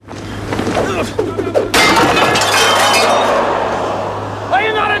Are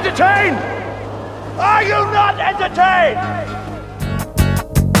you not entertained? Are you not entertained?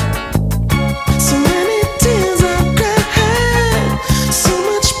 So many tears I've cried, so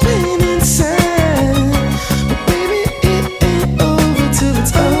much pain inside. But baby, it ain't over till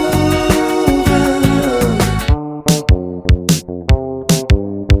it's over.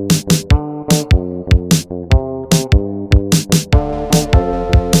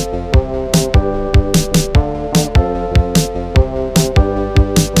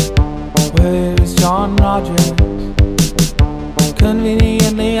 Where's John Rogers?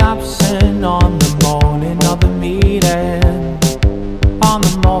 Conveniently absent on the morning of the meeting. On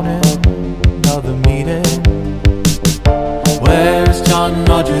the morning of the meeting. Where's John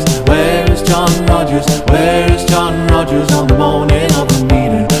Rogers? Where's John Rogers? Where's John Rogers on the morning of the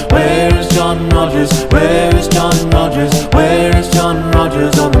meeting? Where's John Rogers? Where's John Rogers? Where's John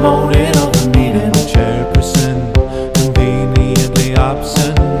Rogers on the morning of the meeting? The chairperson conveniently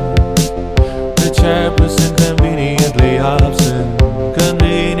absent. The chairperson conveniently absent.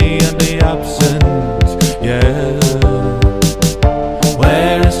 Conveniently absent, yeah.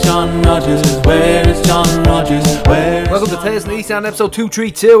 Where is John Rogers? Where is John Rogers? Where is Welcome to Tales in the East End, episode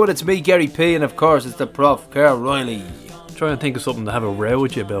 232, and it's me, Gary P, and of course it's the Prof, Carl Riley. I'm trying to think of something to have a row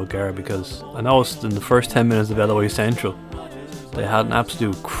with you about, Gar, because I noticed in the first 10 minutes of LOE Central they had an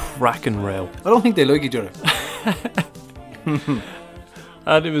absolute cracking row. I don't think they like each other.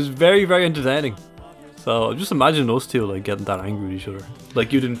 And it was very, very entertaining. So just imagine us two like getting that angry with each other.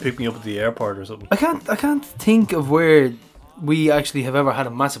 Like you didn't pick me up at the airport or something. I can't think of where we actually have ever had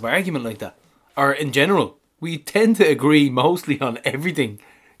a massive argument like that. Or in general, we tend to agree mostly on everything.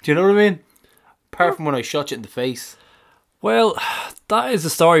 Do you know what I mean? Apart from when I shot you in the face. Well, that is a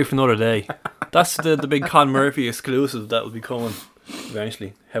story for another day. That's the big Con Murphy exclusive that will be coming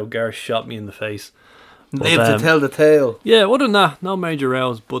eventually. How Gar shot me in the face. But, Live to tell the tale. yeah, other than that, no major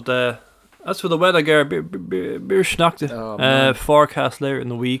rows. But as for the weather, Gar, beer schnacked it. Oh, forecast later in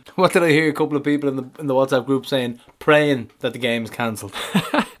the week. What did I hear a couple of people in the WhatsApp group saying? Praying that the game's cancelled.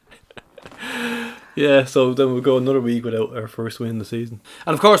 Yeah, so then we'll go another week without our first win of the season.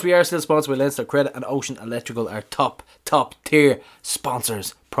 And of course, we are still sponsored by Leinster Credit and Ocean Electrical, our top tier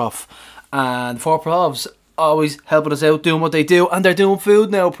sponsors, Prof. And for Profs, always helping us out, doing what they do. And they're doing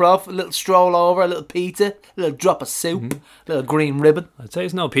food now, Prof. A little stroll over, a little pizza, a little drop of soup, a little green ribbon. I'd say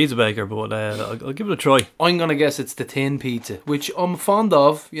it's no pizza baker, but I'll give it a try. I'm going to guess it's the tin pizza, which I'm fond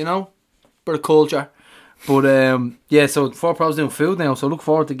of, you know, bit of culture. But yeah, so Four Pros doing food now, so look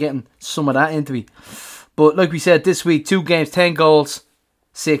forward to getting some of that into me. But like we said, this week, 2 games, 10 goals,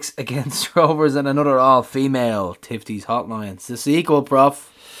 6 against Rovers, and another all-female Tifties hotline. It's the sequel,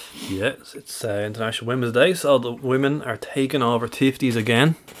 Prof. Yes, it's International Women's Day, so the women are taking over Tifties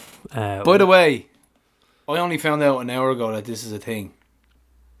again. By the way, I only found out an hour ago that this is a thing.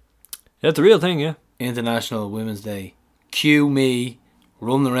 Yeah, it's a real thing, yeah. International Women's Day. Cue me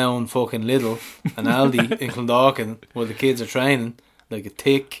running around fucking Lidl and Aldi in Clondalkin while the kids are training like a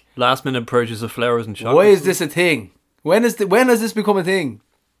tick. Last minute purchase of flowers and chocolate. Why is this a thing? When has this become a thing?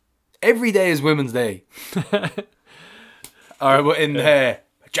 Every day is Women's Day. Or in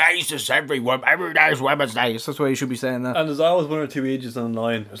Jesus, every day is Women's Day. That's why you should be saying that. And there's always one or two idiots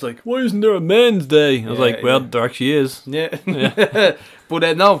online. It's like, why isn't there a Men's Day? I was like, well, there actually is. Yeah.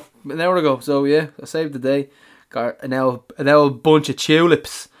 But no, an hour ago. So yeah, I saved the day. Got an old bunch of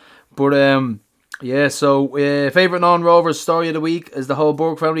tulips. But yeah, so favourite non-Rovers story of the week is the whole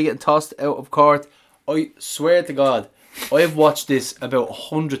Burke family getting tossed out of court. I swear to God, I have watched this about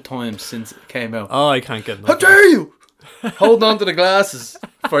 100 times since it came out. Oh, I can't get How dare you! Hold on to the glasses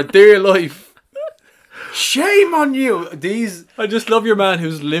for dear life. Shame on you! These... I just love your man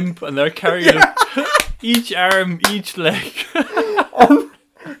who's limp and they're carrying him. Each arm, each leg.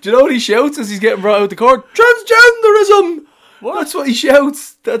 Do you know what he shouts as he's getting brought out the court? Transgenderism! What? That's what he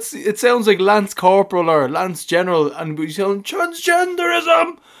shouts. It sounds like Lance Corporal or Lance General, and he's yelling,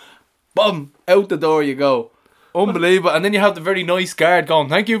 transgenderism! Boom! Out the door you go. Unbelievable. And then you have the very nice guard going,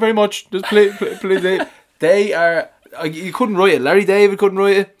 thank you very much. Just please. They are... You couldn't write it. Larry David couldn't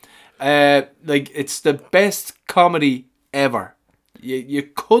write it. Like, it's the best comedy ever. You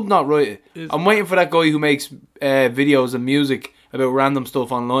could not write it. I'm waiting for that guy who makes videos and music about random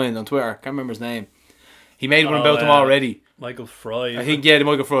stuff online on Twitter. Can't remember his name. He made one about them already. Michael Fry. I think, yeah, the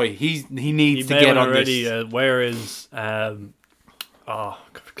Michael Fry. He needs to get on already, this. Where is the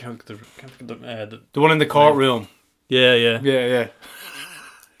one in the courtroom. Yeah.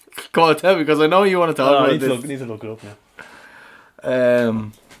 Go on, tell me, because I know you want to talk about this. Need to look it up now.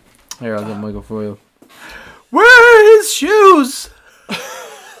 Here, I'll get Michael Fry up. Where are his shoes?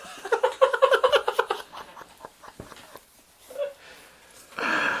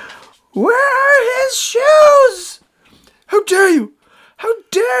 Where are his shoes? How dare you? How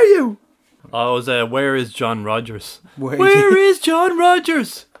dare you? I was where is John Rogers? Where is John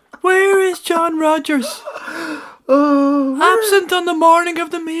Rogers? Where is John Rogers? Oh, Absent on the morning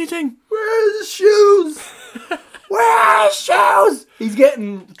of the meeting. where's his shoes? Where are his shoes? He's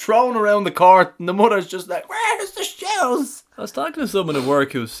getting thrown around the court, and the mother's just like, where's the shoes? I was talking to someone at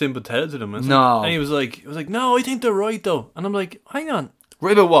work who was sympathetic to them. No. And he was like, no, I think they're right though. And I'm like, hang on.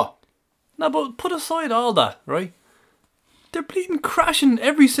 Right about what? No, but put aside all that, right? They're bleeding crashing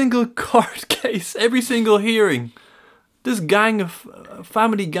every single court case, every single hearing. This gang of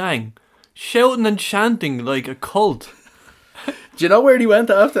family gang, shouting and chanting like a cult. Do you know where he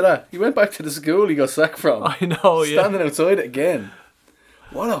went after that? He went back to the school he got sacked from. I know, yeah. Standing outside it again.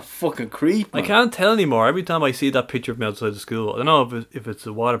 What a fucking creep, man. I can't tell anymore. Every time I see that picture of him outside the school, I don't know if it's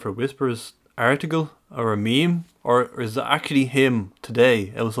a Waterford Whispers article or a meme, or is it actually him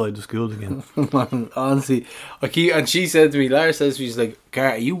today outside the school again? Man, honestly, and she said to me, Lara says, she's like,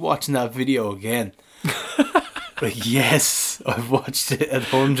 Gar, are you watching that video again? Like, yes, I've watched it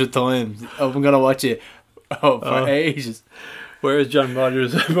 100 times. I'm gonna watch it for ages. Where is John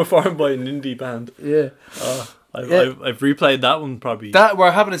Rogers performed by an indie band? Yeah. I've replayed that one probably That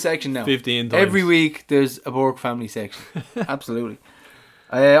we're having a section now. 15 times. Every week there's a Borg family section. Absolutely.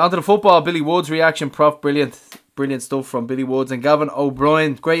 Onto the football. Billy Woods reaction. Prof. Brilliant stuff from Billy Woods and Gavin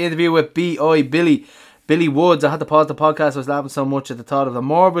O'Brien. Great interview with B.I. Billy Woods. I had to pause the podcast. I was laughing so much at the thought of the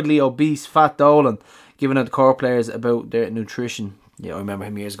morbidly obese Fat Dolan giving out the core players about their nutrition. Yeah, I remember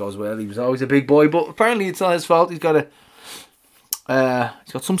him years ago as well. He was always a big boy, but apparently it's not his fault. He's got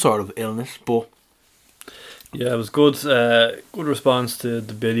some sort of illness, but yeah, it was good. Good response to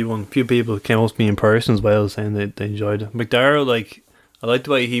the Billy one. A few people came up to me in person as well, saying they enjoyed it. McDarrow, I liked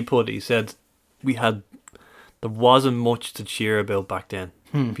the way he put it. He said there wasn't much to cheer about back then.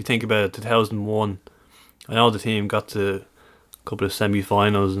 If you think about it, 2001, I know the team got to a couple of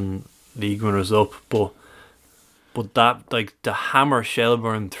semi-finals and league runners up, but that the hammer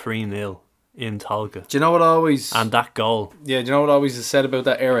Shelbourne 3-0 in Talca. do you know what always? And that goal. Yeah, do you know what always is said about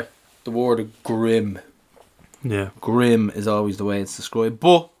that era? The word grim. Yeah. Grim is always the way it's described.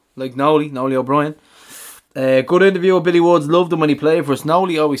 But, like Nolly O'Brien, good interview with Billy Woods. Loved him when he played for us.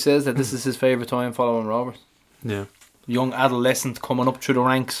 Nolly always says that this is his favourite time following Robert. Yeah. Young adolescent coming up through the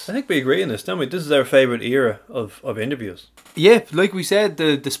ranks. I think we agree on this, don't we? This is our favourite era of interviews. Yeah, like we said,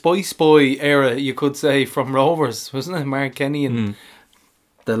 the Spice Boy era, you could say, from Rovers, wasn't it? Mark Kenny and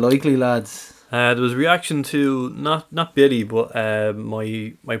the Likely Lads. There was a reaction to, not Billy, but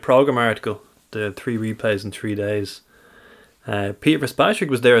my programme article, the 3 replays in 3 days. Peter Fitzpatrick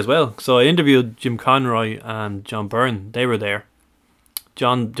was there as well. So I interviewed Jim Conroy and John Byrne. They were there.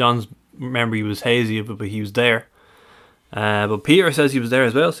 John's memory was hazy of it, but he was there. But Peter says he was there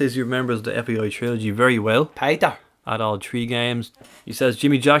as well. Says he remembers the FAI trilogy very well. Peter. At all 3 games. He says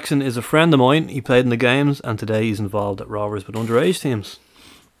Jimmy Jackson is a friend of mine. He played in the games, and today he's involved at Rovers with underage teams.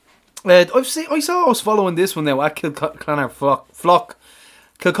 I saw us following this one now at Kilconnor Flock,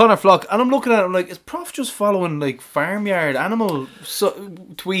 and I'm looking at it, I'm like, is Prof just following like farmyard animal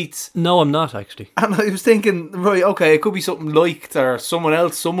tweets? No, I'm not actually. And I was thinking, right, okay, it could be something liked or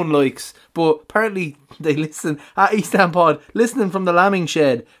someone likes, but apparently they listen at East Ham Pod, listening from the lambing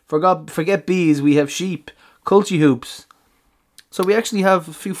shed. Forget bees, we have sheep, culture hoops. So we actually have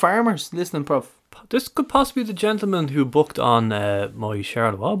a few farmers listening, Prof. This could possibly be the gentleman who booked on my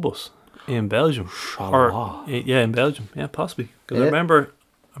Charleroi bus in Belgium. Charleroi? Yeah, in Belgium. Yeah, possibly. Because I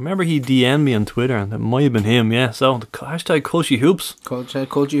remember he DM'd me on Twitter, and it might have been him. Yeah. So the hashtag Culture Hoops. Culture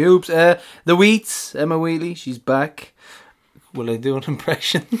Hoops. The Wheats. Emma Wheatley. She's back. Will I do an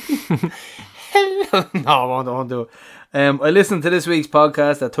impression? Hello. No, I won't do it. I listened to this week's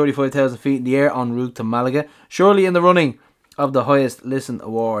podcast at 35,000 feet in the air en route to Malaga. Surely in the running of the highest listen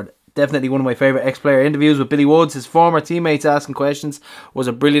award. Definitely one of my favourite ex-player interviews with Billy Woods. His former teammates asking questions was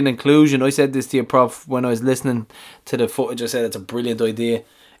a brilliant inclusion. I said this to you, Prof, when I was listening to the footage. I said it's a brilliant idea.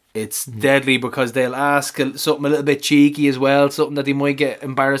 It's deadly because they'll ask something a little bit cheeky as well, something that they might get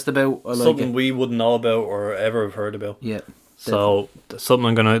embarrassed about. Something we wouldn't know about or ever have heard about. Yeah. So that's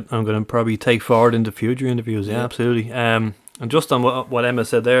something I'm gonna probably take forward into future interviews. Yeah, absolutely. And just on what Emma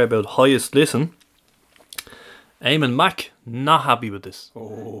said there about highest listen, Eamon Mack not happy with this.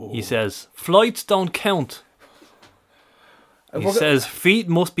 He says flights don't count. He says feet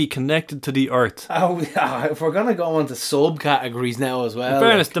must be connected to the earth. If we're gonna go on to subcategories now as well. In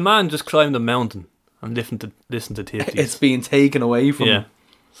fairness, the man just climbed a mountain and listen to TFTs. It's being taken away from him.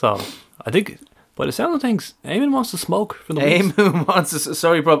 So I think by the sound of things, Eamon wants to smoke for the weeks. Eamon wants to.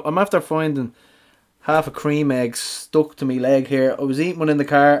 Sorry, bro. I'm after finding half a cream egg stuck to my leg here. I was eating one in the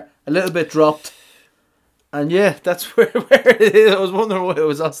car a little bit dropped. And yeah, that's where it is. I was wondering why it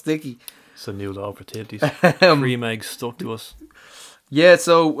was all sticky. It's a new law for titties. 3 megs stuck to us. Yeah,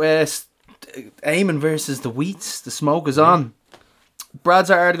 so Eamon versus the Wheats. The smoke is on. Brad's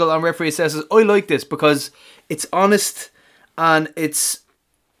article on referee assessors. I like this because it's honest and it's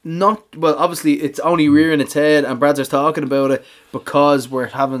not, well, obviously it's only rearing its head and Brad's talking about it because we're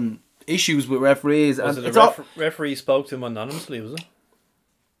having issues with referees. Was And it it's the referee spoke to him anonymously, was it?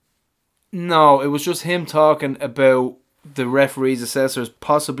 No, it was just him talking about the referees, assessors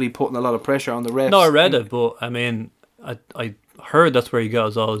possibly putting a lot of pressure on the refs. No, I read it, but I mean, I heard that's where he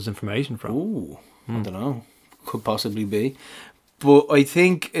got all his information from. Ooh, I don't know. Could possibly be. But I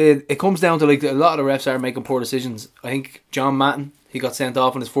think it comes down to like a lot of the refs are making poor decisions. I think John Matton, he got sent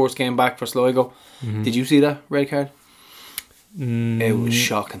off in his first game back for Sligo. Mm-hmm. Did you see that red card? It was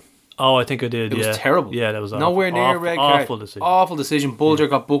shocking. Oh, I think I did. It was terrible. Yeah, that was nowhere near a red card. Awful decision. Awful decision. Bulger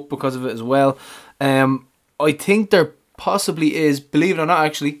got booked because of it as well. I think there possibly is, believe it or not,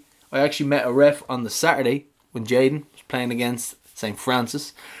 actually, I actually met a ref on the Saturday when Jaden was playing against St.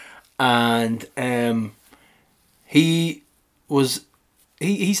 Francis, and he said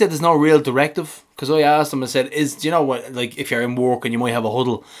there's no real directive, because I asked him, I said, do you know what, like if you're in work and you might have a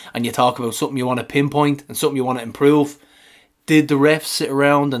huddle and you talk about something you want to pinpoint and something you want to improve, did the refs sit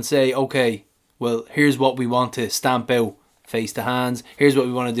around and say, okay, well, here's what we want to stamp out, face to hands, here's what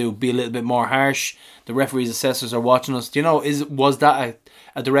we want to do, be a little bit more harsh, the referees, assessors are watching us. Do you know, was that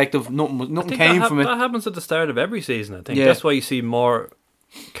a directive? Nothing came from it. That happens at the start of every season, I think. Yeah. That's why you see more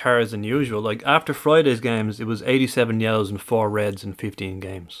cards than usual. Like after Friday's games, it was 87 yellows and 4 reds in 15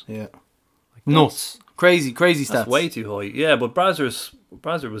 games. Yeah. Nuts. Crazy stats. That's way too high. Yeah, but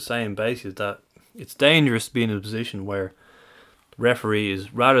Brazer was saying basically that it's dangerous to be in a position where the referee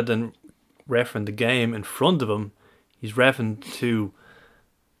is, rather than refereeing the game in front of him, he's refereeing to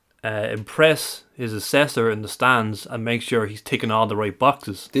impress his assessor in the stands and make sure he's ticking all the right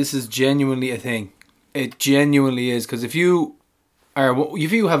boxes. This is genuinely a thing. It genuinely is, because if you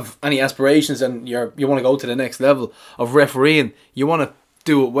have any aspirations and you want to go to the next level of refereeing, you want to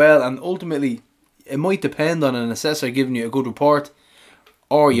do it well, and ultimately it might depend on an assessor giving you a good report,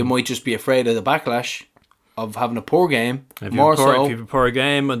 or you might just be afraid of the backlash of having a poor game. If you have a poor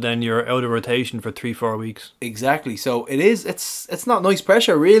game and then you're out of rotation for 3-4 weeks. Exactly. So it's not nice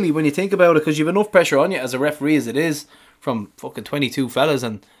pressure really when you think about it, because you have enough pressure on you as a referee as it is from fucking 22 fellas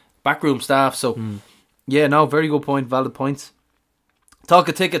and backroom staff. So yeah, no, very good point, valid points.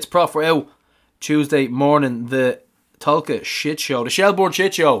 Tolka tickets prof are out Tuesday morning. The Tolka shit show, the Shelbourne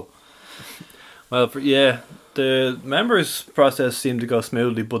shit show. Well, the members process seemed to go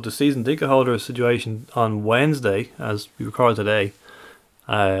smoothly, but the season ticket holder situation on Wednesday, as we record today,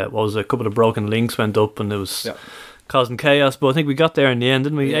 was a couple of broken links went up and it was causing chaos. But I think we got there in the end,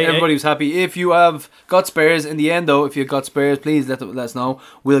 didn't we? Yeah, everybody was happy. If you have got spares in the end, though, if you've got spares, please let us know.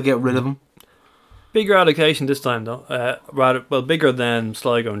 We'll get rid of them. Bigger allocation this time, though. Bigger than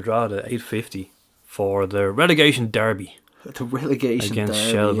Sligo and Drogheda, 850 for the relegation derby. The relegation against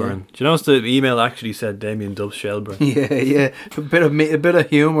derby, Shelbourne. yeah. Do you notice the email actually said Damien Dubbs Shelbourne? Yeah. A bit of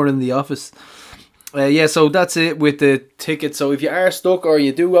humour in the office. So that's it with the tickets. So if you are stuck or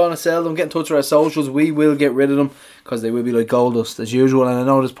you do want to sell them, get in touch with our socials. We will get rid of them because they will be like gold dust as usual. And I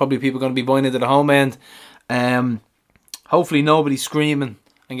know there's probably people going to be buying into the home end. Hopefully nobody's screaming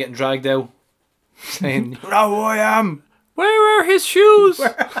and getting dragged out saying, "You know who I am. Where are his shoes?"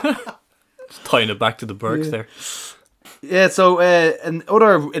 Just tying it back to the Burks there. Yeah, so in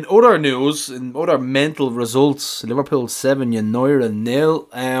other news, in other mental results, Liverpool 7, United 0.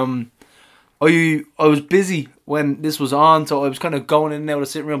 I was busy when this was on, so I was kind of going in and out of the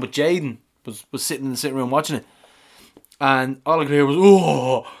sitting room, but Jaden was sitting in the sitting room watching it, and all I could hear was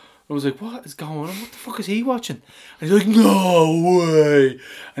 "oh." I was like, what is going on? What the fuck is he watching? And he's like, no way.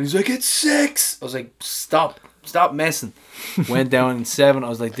 And he's like, it's 6. I was like, stop messing. Went down in 7. I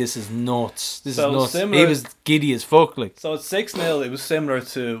was like, this is nuts. This is nuts. He was giddy as fuck. Like. So it's 6-0. It was similar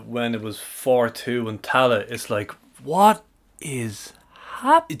to when it was 4-2 in Tala. It's like, what is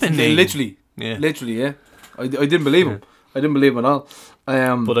happening? Literally, yeah. I didn't believe him. I didn't believe him at all.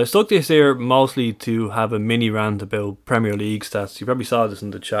 But I stuck this here mostly to have a mini rant about Premier League stats. You probably saw this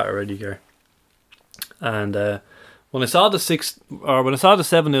in the chat already here. And when I saw the 7-0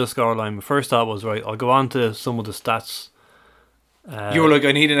 scoreline, my first thought was, right, I'll go on to some of the stats. You were like,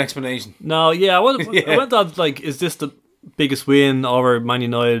 I need an explanation. No, I went on like, is this the biggest win over Man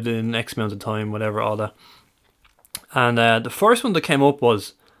United in X amount of time, whatever, all that. And the first one that came up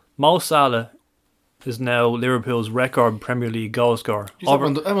was Mo Salah is now Liverpool's record Premier League goal scorer. That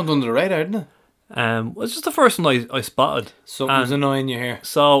went under the radar, didn't It's just the first one I spotted. Something's annoying you here.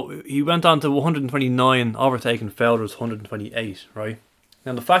 So he went on to 129, overtaking Fowler's 128, right?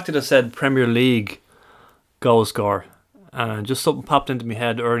 Now the fact that it said Premier League goal scorer, and just something popped into my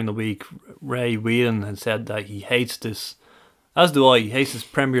head early in the week. Ray Whelan had said that he hates this, as do I, he hates this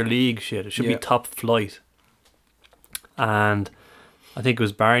Premier League shit. It should be top flight. And I think it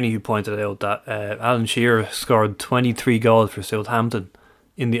was Barney who pointed out that Alan Shearer scored 23 goals for Southampton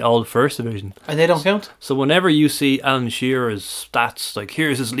in the old First Division. And they don't count? So whenever you see Alan Shearer's stats, like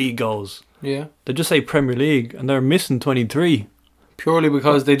here's his league goals, Yeah. they just say Premier League and they're missing 23. Purely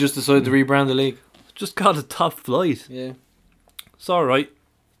because they just decided to rebrand the league. Just got a top flight. Yeah. It's alright.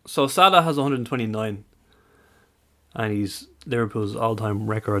 So Salah has 129 and he's Liverpool's all-time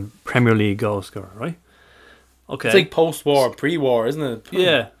record Premier League goal scorer, right? Okay. It's like post-war, pre-war, isn't it?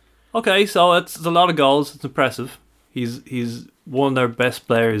 Yeah. Okay, so it's a lot of goals. It's impressive. He's one of their best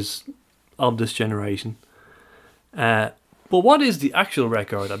players of this generation. But what is the actual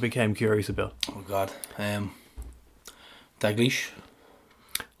record I became curious about? Oh, God. Dalglish.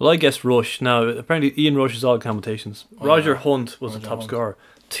 Well, I guess Rush. Now, apparently Ian Rush is all competitions. Roger yeah. Hunt was Roger the top Hunt. scorer.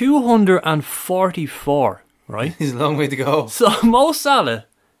 244, right? He's a long way to go. So Mo Salah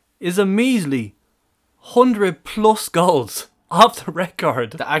is a measly 100 plus goals off the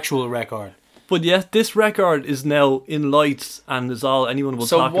record. The actual record. But yet this record is now in lights and is all anyone will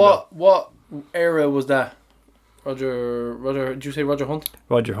talk about. So what era was that? Roger, did you say Roger Hunt?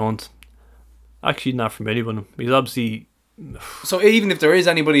 Roger Hunt. Actually not familiar with him. He's obviously So even if there is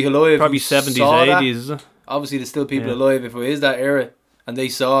anybody alive probably who 70s, saw that, 80s. Is it? obviously there's still people Yeah. alive. If it is that era and they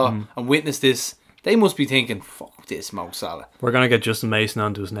saw and witnessed this, they must be thinking, fuck this Mo Salah. We're going to get Justin Mason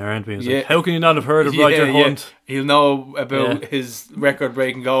onto us now, aren't we? He's Yeah. like, how can you not have heard of Roger Hunt? He'll know about Yeah. his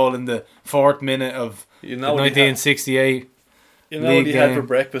record-breaking goal in the 4th minute of You the know what he had, 1968. you know what he had for game.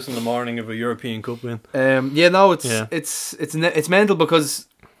 breakfast in the morning of a European Cup win? It's mental because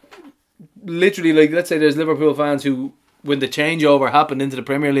literally, like, let's say there's Liverpool fans who, when the changeover happened into the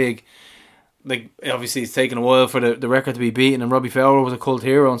Premier League, like, obviously it's taken a while for the record to be beaten, and Robbie Fowler was a cult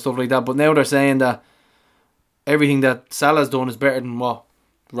hero and stuff like that, but now they're saying that everything that Salah's done is better than what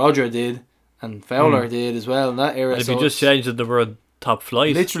Roger did and Fowler did as well in that era. And if so you just changed it the word top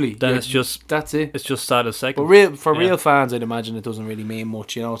flight, literally, then yeah, it's just that's it. Salah second. But real fans, I'd imagine it doesn't really mean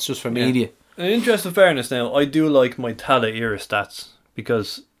much. You know, it's just for media. In the interest of fairness now, I do like my Tala era stats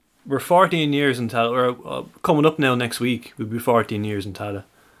because we're 14 years in Tala. We're coming up now next week. We'll be 14 years in Tala.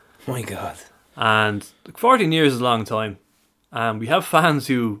 My God. And 14 years is a long time. And we have fans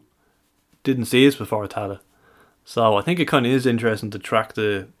who didn't see us before Tala. So I think it kind of is interesting to track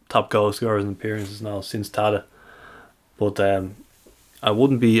the top goal scorers and appearances now since Tala. But I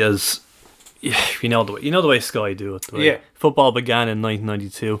wouldn't be as... You know the way Sky do it. The way Yeah. Football began in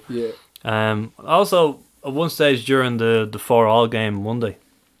 1992. Yeah. Also, at one stage during the 4-all game Monday,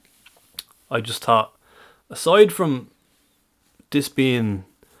 I just thought, aside from this being,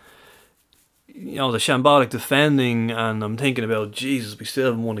 you know, the shambolic defending, and I'm thinking about, Jesus, we still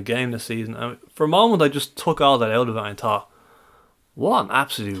haven't won a game this season. And for a moment, I just took all that out of it and thought, what an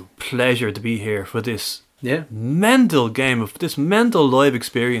absolute pleasure to be here for this Yeah. mental game, of this mental live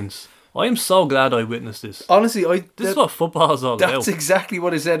experience. I am so glad I witnessed this. Honestly, This is what football is all that's about. exactly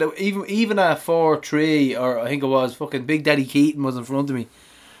what I said. Even at 4-3, or I think it was, fucking Big Daddy Keaton was in front of me.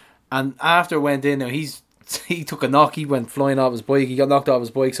 And after it went in, now he took a knock. He went flying off his bike. He got knocked off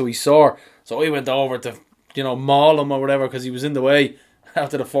his bike, so he sore. So I went over to, maul him or whatever, because he was in the way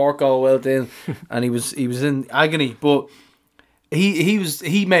after the 4 goal went in, and he was in agony. But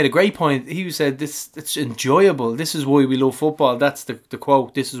he made a great point. He said, it's enjoyable. This is why we love football. That's the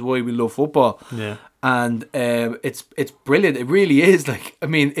quote. This is why we love football. Yeah. And it's brilliant. It really is. Like, I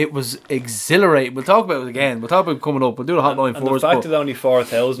mean, it was exhilarating. We'll talk about it again. We'll talk about it coming up. We'll do the hotline And for the us. fact that only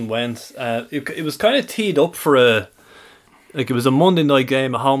 4,000 went, it was kind of teed up for it was a Monday night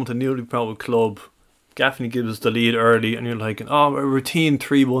game at home to newly promoted club. Gaffney gives us the lead early, and you're like, a routine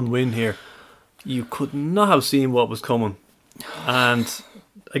 3-1 win here. You could not have seen what was coming. And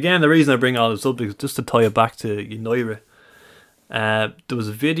again, the reason I bring all this up is just to tie it back to United. There was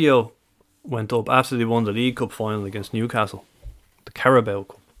a video went up after they won the League Cup final against Newcastle, the Carabao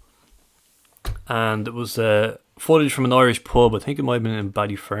Cup, and it was footage from an Irish pub. I think it might have been in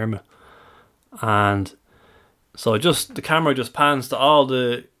Ballyfermot, and so the camera just pans to all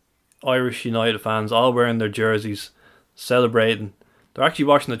the Irish United fans, all wearing their jerseys, celebrating. They're actually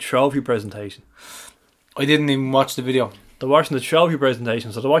watching the trophy presentation. I didn't even watch the video. They're watching the trophy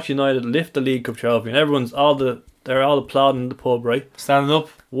presentation, so they watch United lift the League Cup trophy, and they're all applauding in the pub, right? Standing up.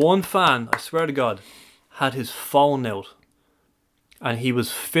 One fan, I swear to God, had his phone out, and he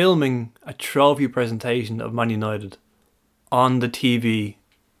was filming a trophy presentation of Man United on the TV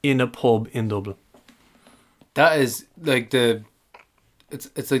in a pub in Dublin. That is like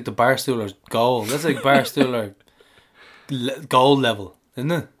it's like the Barstooler goal. That's like Barstooler goal level,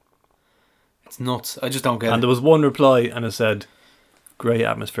 isn't it? It's nuts. I just don't get And it. there was one reply, and it said, "Great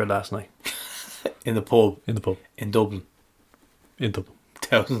atmosphere last night In the pub in the pub in Dublin, in Dublin."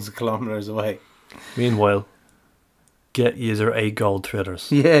 thousands of kilometres away. Meanwhile, get user 8 goal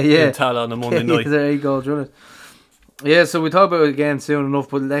thrillers. Yeah, In Tala on a Monday night. There you go, Jonas. Yeah, so we'll talk about it again soon enough.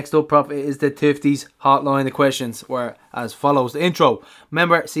 But next up, Prof, is the Tifties hotline. The questions were as follows: the intro.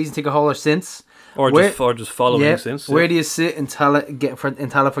 Member, season ticket holder since. Or just following since. Where do you sit in Tala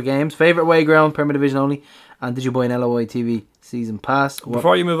for games? Favourite away ground, Premier Division only. And did you buy an LOI TV season pass?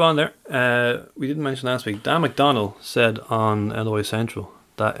 Before you move on there, we didn't mention last week, Dan McDonnell said on LOI Central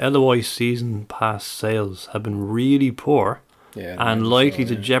that LOI season pass sales have been really poor and likely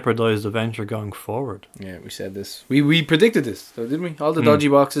to jeopardise the venture going forward. Yeah, we said this. We predicted this, though, didn't we? All the dodgy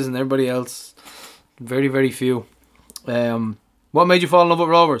boxes and everybody else. Very, very few. What made you fall in love with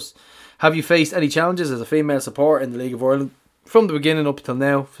Rovers? Have you faced any challenges as a female supporter in the League of Ireland from the beginning up till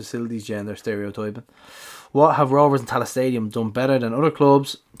now? Facilities, gender, stereotyping. What have Rovers and Tallaght Stadium done better than other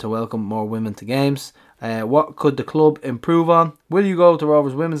clubs to welcome more women to games? What could the club improve on? Will you go to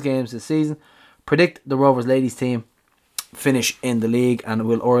Rovers women's games this season? Predict the Rovers ladies team finish in the league, and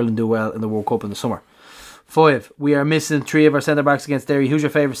will Ireland do well in the World Cup in the summer? 5. We are missing 3 of our centre backs against Derry. Who's your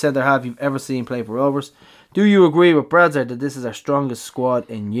favourite centre half you've ever seen play for Rovers? Do you agree with Bradzer that this is our strongest squad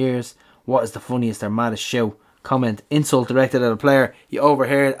in years? What is the funniest or maddest show? Comment, insult directed at a player you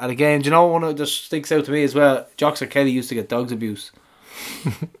overheard at a game. Do you know one that just sticks out to me as well? Joxer Kelly used to get dogs abuse.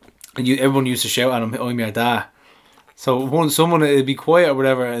 And everyone used to shout at him, "I'm your dad." So someone would be quiet or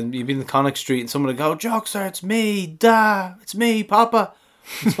whatever, and you'd be in Connacht Street, and someone would go, "Joxer, it's me, Dad, it's me, Papa."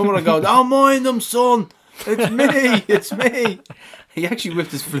 And someone would go, "Don't mind them, son, it's me, it's me." He actually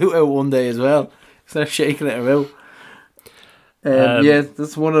whipped his flute out one day as well. Started shaking it around. Yeah,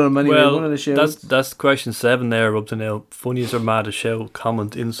 that's one of them anyway. One of the shows. That's question 7 there up to now. Funniest or maddest show?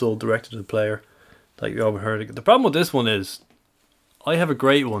 Comment, insult directed at the player that you overheard. The problem with this one is, I have a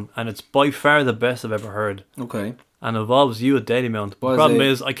great one, and it's by far the best I've ever heard. Okay. And involves you at Daily Mount. The problem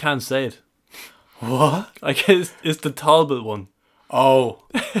is, I can't say it. What? I guess it's the Talbot one. Oh.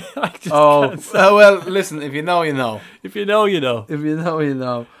 I just can't say Oh, well, listen, if you know, you know. If you know, you know. If you know, you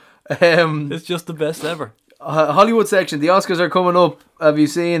know. It's just the best ever. Hollywood section. The Oscars are coming up. Have you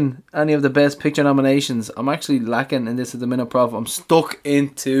seen any of the Best Picture nominations? I'm actually lacking in this at the minute, Prof. I'm stuck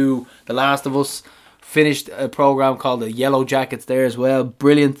into The Last of Us. Finished a program called The Yellow Jackets there as well.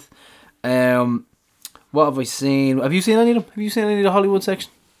 Brilliant. What have I seen? Have you seen any of them? Have you seen any of the Hollywood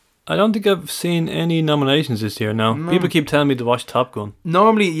section? I don't think I've seen any nominations this year now. People keep telling me to watch Top Gun.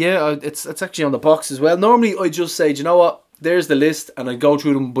 Normally, yeah, it's actually on the box as well. Normally, I just say, do you know what? There's the list, and I go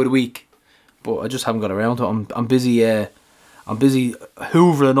through them by the week. But I just haven't got around to it. I'm busy. I'm busy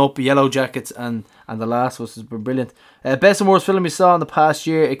hoovering up Yellow Jackets and The Last of Us has been brilliant. Best and worst film you saw in the past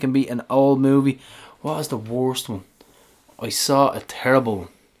year. It can be an old movie. What was the worst one? I saw a terrible one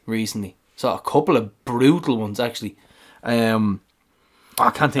recently. Saw a couple of brutal ones actually. I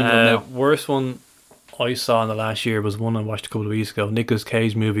can't think of them now. Worst one I saw in the last year was one I watched a couple of weeks ago. Nicolas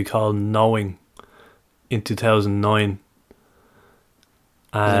Cage movie called Knowing in 2009. Is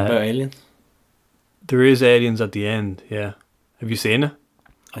it about aliens? There is aliens at the end, yeah. Have you seen it?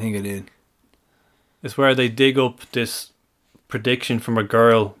 I think I did. It's where they dig up this prediction from a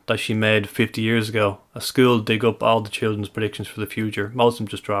girl that she made 50 years ago. A school dig up all the children's predictions for the future. Most of them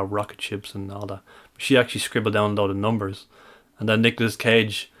just draw rocket ships and all that. But she actually scribbled down a load of numbers. And then Nicolas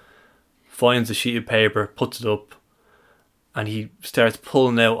Cage finds a sheet of paper, puts it up, and he starts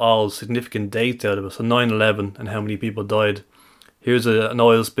pulling out all significant dates out of it. So 9/11 and how many people died. Here's an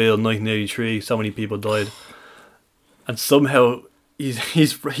oil spill, 1983, so many people died. And somehow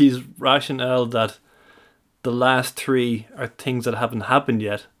he's rationale that the last 3 are things that haven't happened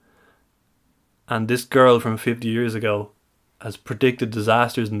yet. And this girl from 50 years ago has predicted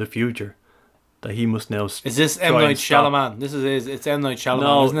disasters in the future that he must now Is this M. Night Shyamalan? It's M. Night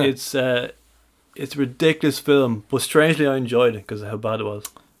Shyamalan, isn't it? It's a ridiculous film, but strangely I enjoyed it because of how bad it was.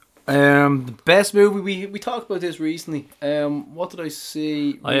 The best movie, we talked about this recently. What did I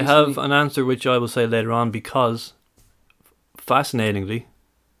see recently? I have an answer which I will say later on because, fascinatingly,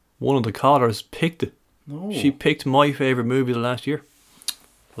 one of the callers picked it. No. She picked my favourite movie of the last year.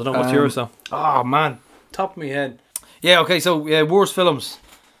 I don't know what's yours though. Oh man, top of my head. Yeah, okay, so worst films.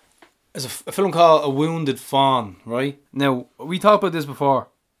 There's a film called A Wounded Fawn, right? Now, we talked about this before,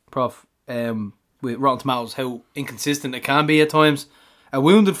 Prof. with Rotten Tomatoes how inconsistent it can be at times. A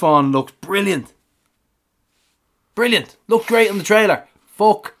Wounded Fawn looks brilliant. Brilliant. Looked great in the trailer.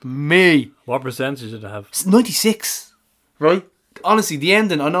 Fuck me. What percentage did it have? It's 96. Right? Honestly, the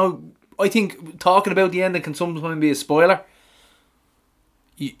ending, I think talking about the ending can sometimes be a spoiler.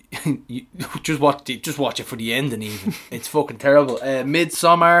 You just watch it for the ending even. It's fucking terrible.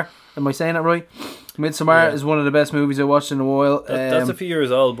 Midsommar, am I saying that right? Midsommar is one of the best movies I watched in a while. That's a few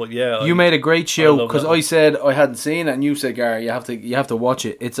years old, but yeah. You made a great show because I said I hadn't seen it and you said, Gary, you have to watch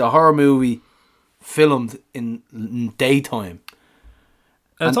it. It's a horror movie filmed in daytime.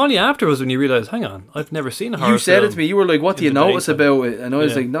 And it's only afterwards when you realise, hang on, I've never seen a horror film. You said it to me, you were like, what do you notice about it? And I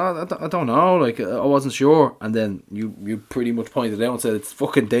was like, no, I don't know, like, I wasn't sure. And then you pretty much pointed out and said, it's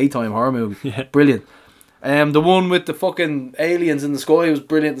fucking daytime horror movie. Yeah. Brilliant. The one with the fucking aliens in the sky was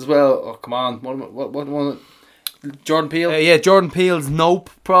brilliant as well. Oh, come on. What Jordan Peele? Yeah, Jordan Peele's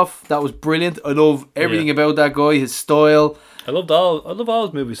Nope, prof. That was brilliant. I love everything about that guy, his style. I love all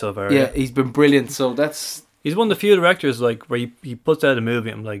his movies so far. Yeah, he's been brilliant. So he's one of the few directors like where he puts out a movie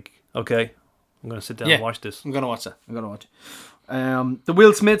and I'm like, okay, I'm going to sit down and watch this. I'm going to watch that. I'm going to watch it. The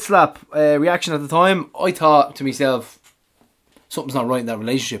Will Smith slap reaction at the time, I thought to myself, something's not right in that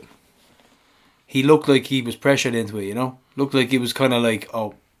relationship. He looked like he was pressured into it, you know? Looked like he was kind of like,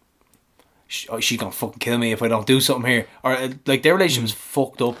 she's going to fucking kill me if I don't do something here. Or like their relationship was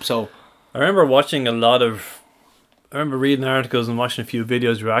fucked up, so. I remember reading articles and watching a few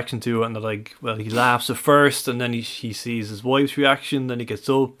videos reaction to it, and they're like, well, he laughs at first and then he sees his wife's reaction, then he gets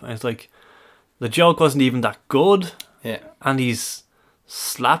up and it's like the joke wasn't even that good. Yeah. And he's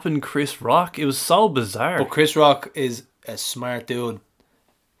slapping Chris Rock. It was so bizarre. But Chris Rock is a smart dude.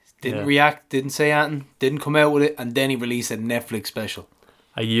 Didn't react, didn't say anything, didn't come out with it, and then he released a Netflix special.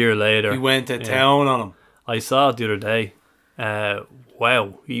 A year later. He went to town on him. I saw it the other day.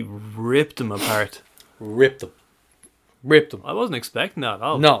 Wow, he ripped him apart. Ripped him. I wasn't expecting that at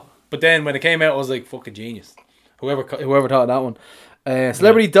all. No, but then when it came out, I was like, fucking genius. Whoever thought of that one.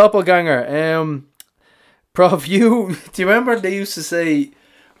 Celebrity Doppelganger. Prof, do you remember they used to say,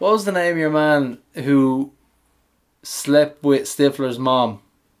 what was the name of your man who slept with Stifler's mom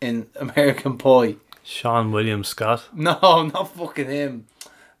in American Pie? Sean William Scott. No, not fucking him.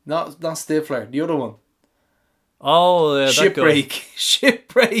 Not Stifler. The other one. Oh, yeah, Shipwreck.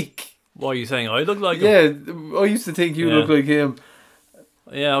 Shipwreck. What are you saying? I look like him? Yeah, I used to think you look like him.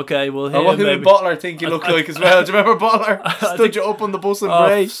 Yeah, okay. Well, what did Butler think you look like as well? Do you remember Butler? Stood you up on the bus and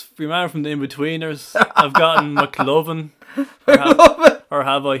Bray. Man from the In-Betweeners. I've gotten McLovin. Or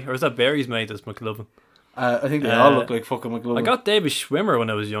have I? Or is that Barry's mate as McLovin? I think they all look like fucking McLovin. I got David Schwimmer when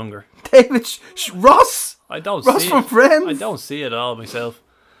I was younger. David Ross? Ross from Friends? I don't see it all myself.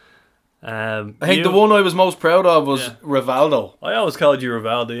 I think the one I was most proud of was Rivaldo. I always called you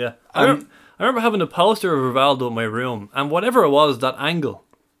Rivaldo, yeah. I remember having a poster of Rivaldo in my room, and whatever it was, that angle,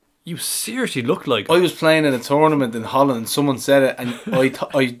 you seriously looked like him. I was playing in a tournament in Holland, and someone said it, and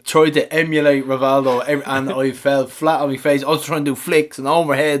I tried to emulate Rivaldo, and I fell flat on my face. I was trying to do flicks and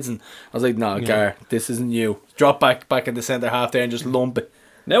overheads, and I was like, no, Gar, this isn't you. Drop back in the centre half there and just lump it.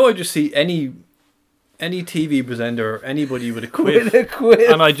 Now I just see any TV presenter or anybody with a quiff.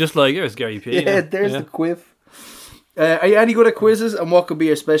 And I just like, here's Gary P. Yeah, there's the quiff. Are you any good at quizzes, and what could be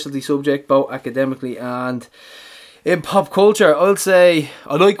your specialty subject, both academically and in pop culture? I'll say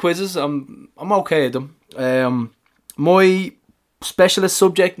I like quizzes. I'm okay at them. My specialist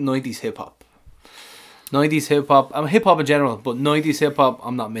subject, 90s hip hop. 90s hip hop. I'm hip hop in general, but 90s hip hop,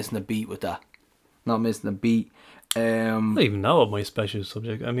 I'm not missing a beat with that. Not missing a beat. I don't even know what my specialist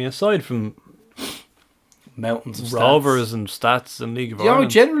subject. I mean, aside from mountains of Rovers and stats and League of Ireland.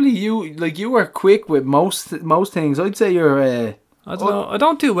 Generally you were quick with most things. I'd say you're I don't know. I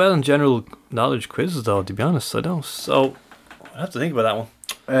don't do well in general knowledge quizzes though, to be honest. I don't. So I have to think about that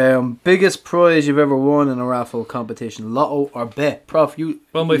one. Biggest prize you've ever won in a raffle competition, lotto or bet? Prof,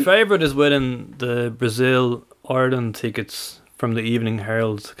 Well, my favourite is winning the Brazil Ireland tickets from the Evening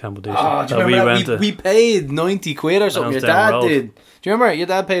Herald competition. Oh, do you remember we paid 90 quid or something. Your dad did. Do you remember? Your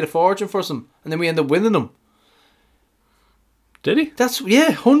dad paid a fortune for some, and then we ended up winning them. Did he?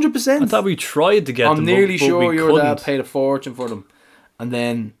 100%. I thought we tried to get them. I'm nearly sure your dad paid a fortune for them, and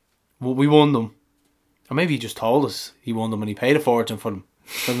then we won them. Or maybe he just told us he won them and he paid a fortune for them.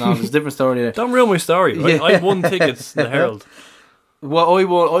 So no, there's a different story there. Don't ruin my story. Right? Yeah. I won tickets in the Herald. Well, I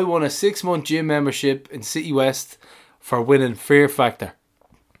won a 6-month gym membership in City West for winning Fear Factor.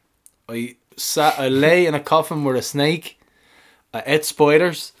 I lay in a coffin with a snake. I ate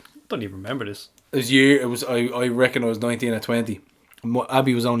spiders. I don't even remember this. I reckon I was 19 or 20.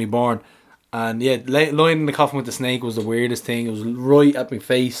 Abby was only born. And yeah, lying in the coffin with the snake was the weirdest thing. It was right at my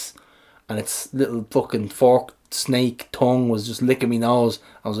face. and its little fucking forked snake tongue was just licking me nose.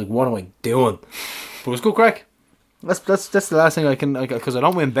 I was like, what am I doing? But it was good crack. That's the last thing I can, because I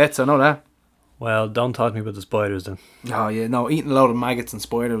don't win bets, I know that. Well, don't talk to me about the spiders then. Oh yeah, no, eating a load of maggots and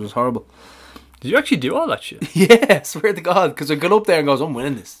spiders was horrible. Did you actually do all that shit? Yeah, I swear to God, because I got up there and goes, I'm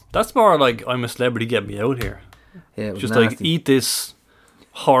winning this. That's more like I'm a celebrity, get me out here. Yeah, it was Just nasty. like eat this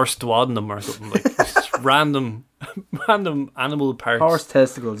horse duodenum or something, like just random animal parts. Horse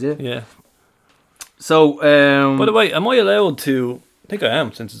testicles, yeah. Yeah. So, By the way, am I allowed to? I think I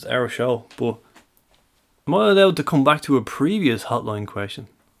am, since it's our show. But am I allowed to come back to a previous hotline question?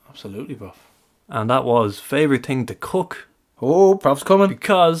 absolutely, bro. And that was favorite thing to cook. Oh, prof's coming.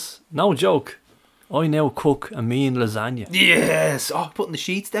 Because no joke, I now cook a mean lasagna. Yes. Oh, putting the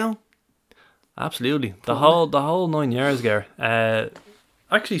sheets down. Absolutely, the whole 9 years, Gar.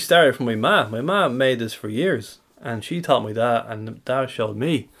 Actually started from my ma. My ma made this for years, and she taught me that, and Dad showed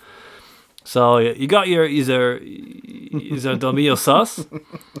me. So you got your either tomato sauce,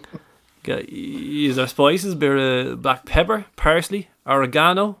 got either spices, bit of black pepper, parsley,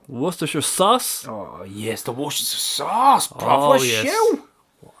 oregano, Worcestershire sauce. Oh yes, the Worcestershire sauce, prof. Oh, What a yes. show!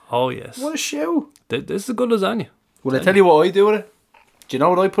 Oh yes, What a show! this is a good lasagna. Will I tell you what I do with it? Do you know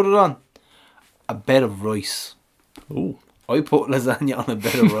what I put it on? A bed of rice. Ooh, I put lasagna on a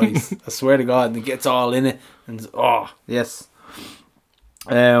bed of rice. I swear to God, and it gets all in it. And yes.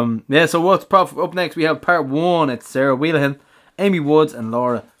 Yeah. So what's prof? Up next we have part 1. It's Sarah Wheelahan, Amy Woods, and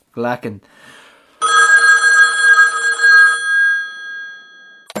Laura Glacken.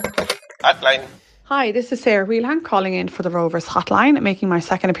 Hotline. Hi, this is Sarah Wheelhan calling in for the Rovers hotline, making my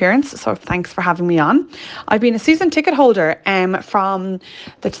second appearance, so thanks for having me on. I've been a season ticket holder from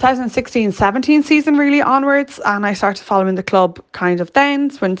the 2016-17 season really onwards, and I started following the club kind of then,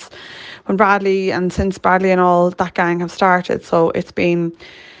 when Bradley and since Bradley and all that gang have started, so it's been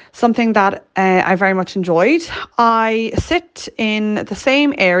something that I very much enjoyed. I sit in the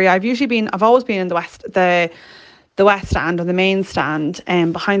same area. I've always been in the West Stand, or the main stand,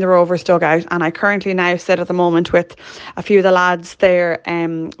 behind the Rovers dugout, and I currently now sit at the moment with a few of the lads there,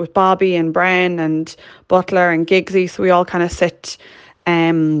 with Bobby and Bren and Butler and Giggsy, so we all kind of sit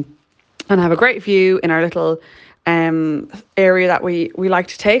and have a great view in our little area that we like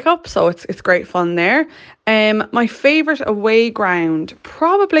to take up, so it's great fun there. My favourite away ground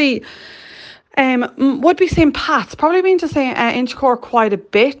probably would be St. Pat's. Probably been to Inchicore quite a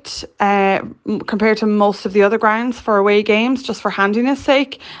bit compared to most of the other grounds for away games, just for handiness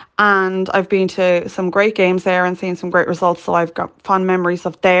sake. And I've been to some great games there and seen some great results, so I've got fond memories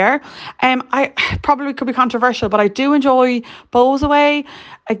of there. I probably could be controversial, but I do enjoy Bows away.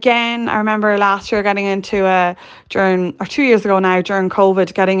 Again, I remember last year getting into 2 years ago now, during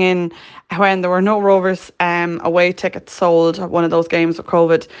COVID, getting in when there were no Rovers away tickets sold at one of those games with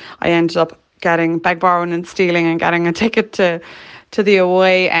COVID. I ended up borrowing and stealing and getting a ticket to the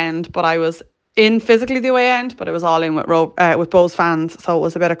away end, but I was in physically the away end, but it was all in with Bows fans, so it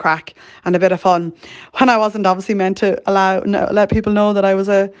was a bit of crack and a bit of fun when I wasn't obviously meant to let people know that I was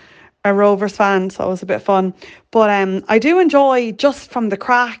a Rovers fan, so it was a bit fun. But I do enjoy, just from the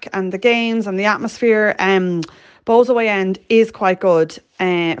crack and the games and the atmosphere, Bows away end is quite good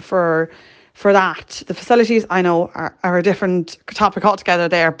for that. The facilities, I know, are a different topic altogether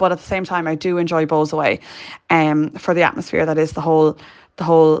there, but at the same time I do enjoy Bows away for the atmosphere that is the whole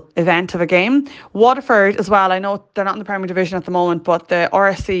event of a game. Waterford as well, I know they're not in the Premier Division at the moment, but the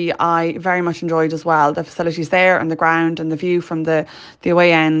RSC I very much enjoyed as well. The facilities there and the ground and the view from the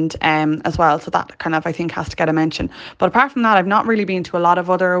away end as well, so that kind of I think has to get a mention. But apart from that, I've not really been to a lot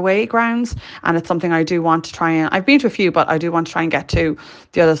of other away grounds, and it's something I do want to try, and I've been to a few, but I do want to try and get to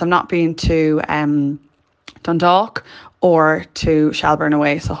the others. I've not been to Dundalk or to Shelburne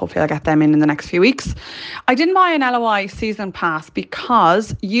away, so hopefully I'll get them in the next few weeks. I didn't buy an LOI season pass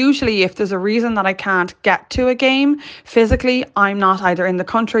because usually if there's a reason that I can't get to a game physically, I'm not either in the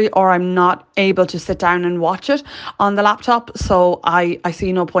country or I'm not able to sit down and watch it on the laptop, so I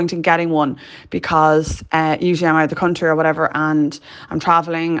see no point in getting one, because usually I'm out of the country or whatever and I'm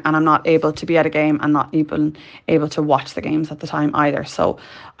travelling and I'm not able to be at a game and not even able to watch the games at the time either, so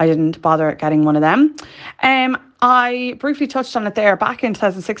I didn't bother getting one of them. I briefly touched on it there back in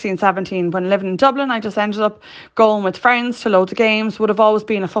 2016-17 when living in Dublin. I just ended up going with friends to loads of games. Would have always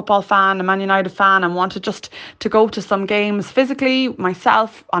been a football fan, a Man United fan, and wanted just to go to some games physically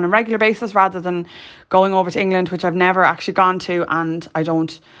myself on a regular basis rather than going over to England, which I've never actually gone to, and I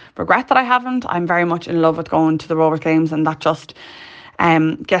don't regret that I haven't. I'm very much in love with going to the Rovers games, and that just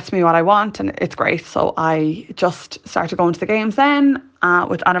gets me what I want, and it's great. So I just started going to the games then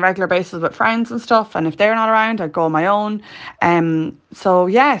on a regular basis with friends and stuff. And if they're not around, I go on my own. So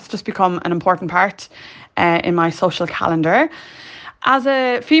yeah, it's just become an important part in my social calendar. As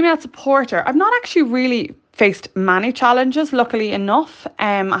a female supporter, I've not actually really faced many challenges, luckily enough.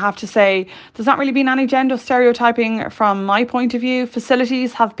 I have to say, there's not really been any gender stereotyping from my point of view.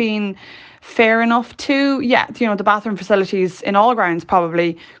 Facilities have been fair enough too. Yeah, the bathroom facilities in all grounds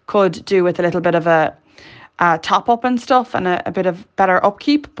probably could do with a little bit of a top up and stuff, and a bit of better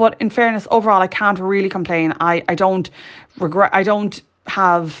upkeep. But in fairness, overall, I can't really complain. I don't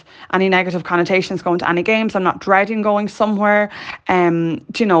have any negative connotations going to any games. I'm not dreading going somewhere.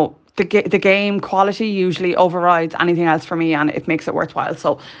 The game quality usually overrides anything else for me, and it makes it worthwhile.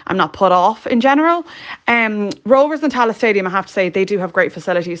 So I'm not put off in general. Rovers and Tallaght Stadium, I have to say, they do have great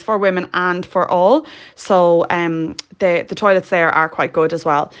facilities for women and for all. So the toilets there are quite good as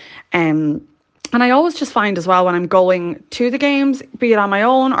well. And I always just find as well, when I'm going to the games, be it on my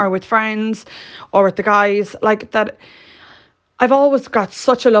own or with friends or with the guys, like that, I've always got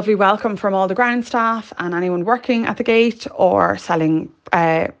such a lovely welcome from all the ground staff and anyone working at the gate or selling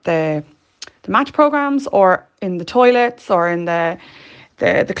the match programmes, or in the toilets, or in the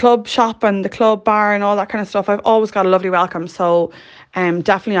club shop and the club bar and all that kind of stuff. I've always got a lovely welcome. So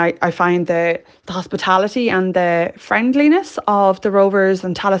definitely I find the hospitality and the friendliness of the Rovers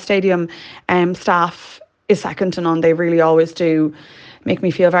and Tallaght Stadium staff is second to none. They really always do make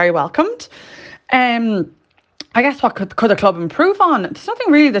me feel very welcomed. I guess what could a club improve on? There's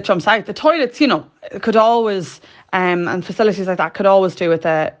nothing really that jumps out. The toilets, could always, and facilities like that could always do with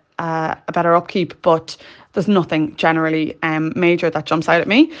a better upkeep, but there's nothing generally major that jumps out at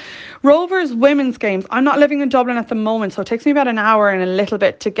me. Rovers women's games. I'm not living in Dublin at the moment, so it takes me about an hour and a little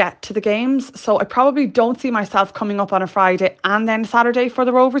bit to get to the games. So I probably don't see myself coming up on a Friday and then Saturday for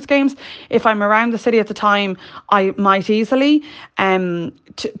the Rovers games. If I'm around the city at the time, I might easily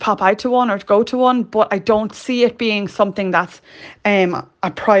to pop out to one or to go to one, but I don't see it being something that's a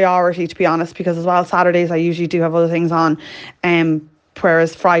priority, to be honest, because as well, Saturdays I usually do have other things on.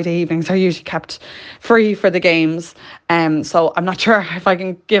 Whereas Friday evenings are usually kept free for the games. So I'm not sure if I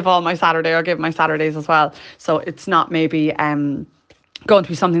can give all my Saturday or give my Saturdays as well. So it's not maybe going to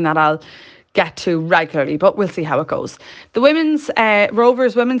be something that I'll get to regularly, but we'll see how it goes. The women's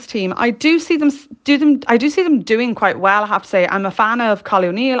Rovers women's team, I do see them doing quite well, I have to say. I'm a fan of Collie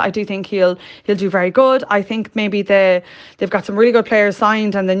O'Neill. I do think he'll do very good. I think maybe they've got some really good players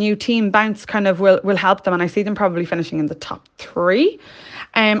signed, and the new team bounce kind of will help them, and I see them probably finishing in the top 3.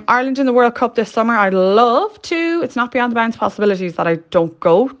 Ireland in the World Cup this summer, I'd love to. It's not beyond the bounds possibilities that I don't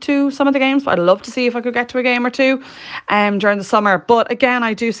go to some of the games, but I'd love to see if I could get to a game or two during the summer. But again,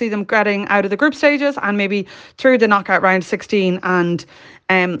 I do see them getting out of the group stages and maybe through the knockout round 16 and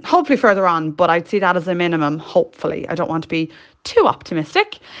hopefully further on. But I'd see that as a minimum, hopefully. I don't want to be too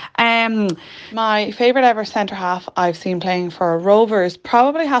optimistic. My favourite ever centre half I've seen playing for Rovers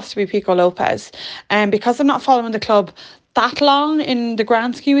probably has to be Pico Lopez. Because I'm not following the club that long in the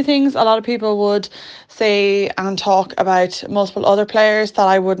grand scheme of things, a lot of people would say and talk about multiple other players that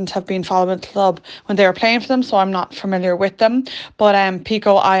I wouldn't have been following the club when they were playing for them, so I'm not familiar with them. But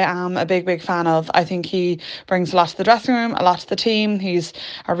Pico I am a big fan of. I think he brings a lot to the dressing room, a lot to the team. He's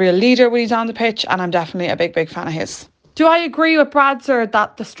a real leader when he's on the pitch, and I'm definitely a big fan of his. Do I agree with Bradzer that we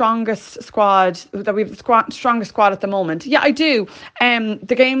have the strongest squad at the moment? Yeah, I do.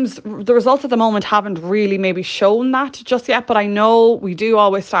 The results at the moment haven't really maybe shown that just yet, but I know we do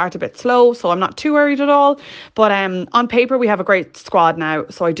always start a bit slow, so I'm not too worried at all. But on paper, we have a great squad now,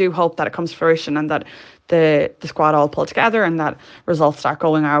 so I do hope that it comes to fruition and that the squad all pull together and that results start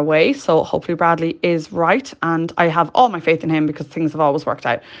going our way. So hopefully Bradley is right, and I have all my faith in him because things have always worked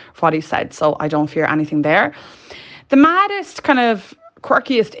out for what he said, so I don't fear anything there. The maddest kind of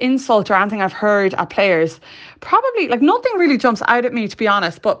quirkiest insult or anything I've heard at players, probably, like, nothing really jumps out at me, to be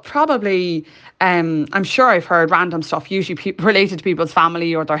honest, but probably I'm sure I've heard random stuff, usually related to people's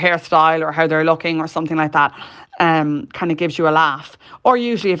family or their hairstyle or how they're looking or something like that. Kind of gives you a laugh. Or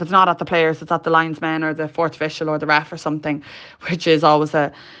usually if it's not at the players, it's at the linesman or the fourth official or the ref or something, which is always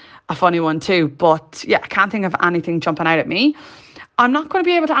a funny one too. But yeah, I can't think of anything jumping out at me. I'm not going to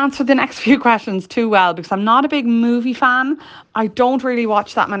be able to answer the next few questions too well because I'm not a big movie fan. I don't really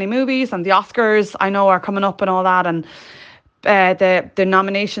watch that many movies, and the Oscars I know are coming up and all that, and the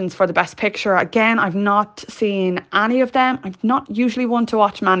nominations for the Best Picture, again, I've not seen any of them. I've not usually one to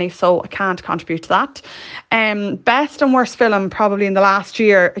watch many, so I can't contribute to that. Best and worst film probably in the last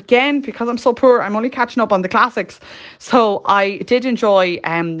year, again, because I'm so poor, I'm only catching up on the classics. So I did enjoy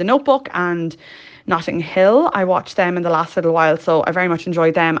The Notebook and Notting Hill. I watched them in the last little while, so I very much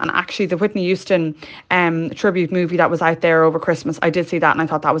enjoyed them. And actually the Whitney Houston tribute movie that was out there over Christmas, I did see that and I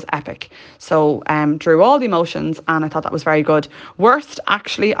thought that was epic. So drew all the emotions and I thought that was very good. Worst,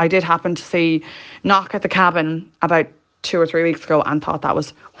 actually, I did happen to see Knock at the Cabin about 2 or 3 weeks ago and thought that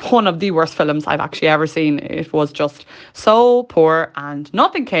was one of the worst films I've actually ever seen. It was just so poor and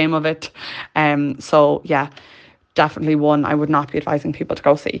nothing came of it. So yeah, definitely one I would not be advising people to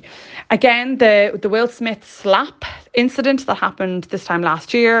go see. Again, the Will Smith slap incident that happened this time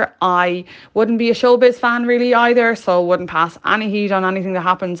last year, I wouldn't be a showbiz fan really either, so wouldn't pass any heed on anything that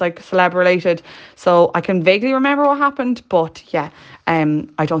happens like celeb related. So I can vaguely remember what happened, but yeah,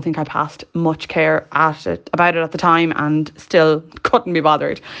 I don't think I passed much care about it at the time and still couldn't be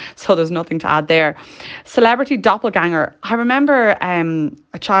bothered. So there's nothing to add there. Celebrity doppelganger. I remember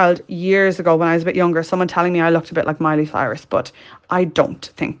a child years ago when I was a bit younger, someone telling me I looked a bit like Miley Cyrus, but I don't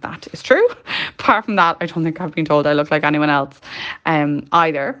think that is true. Apart from that, I don't think I've been told I look like anyone else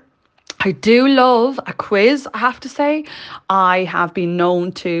either. I do love a quiz, I have to say. I have been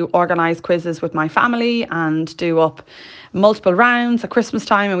known to organise quizzes with my family and do up multiple rounds at Christmas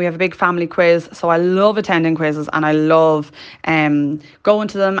time, and we have a big family quiz. So I love attending quizzes and I love going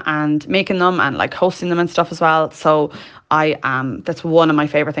to them and making them and like hosting them and stuff as well. So that's one of my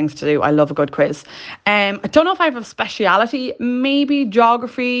favourite things to do. I love a good quiz. I don't know if I have a speciality, maybe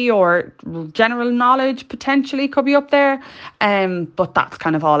geography or general knowledge potentially could be up there. But that's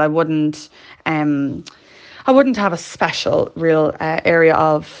kind of all. I wouldn't have a special real area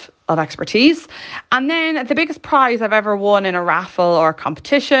of expertise. And then the biggest prize I've ever won in a raffle or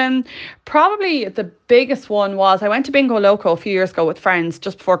competition, probably the biggest one was I went to Bingo Loco a few years ago with friends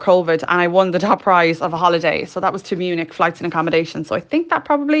just before COVID, and I won the top prize of a holiday. So that was to Munich, flights and accommodation. So I think that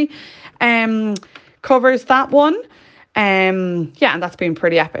probably covers that one. And that's been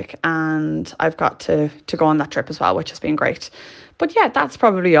pretty epic, and I've got to go on that trip as well, which has been great. But yeah, that's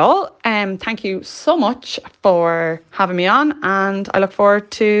probably all. Thank you so much for having me on, and I look forward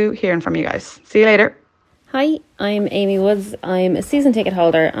to hearing from you guys. See you later. Hi, I'm Amy Woods. I'm a season ticket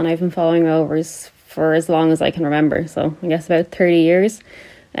holder and I've been following Rovers for as long as I can remember, so I guess about 30 years.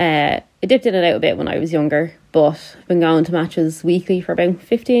 I dipped in and out a bit when I was younger, but I've been going to matches weekly for about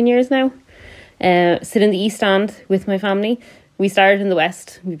 15 years now. Sit in the East Stand with my family. We started in the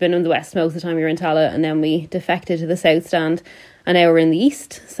West. We've been in the West most of the time we were in Tallaght, and then we defected to the South Stand. And now we're in the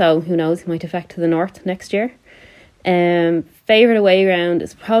East, so who knows, we might defect to the North next year. Favourite away ground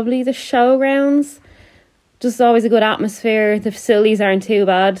is probably the Showgrounds. Just always a good atmosphere. The facilities aren't too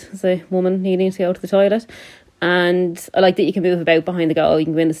bad as a woman needing to go to the toilet. And I like that you can move about behind the goal. You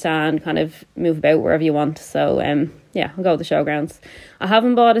can go in the stand, kind of move about wherever you want. So I'll go with the Showgrounds. I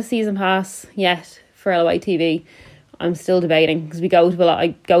haven't bought a season pass yet for LOI TV. I'm still debating because we go to a lot. I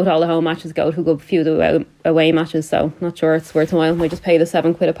go to all the home matches, go to a good few of the away matches, so not sure it's worth a while. I might just pay the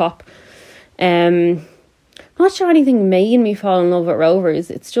 £7 a pop. Not sure anything made me fall in love with Rovers.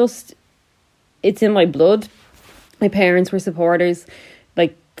 It's in my blood. My parents were supporters,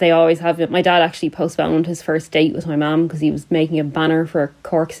 like they always have been. My dad actually postponed his first date with my mum because he was making a banner for a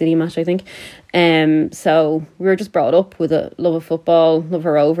Cork City match, I think. So we were just brought up with a love of football, love of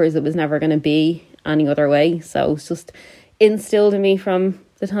Rovers. It was never going to be any other way, so it's just instilled in me from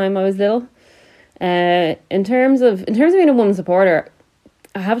the time I was little. In terms of being a woman supporter,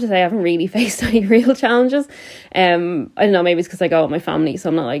 I have to say I haven't really faced any real challenges. I don't know, maybe it's because I go with my family, so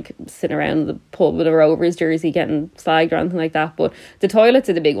I'm not like sitting around the pub with a Rovers jersey getting slagged or anything like that. But the toilets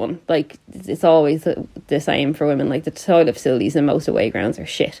are the big one. Like, it's always the same for women. Like, the toilet facilities in most away grounds are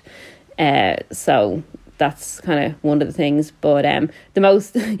shit. So that's kind of one of the things. But the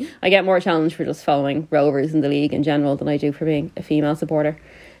most I get more challenge for just following Rovers in the league in general than I do for being a female supporter.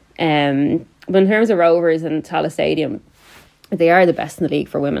 But in terms of Rovers and Tallaght Stadium, they are the best in the league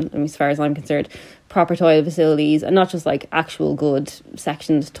for women, I mean, as far as I'm concerned. Proper toilet facilities, and not just like actual good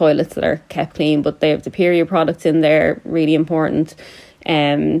sectioned toilets that are kept clean, but they have the period products in there, really important.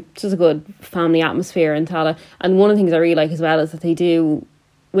 Just a good family atmosphere in Tallaght. And one of the things I really like as well is that they do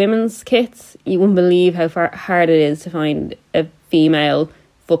women's kits. You wouldn't believe how hard it is to find a female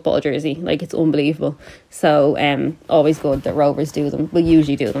football jersey. Like, it's unbelievable. So always good that Rovers do them. Well,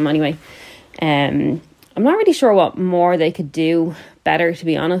 usually do them anyway. I'm not really sure what more they could do better, to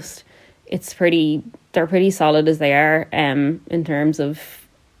be honest. They're pretty solid as they are. In terms of,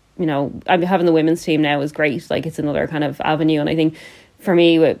 you know, having the women's team now is great. Like, it's another kind of avenue, and I think for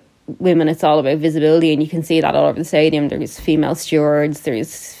me with women, it's all about visibility, and you can see that all over the stadium. There's female stewards,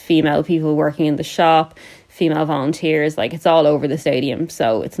 there's female people working in the shop, female volunteers. Like, it's all over the stadium,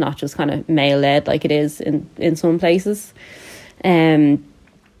 so it's not just kind of male led like it is in some places.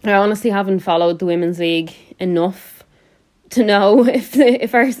 I honestly haven't followed the Women's League enough to know if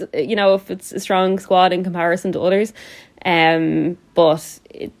it's a strong squad in comparison to others. But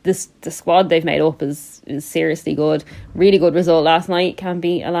the squad they've made up is seriously good. Really good result last night. Can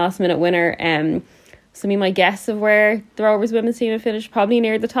be a last minute winner. So my guess of where the Rovers women's team have finished, probably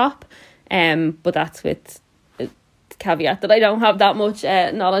near the top. But that's with the caveat that I don't have that much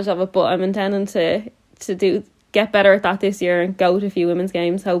knowledge of it. But I'm intending to get better at that this year and go to a few women's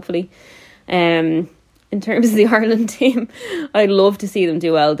games, hopefully. In terms of the Ireland team, I'd love to see them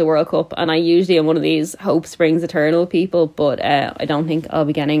do well at the World Cup, and I usually am one of these hope springs eternal people, but I don't think I'll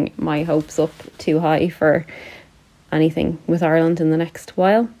be getting my hopes up too high for anything with Ireland in the next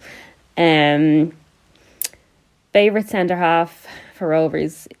while. Favourite centre half for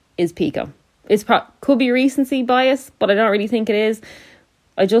Rovers is Pico. Could be recency bias, but I don't really think it is.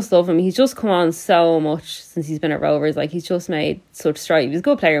 I just love him. He's just come on so much since he's been at Rovers. Like, he's just made such strides. He was a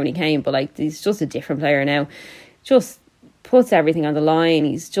good player when he came, but like, he's just a different player now. Just puts everything on the line.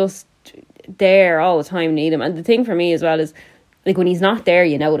 He's just there all the time. Need him. And the thing for me as well is, like, when he's not there,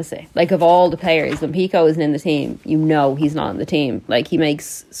 you notice it. Like, of all the players, when Pico isn't in the team, you know he's not in the team. Like, he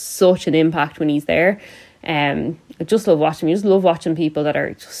makes such an impact when he's there. I just love watching him. You just love watching people that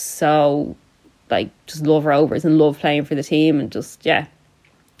are just so, like, just love Rovers and love playing for the team, and just, yeah.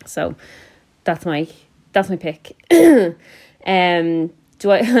 So that's my pick. Do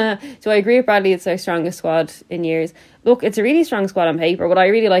I agree with Bradley? It's our strongest squad in years. Look, it's a really strong squad on paper. What I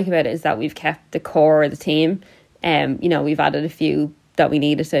really like about it is that we've kept the core of the team. We've added a few that we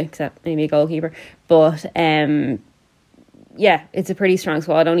needed to, except maybe a goalkeeper. But it's a pretty strong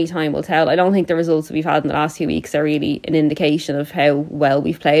squad. Only time will tell. I don't think the results that we've had in the last few weeks are really an indication of how well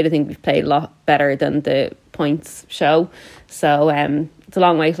we've played. I think we've played a lot better than the points show. So it's a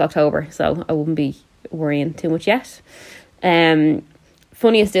long way till October, so I wouldn't be worrying too much yet.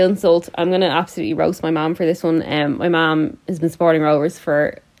 Funniest insult, I'm going to absolutely roast my mum for this one. My mum has been supporting Rovers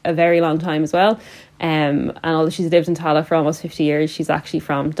for a very long time as well. And although she's lived in Tallaght for almost 50 years, she's actually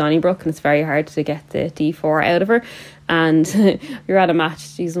from Donnybrook, and it's very hard to get the D4 out of her. And we were at a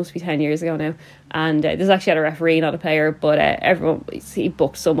match, geez, must be 10 years ago now, and this actually had a referee, not a player, but everyone, he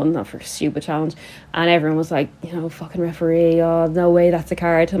booked someone for a stupid challenge, and everyone was like, fucking referee, oh, no way that's a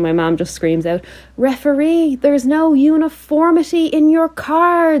card. And my mum just screams out, "Referee, there's no uniformity in your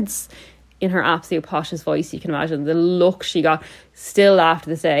cards," in her absolute poshest voice. You can imagine the look she got. Still after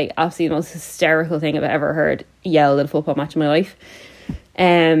this day, absolutely the most hysterical thing I've ever heard yelled at a football match in my life.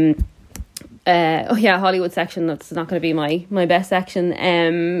 Hollywood section, that's not going to be my best section.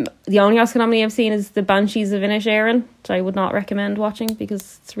 The only Oscar nominee I've seen is The Banshees of Inisherin, which I would not recommend watching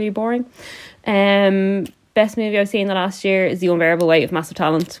because it's really boring. Best movie I've seen the last year is The Unbearable Weight of Massive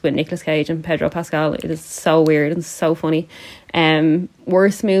Talent with Nicolas Cage and Pedro Pascal. It is so weird and so funny.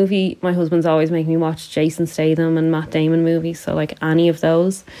 Worst movie, my husband's always making me watch Jason Statham and Matt Damon movies, so like any of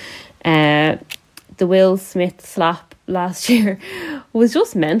those. The Will Smith slap last year was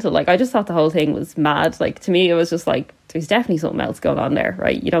just mental. Like, I just thought the whole thing was mad. Like, to me, it was just like, there's definitely something else going on there,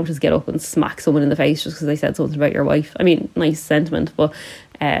 right? You don't just get up and smack someone in the face just because they said something about your wife. I mean, nice sentiment, but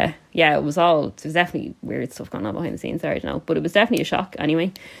it was definitely weird stuff going on behind the scenes there, I don't know, but it was definitely a shock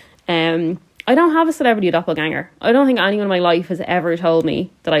anyway. I don't have a celebrity doppelganger. I don't think anyone in my life has ever told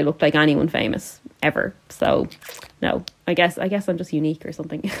me that I looked like anyone famous ever. So no, I guess I'm just unique or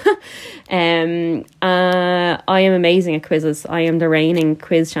something. I am amazing at quizzes. I am the reigning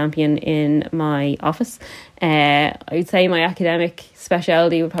quiz champion in my office. I'd say my academic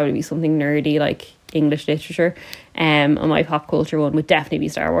speciality would probably be something nerdy like English literature. And my pop culture one would definitely be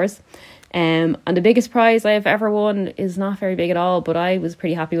Star Wars. And the biggest prize I have ever won is not very big at all, but I was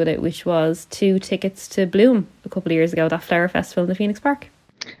pretty happy with it, which was 2 tickets to Bloom a couple of years ago, that flower festival in the Phoenix Park.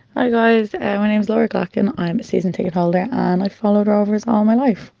 Hi guys, my name's Laura Glacken. I'm a season ticket holder and I've followed Rovers all my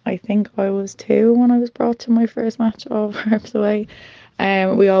life. I think I was 2 when I was brought to my first match of Harps Away.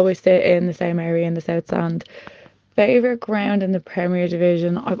 We always sit in the same area in the South Stand. Favourite ground in the Premier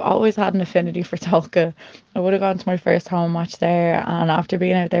Division, I've always had an affinity for Tolka. I would have gone to my first home match there, and after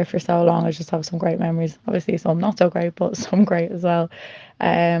being out there for so long, I just have some great memories. Obviously some not so great, but some great as well.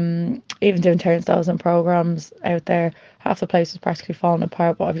 Even doing turnstiles and programmes out there, half the place was practically falling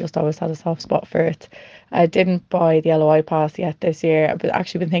apart, but I've just always had a soft spot for it. I didn't buy the LOI pass yet this year. I've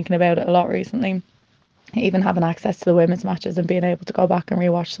actually been thinking about it a lot recently, even having access to the women's matches and being able to go back and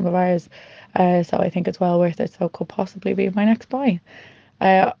rewatch some of ours. So I think it's well worth it. So it could possibly be my next buy.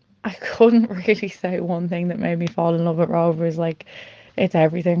 I couldn't really say one thing that made me fall in love with Rovers. Like, it's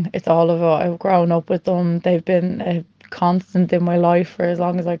everything. It's all of it. I've grown up with them. They've been a constant in my life for as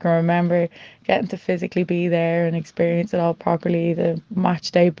long as I can remember. Getting to physically be there and experience it all properly, the match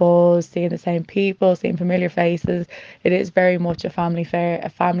day buzz, seeing the same people, seeing familiar faces. It is very much a family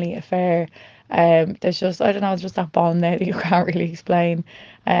affair. There's just, I don't know, it's just that bond there that you can't really explain.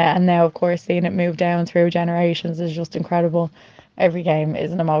 And now, of course, seeing it move down through generations is just incredible. Every game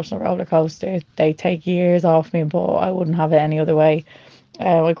is an emotional roller coaster. They take years off me, but I wouldn't have it any other way.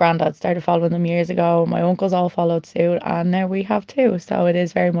 My granddad started following them years ago. My uncles all followed suit, and now we have too. So it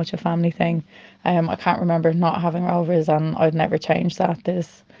is very much a family thing. I can't remember not having Rovers, and I'd never change that.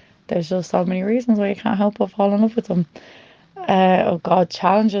 There's just so many reasons why you can't help but fall in love with them. Oh God,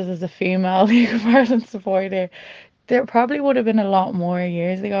 challenges as a female League of Ireland supporter. There probably would have been a lot more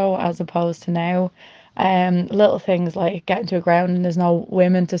years ago as opposed to now. Little things like getting to a ground and there's no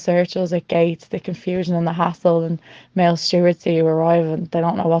women to search us at gates, the confusion and the hassle, and male stewards see you arrive and they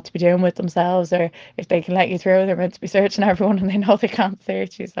don't know what to be doing with themselves, or if they can let you through, they're meant to be searching everyone and they know they can't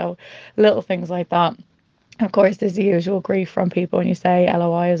search you. So little things like that. Of course, there's the usual grief from people when you say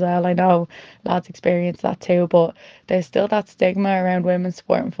LOI as well. I know lads experience that too, but there's still that stigma around women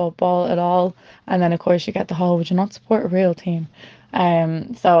supporting football at all. And then, of course, you get the whole, would you not support a real team?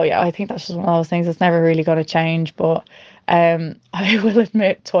 So yeah, I think that's just one of those things that's never really going to change. But I will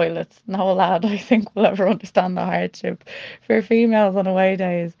admit, toilets. No lad, I think, will ever understand the hardship for females on away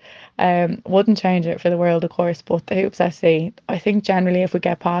days. Wouldn't change it for the world, of course. But the Hoops SC, I think generally, if we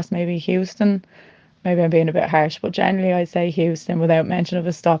get past maybe Houston. Maybe I'm being a bit harsh, but generally I'd say Houston without mention of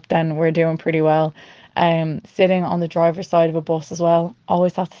a stop, then we're doing pretty well. Sitting on the driver's side of a bus as well.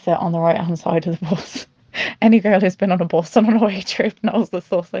 Always have to sit on the right hand side of the bus. Any girl who's been on a bus on an away trip knows the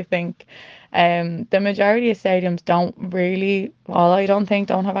sauce, I think. The majority of stadiums don't really, well, I don't think,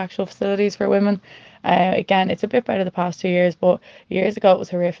 don't have actual facilities for women. Again, it's a bit better the past 2 years, but years ago it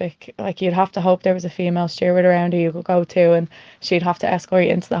was horrific. Like, you'd have to hope there was a female steward around who you could go to, and she'd have to escort you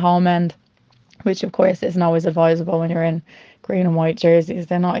into the home end, which of course isn't always advisable when you're in green and white jerseys.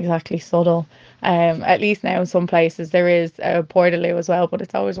 They're not exactly subtle. At least now in some places there is a Portaloo as well, but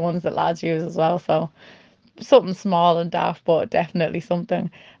it's always ones that lads use as well. So something small and daft, but definitely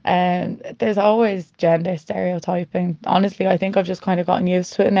something. There's always gender stereotyping. Honestly, I think I've just kind of gotten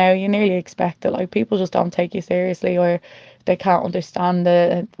used to it now. You nearly expect it. Like, people just don't take you seriously, or they can't understand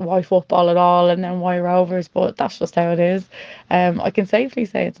the why football at all, and then why Rovers, but that's just how it is. I can safely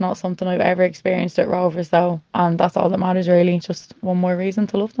say it's not something I've ever experienced at Rovers though, and that's all that matters really. Just one more reason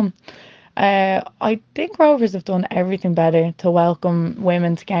to love them. I think Rovers have done everything better to welcome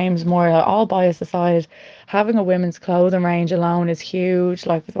women to games more. All bias aside, having a women's clothing range alone is huge.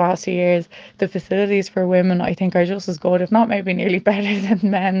 Like, the last 2 years, the facilities for women I think are just as good, if not maybe nearly better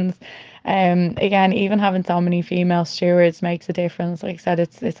than men's. Again, even having so many female stewards makes a difference. Like I said,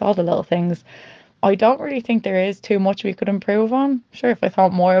 it's all the little things. I don't really think there is too much we could improve on. Sure, if I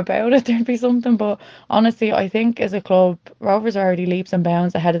thought more about it, there'd be something. But honestly, I think as a club, Rovers are already leaps and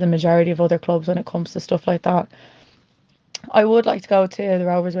bounds ahead of the majority of other clubs when it comes to stuff like that. I would like to go to the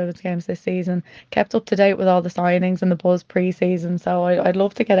Rovers women's games this season. Kept up to date with all the signings and the buzz pre-season, so I'd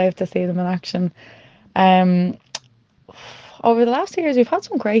love to get out to see them in action. Um, Over the last 2 years, we've had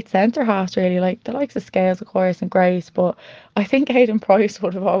some great centre halves, really, like the likes of Scales, of course, and Grace. But I think Aidan Price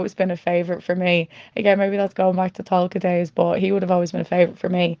would have always been a favourite for me. Again, maybe that's going back to Tolka days, but he would have always been a favourite for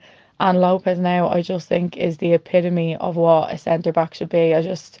me. And Lopez now, I just think, is the epitome of what a centre back should be.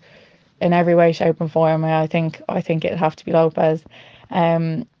 In every way, shape, and form, I think it'd have to be Lopez.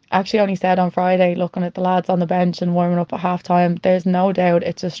 Actually only said on Friday, looking at the lads on the bench and warming up at half time, there's no doubt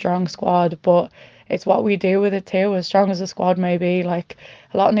it's a strong squad, but it's what we do with it too. As strong as the squad may be, like,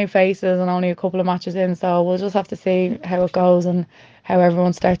 a lot of new faces and only a couple of matches in, so we'll just have to see how it goes and how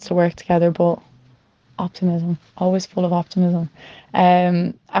everyone starts to work together. But optimism, always full of optimism.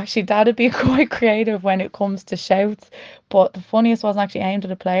 Actually, that'd be quite creative when it comes to shouts, but the funniest wasn't actually aimed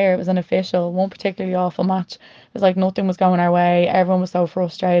at a player. It was an official. One particularly awful match. It was like nothing was going our way. Everyone was so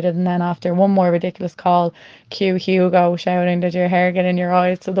frustrated, and then after one more ridiculous call, cue Hugo shouting, "Did your hair get in your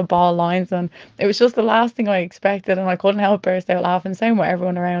eyes?" to the ball lines, and it was just the last thing I expected, and I couldn't help burst out laughing. Same with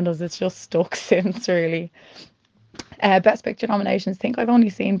everyone around us. It's just stuck since, really. Best Picture nominations, I think I've only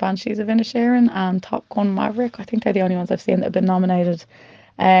seen Banshees of Inisherin and Top Gun Maverick. I think they're the only ones I've seen that have been nominated.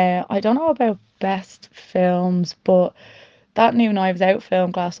 I don't know about best films, but that new Knives Out film,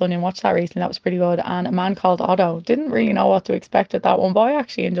 Glass Onion, watched that recently. That was pretty good. And A Man Called Otto. Didn't really know what to expect with that one, but I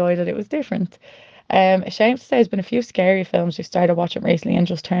actually enjoyed it. It was different. A shame to say, there's been a few scary films we started watching recently and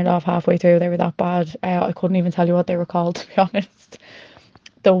just turned off halfway through. They were that bad. I couldn't even tell you what they were called, to be honest.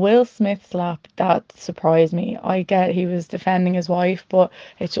 The Will Smith slap, that surprised me. I get he was defending his wife, but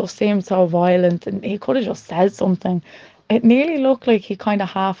it just seemed so violent, and he could have just said something. It nearly looked like he kind of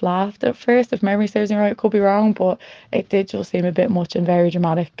half laughed at first, if memory serves me right. Could be wrong, but it did just seem a bit much and very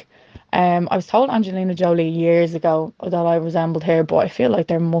dramatic. I was told Angelina Jolie years ago that I resembled her, but I feel like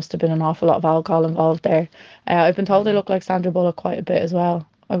there must have been an awful lot of alcohol involved there. I've been told I look like Sandra Bullock quite a bit as well.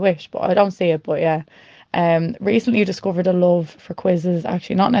 I wish, but I don't see it, but yeah. Recently discovered a love for quizzes,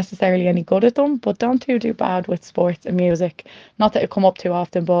 actually not necessarily any good at them, but don't do bad with sports and music. Not that it come up too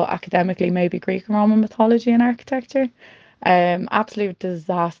often, but academically maybe Greek and Roman mythology and architecture. Absolute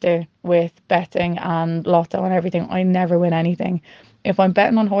disaster with betting and lotto and everything. I never win anything. If I'm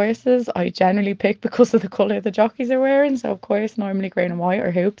betting on horses, I generally pick because of the colour the jockeys are wearing. So, of course, normally green and white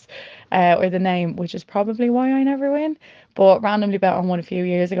or hoops, or the name, which is probably why I never win. But randomly bet on one a few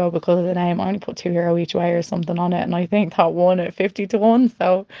years ago because of the name. I only put €2 each way or something on it, and I think that won at 50-1.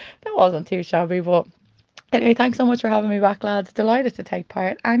 So that wasn't too shabby. But anyway, thanks so much for having me back, lads. Delighted to take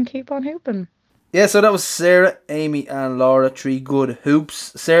part and keep on hooping. Yeah, so that was Sarah, Amy, and Laura. 3 good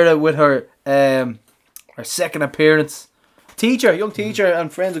hoops. Sarah with her second appearance. Young teacher,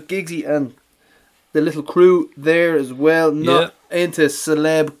 and friends with Giggsy and the little crew there as well. Not into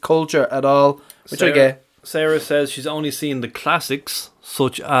celeb culture at all, which I get. Sarah says she's only seen the classics,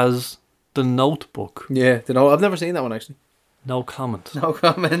 such as The Notebook. Yeah, I've never seen that one actually. No comment. No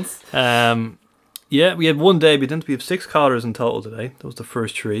comments. Yeah, we have one debutant. We have 6 callers in total today. That was the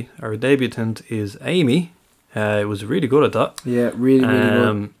first 3. Our debutant is Amy. It was really good at that. Yeah, really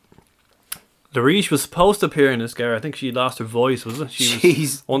good. Larish was supposed to appear in this, Gary. I think she lost her voice, was it?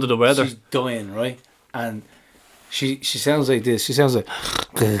 She's under the weather. She's dying, right? And she sounds like this. She sounds like...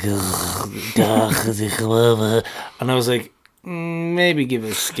 And I was like, maybe give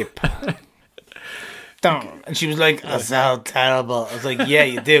it a skip. And she was like, I sound terrible. I was like, yeah,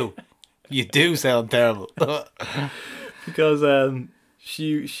 you do. You do sound terrible. Because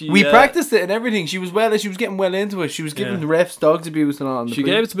we practiced it and everything. She was getting well into it. She was giving the refs dogs abuse and all. She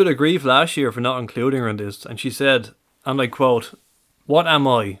gave us a bit of grief last year for not including her in this, and she said, and I quote, "What am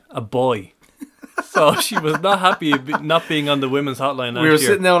I? A boy?" So she was not happy not being on the women's hotline last year. We were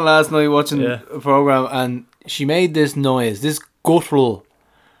sitting down last night watching a program, and she made this noise, this guttural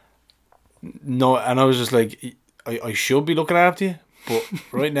no, and I was just like, I should be looking after you, but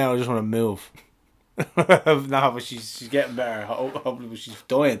right now I just want to move. No, but she's getting better. Hopefully, she's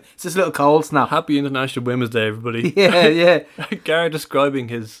dying. It's this little cold snap. Happy International Women's Day, everybody. Yeah. Gar describing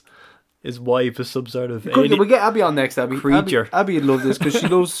his wife as some sort of we'll get Abby on next. Abby creature. Abby would love this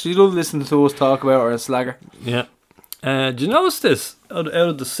because she loves listening to us talk about her and slagger. Yeah. Do you notice this? Out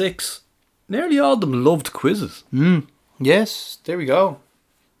of the 6, nearly all of them loved quizzes. Yes, there we go.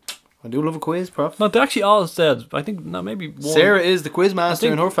 I do love a quiz, Prof. No, they actually all said, I think, maybe one. Sarah is the quiz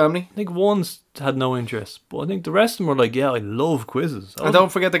master in her family. I think one's had no interest, but I think the rest of them were like, yeah, I love quizzes. And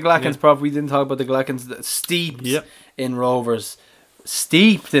don't forget the Glackens, Prof. We didn't talk about the Glackens. Steeped in Rovers.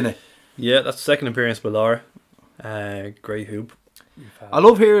 Steeped in it. Yeah, that's the second appearance by Laura. Great hoop. I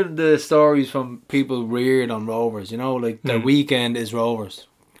love hearing the stories from people reared on Rovers, you know, like their weekend is Rovers,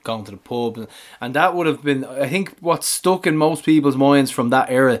 going to the pub. And that would have been, I think, what stuck in most people's minds from that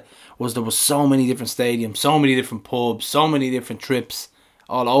era was there was so many different stadiums, so many different pubs, so many different trips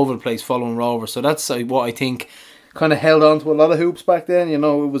all over the place following Rovers. So that's what I think kind of held on to a lot of hoops back then. You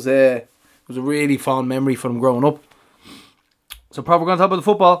know, it was a really fond memory for them growing up. So probably going to talk about the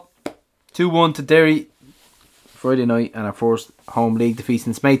football. 2-1 to Derry Friday night, and our first home league defeat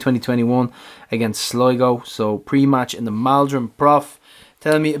since May 2021 against Sligo. So pre-match in the Maldron. Prof,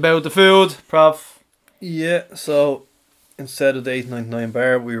 tell me about the food, Prof. Yeah, so instead of the 899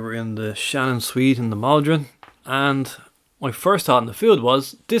 bar, we were in the Shannon Suite in the Maldron, and my first thought in the food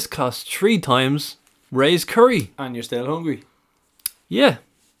was, this costs 3 times Ray's curry. And you're still hungry. Yeah,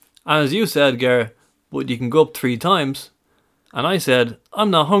 and as you said, Gar, but you can go up 3 times. And I said, I'm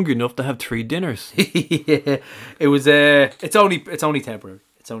not hungry enough to have 3 dinners. Yeah, it was. It's only temporary.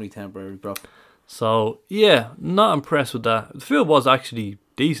 It's only temporary, bro. So yeah, not impressed with that. The food was actually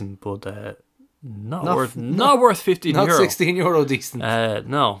decent, but not worth €15. Not €16 decent.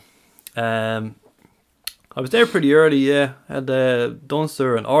 No. I was there pretty early. Yeah, had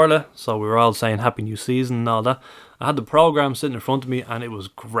Dunster and Orla, so we were all saying Happy New Season and all that. I had the programme sitting in front of me, and it was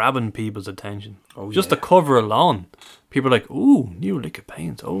grabbing people's attention. Just the cover alone. People were like, ooh, new lick of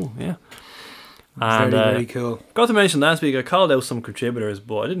paint. Oh, yeah. And, very cool. Got to mention last week, I called out some contributors,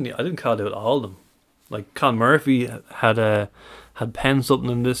 but I didn't call out all of them. Like, Con Murphy had penned something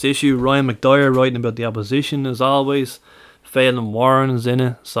in this issue. Ryan McDyer writing about the opposition, as always. Phelan Warren is in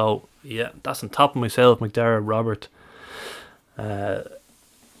it. So, yeah, that's on top of myself, McDyer, Robert.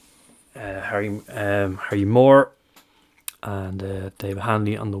 Harry Moore, and David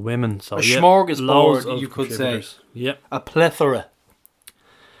Hanley on the women. So A yeah, smorgasbord, loads of you could say. contributors. Yep, A plethora.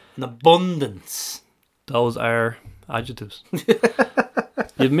 An abundance. those are adjectives.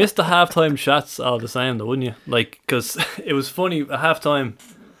 You'd miss the halftime shots all the same, though, wouldn't you? Like, because it was funny at halftime,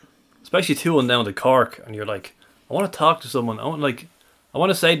 especially 2-1 down to Cork, and you're like, I want to talk to someone. I want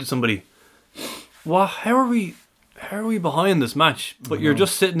to say to somebody, "What? How are we behind this match?" But you're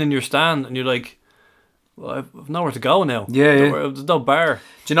just sitting in your stand, and you're like, well, I've nowhere to go now. Yeah, yeah. There's no bar.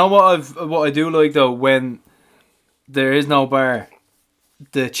 Do you know what I do like though, when there is no bar?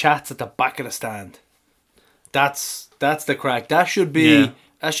 The chats at the back of the stand. That's the crack. That should be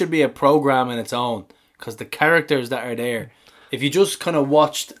a program in its own, because the characters that are there, if you just kind of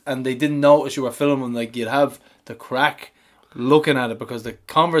watched and they didn't notice you were filming, like, you'd have the crack looking at it, because the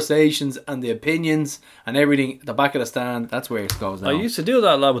conversations and the opinions and everything at the back of the stand, that's where it goes now. I used to do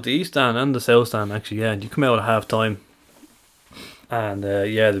that a lot with the East Stand and the South Stand, actually. Yeah, you come out at half time, and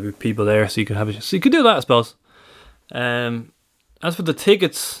there'd be people there, so you could you could do that, I suppose. As for the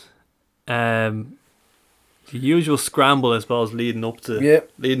tickets, the usual scramble, I suppose, leading up to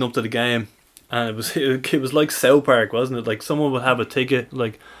the game, and it was like South Park, wasn't it? Like, someone would have a ticket,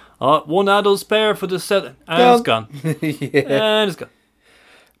 like, one adult spare for the set, and it's gone. And it's gone.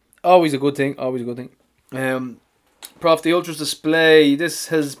 Always a good thing. Prof, the Ultras display, this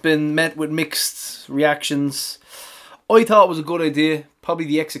has been met with mixed reactions. I thought it was a good idea. Probably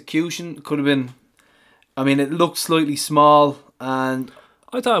the execution could have been, I mean, it looked slightly small, and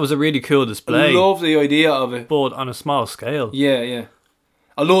I thought it was a really cool display. I love the idea of it. But on a small scale. Yeah.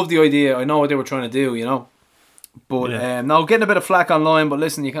 I love the idea. I know what they were trying to do, you know. But now getting a bit of flack online, but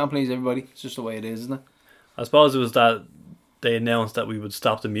listen, you can't please everybody. It's just the way it is, isn't it? I suppose it was that they announced that we would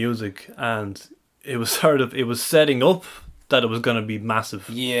stop the music, and it was setting up that it was going to be massive.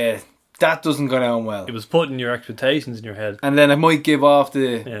 Yeah, that doesn't go down well. It was putting your expectations in your head. And then it might give off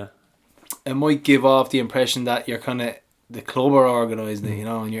the Yeah. impression that you're kind of, the club are organising it, you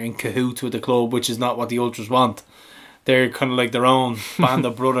know, and you're in cahoots with the club, which is not what the Ultras want. They're kind of like their own band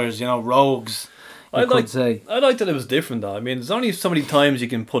of brothers, you know, rogues. I like that it was different, though. I mean, there's only so many times you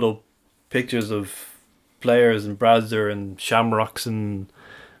can put up pictures of players and Bradzer and Shamrocks and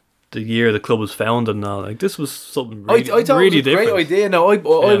the year the club was founded and all. Like, this was something really, I thought really it was a different. great idea. Now, I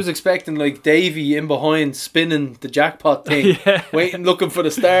was expecting, like, Davey in behind spinning the jackpot thing, waiting, looking for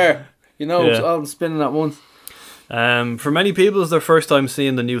the star. You know, it's all spinning at once. For many people, it's their first time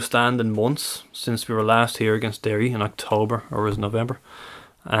seeing the new stand in months, since we were last here against Derry in October, or was it November.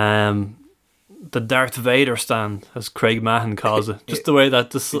 The Darth Vader stand, as Craig Mahon calls it. Just the way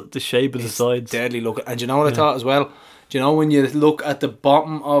that the shape of the sides. Deadly looking. And do you know what I thought as well? Do you know when you look at the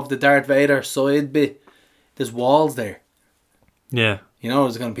bottom of the Darth Vader side bit, there's walls there. Yeah. You know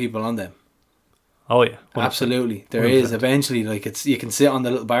there's going to be people on them. Oh yeah. 100%. Absolutely. There 100%. is eventually. Like, you can sit on the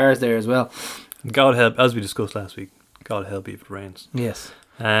little bars there as well. God help, as we discussed last week, God help you if it rains. Yes.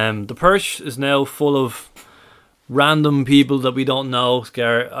 The Perch is now full of random people that we don't know,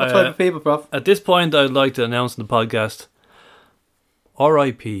 Scar. What type of people, Prof? At this point, I'd like to announce in the podcast,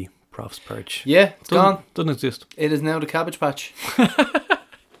 R.I.P. Prof's Perch. Yeah, it's gone. Doesn't exist. It is now the Cabbage Patch. I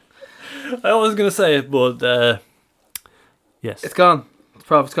was going to say it, but yes. It's gone.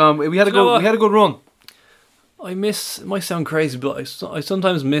 Prof, it's gone. We had a good run. It might sound crazy, but I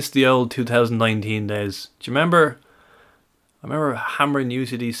sometimes miss the old 2019 days. Do you remember? I remember hammering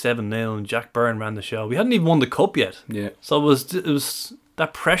UCD 7-0 and Jack Byrne ran the show. We hadn't even won the cup yet. Yeah. So it was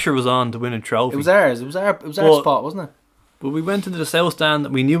that pressure was on to win a trophy. It was ours. It was our spot, wasn't it? But we went into the South Stand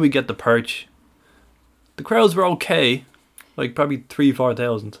and we knew we'd get the Perch. The crowds were okay, like probably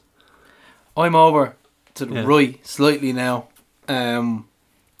 3,000-4,000. I'm over to the right slightly now. I'm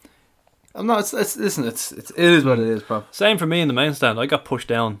not. Listen. It is what it is, Prof. Same for me in the main stand. I got pushed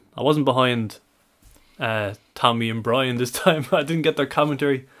down. I wasn't behind Tommy and Brian this time. I didn't get their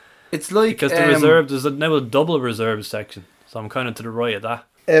commentary. It's like because the reserve, there's now a double reserve section, so I'm kind of to the right of that.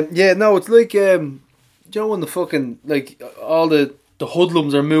 It's like do you know when the fucking, like, all the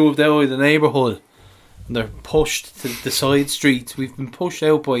hoodlums are moved out of the neighbourhood and they're pushed to the side streets. We've been pushed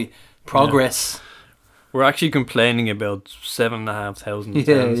out by progress. Yeah. We're actually complaining about 7,500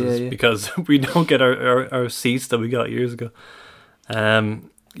 attendance because we don't get our seats that we got years ago.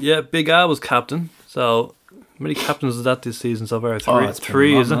 Big Al was captain. So, how many captains is that this season so far?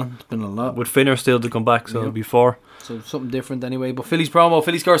 Three, isn't it? It's been a lot. With Finner still to come back, so it'll be 4. So something different anyway. But Philly's promo,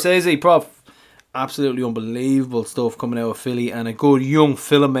 Philly Scorsese, Prof. Absolutely unbelievable stuff coming out of Philly, and a good young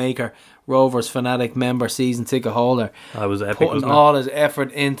filmmaker, Rovers fanatic member, season ticket holder. That was epic, putting wasn't it? all his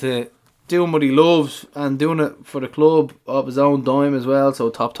effort into doing what he loves and doing it for the club of his own dime as well.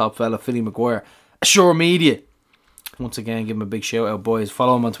 So top fella, Philly Maguire. Assure Media. Once again, give him a big shout out, boys.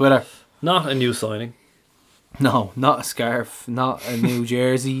 Follow him on Twitter. Not a new signing. No, not a scarf, not a new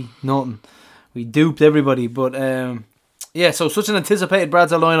jersey, nothing. We duped everybody, but yeah, so such an anticipated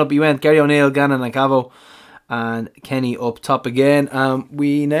Brad's lineup. He went Gary O'Neill, Gannon and Cavo, and Kenny up top again.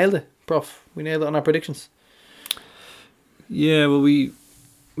 We nailed it, Prof. We nailed it on our predictions. Yeah, well, we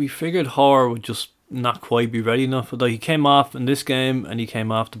figured Hoare would just not quite be ready enough. Like, he came off in this game, and he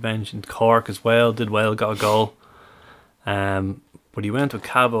came off the bench in Cork as well, did well, got a goal. But he went with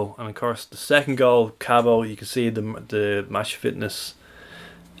Cavo, and of course the second goal, Cavo, you can see the match fitness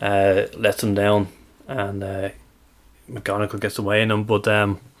lets him down, and McGonigal gets away in him. But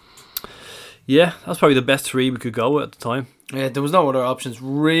yeah, that's probably the best three we could go with at the time. Yeah, there was no other options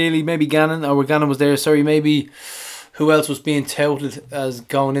really. Maybe Gannon, or Gannon was there. Sorry, maybe who else was being touted as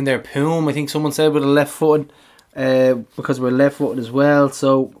going in there? Poom, I think someone said, with a left footed. Because we're left footed as well.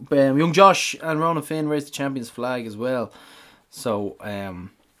 So young Josh and Ronan Finn raised the champions flag as well. So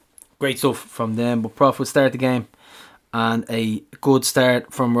great stuff from them. But Prof would start the game, and a good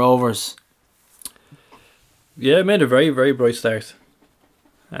start from Rovers. Yeah, it made a very, very bright start.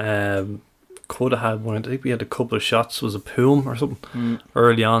 Could have had one. I think we had a couple of shots. Was a Poom or something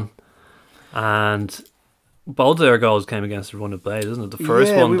early on, and both of their goals came against the run of play, isn't it? The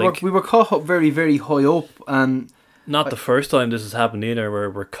first one, we were caught up very, very high up, and not the first time this has happened either, where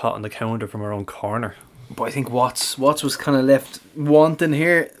we're caught on the counter from our own corner. But I think Watts was kind of left wanting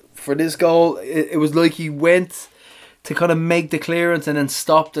here for this goal. It was like he went to kind of make the clearance and then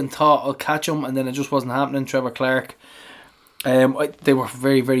stopped and thought, I'll catch him, and then it just wasn't happening. Trevor Clark, they were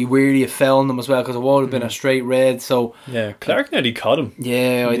very, very weary of fouling them as well, because it would have been a straight red. So yeah, Clark nearly caught him.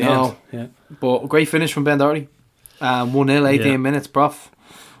 Yeah, I know. Yeah, but great finish from Ben Doherty. 1-0, 18 minutes, Prof.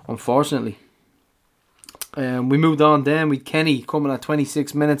 Unfortunately. We moved on then with Kenny coming at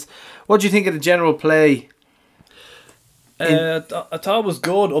 26 minutes. What do you think of the general play? I thought it was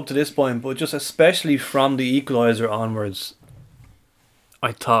good up to this point, but just especially from the equaliser onwards,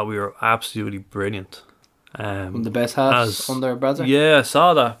 I thought we were absolutely brilliant. One of the best halves under Bradzer? Yeah, I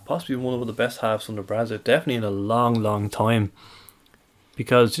saw that. Possibly one of the best halves under Bradzer. Definitely in a long, long time.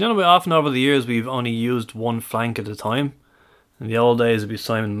 Because, you know, often over the years we've only used one flank at a time. In the old days it'd be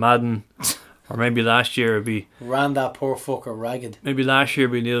Simon Madden. Or maybe last year it'd be... Ran that poor fucker ragged. Maybe last year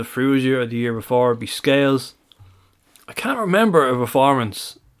it'd be Neil Frugier, or the year before it'd be Scales. I can't remember a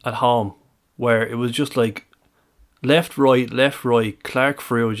performance at home where it was just like left, right, Clark,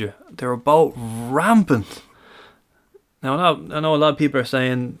 Frugier. They were both rampant. Now I know a lot of people are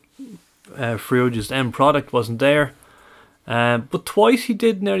saying Frugier's end product wasn't there. But twice he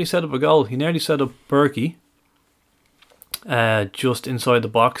did nearly set up a goal. He nearly set up Berkey just inside the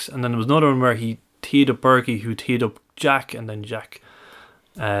box, and then there was another one where he teed up Berkey, who teed up Jack, and then Jack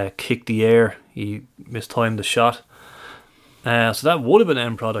kicked the air. He mistimed the shot. So that would have been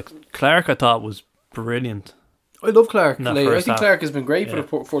end product. Clark, I thought, was brilliant. I love Clark. Like, I think Clark has been great for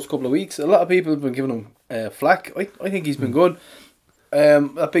the first couple of weeks. A lot of people have been giving him flack. I think he's been good.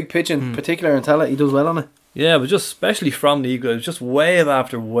 That big pitch in particular in Tallaght, he does well on it. Yeah, but just especially from the Eagles, it was just wave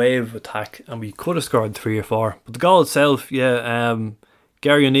after wave of attack, and we could have scored 3 or 4. But the goal itself, Gary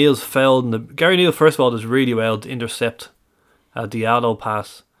O'Neill's fouled. Gary O'Neill, first of all, does really well to intercept a Diallo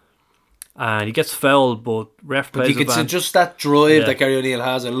pass. And he gets fouled, but ref plays advantage. It's just that drive that Gary O'Neill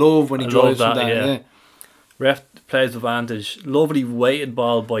has. I love when he drives from that. Yeah. Ref plays advantage. Lovely weighted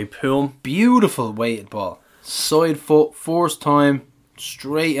ball by Poom. Beautiful weighted ball. Side foot, first time,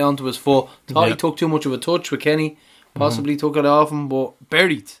 straight onto his foot. Thought he took too much of a touch with Kenny. Possibly took it off him, but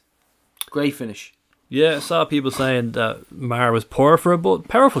buried. Great finish. Yeah, I saw people saying that Mar was poor for it, but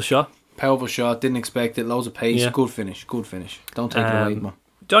powerful shot. Powerful shot, didn't expect it. Loads of pace. Good finish. Don't take it away, man.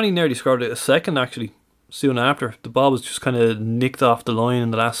 Johnny nearly scored it a second, actually, soon after. The ball was just kind of nicked off the line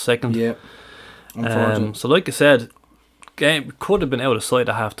in the last second. Yeah. So like I said, game could have been out of sight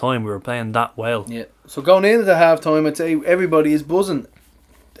at half time. We were playing that well. Yeah. So going into the half time, I'd say everybody is buzzing.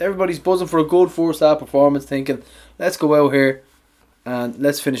 Everybody's buzzing for a good first half performance, thinking, let's go out here and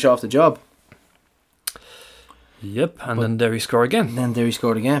let's finish off the job. Yep, and then there he scored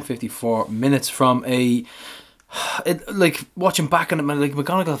again. 54 minutes from a... like watching back on it, man, like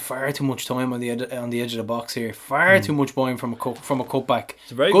McGonigal had far too much time on the edge of the box here. Far too much buying from a cutback.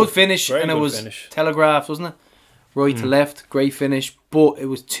 It's a very good finish, and it was telegraphed, wasn't it? Right to left, great finish, but it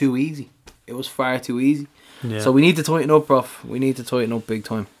was too easy. It was far too easy. Yeah. So we need to tighten up, Prof. We need to tighten up big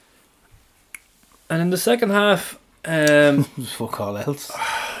time. And in the second half, fuck all else.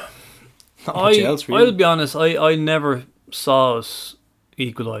 Not much else, really. I'll be honest, I never saw us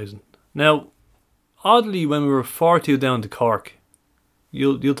equalising. Now, oddly, when we were 4-2 down to Cork,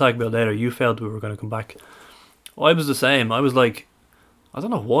 you'll talk about it later, you felt we were going to come back. I was the same. I was like, I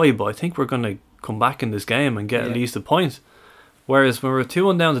don't know why, but I think we're going to come back in this game and get at least a point. Whereas when we were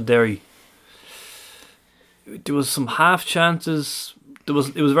 2-1 down to Derry, there was some half chances. It was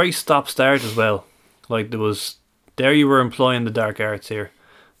very stop start as well. Like Derry were employing the dark arts here.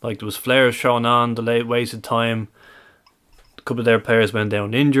 Like there was flares showing on, the late wasted time. A couple of their players went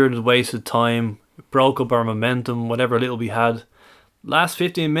down injured, wasted time, broke up our momentum, whatever little we had. Last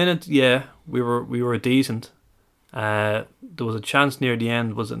 15 minutes, yeah, we were decent. There was a chance near the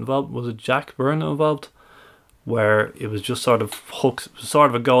end. Was it Jack Byrne involved? Where it was just sort of hooks, sort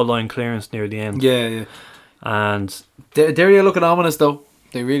of a goal line clearance near the end. Yeah. And Derry are looking ominous though.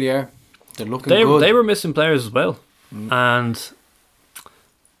 They really are. They're looking good. They were missing players as well, and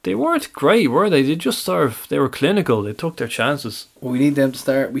they weren't great, were they? They were clinical. They took their chances. We need them to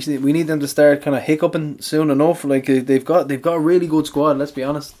start. We need them to start kind of hiccuping soon enough. Like they've got a really good squad. Let's be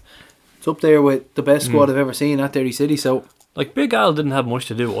honest. It's up there with the best squad I've ever seen at Derry City. So, like Big Al didn't have much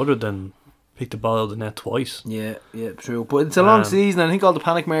to do other than pick the ball out of the net twice. Yeah, true. But it's a long season. I think all the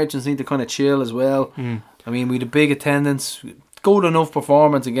panic merchants need to kind of chill as well. I mean, we had a big attendance, good enough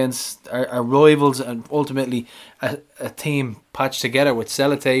performance against our rivals, and ultimately a team patched together with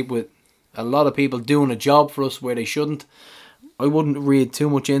sellotape, with a lot of people doing a job for us where they shouldn't. I wouldn't read too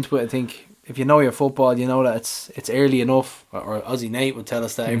much into it. I think if you know your football, you know that it's early enough, or Aussie Nate would tell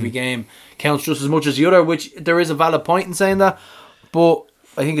us that every game counts just as much as the other, which there is a valid point in saying that, but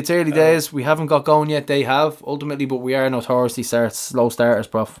I think it's early days. We haven't got going yet. They have, ultimately, but we are notoriously slow starters,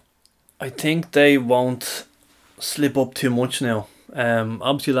 Prof. I think they won't slip up too much now.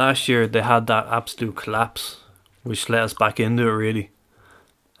 Obviously last year they had that absolute collapse, which let us back into it really.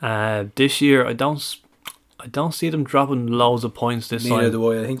 This year I don't see them dropping loads of points this time. Neither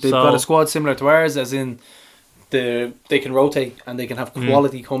do I. I think they've got a squad similar to ours, as in they can rotate and they can have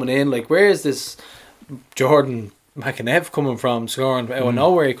quality coming in. Like, where is this Jordan McAnev coming from, scoring out of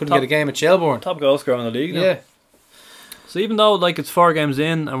nowhere? He couldn't get a game at Shelbourne. Top goal scorer in the league now. Yeah. So even though like it's 4 games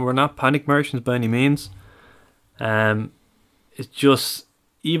in and we're not panic merchants by any means, it's just,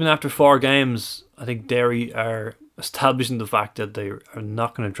 even after 4 games, I think Derry are establishing the fact that they are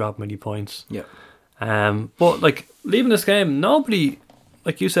not going to drop many points. Yeah. But like leaving this game, nobody,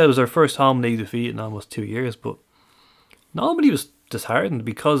 like you said, it was our first home league defeat in almost 2 years, but nobody was disheartened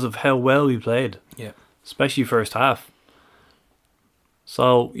because of how well we played. Yeah. Especially first half.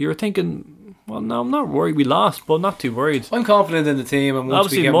 So you're thinking, well, no, I'm not worried we lost, but not too worried. I'm confident in the team, and once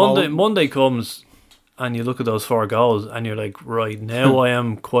obviously Monday comes and you look at those 4 goals and you're like, right, now I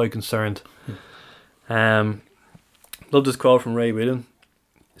am quite concerned. Love this quote from Ray Whelan.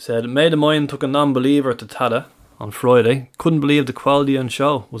 He said, "A mate of mine took a non-believer to Tada on Friday. Couldn't believe the quality on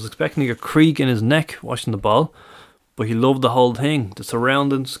show. Was expecting a creak in his neck watching the ball, but he loved the whole thing. The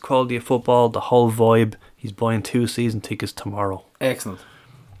surroundings, quality of football, the whole vibe. He's buying 2 season tickets tomorrow." Excellent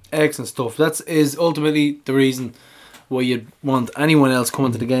stuff. That is ultimately the reason why you'd want anyone else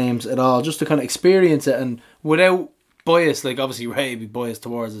coming to the games at all, just to kind of experience it, and without bias. Like, obviously Ray would be biased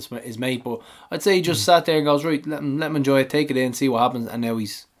towards his mate, but I'd say he just sat there and goes, right, let him enjoy it, take it in, see what happens, and now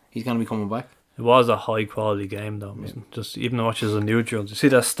he's going to be coming back. It was a high quality game though. Just even to watch as a neutral, you see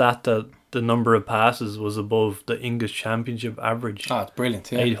that stat that the number of passes was above the English Championship average. Oh, it's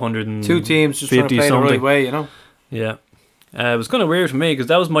brilliant. Yeah. 800. 2 teams just trying to play the right way, you know. Yeah. It was kind of weird for me because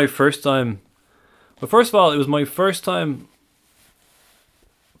that was my first time. But first of all, it was my first time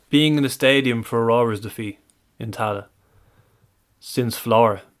being in the stadium for a Rovers defeat in Tada since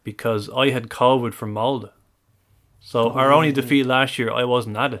Flora, because I had COVID from Molde. So our only defeat last year, I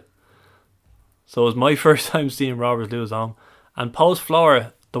wasn't at it. So it was my first time seeing Rovers lose home. And post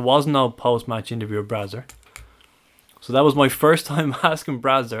Flora, there was no post-match interview with Brazzer. So that was my first time asking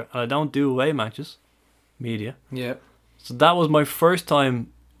Brazzer, and I don't do away matches, media. Yeah. So that was my first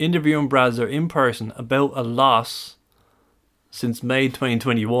time interviewing Brazzer in person about a loss since May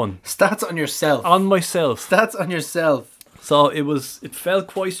 2021. Stats on yourself. On myself. Stats on yourself. So it felt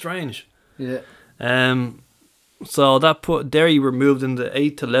quite strange. Yeah. So that put Derry were moved into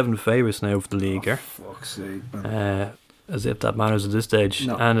 8-11 favourites now for the league. Oh, fuck's sake, man. As if that matters at this stage.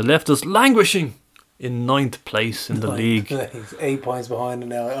 No. And it left us languishing in 9th place in the league. Place. 8 points behind it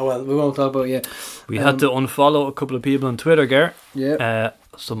now. Oh well, we won't talk about it yet. We had to unfollow a couple of people on Twitter, Gar. Yeah.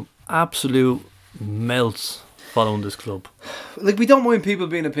 Some absolute melts following this club. Like, we don't mind people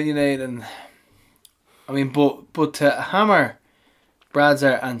being opinionated, and I mean, but to hammer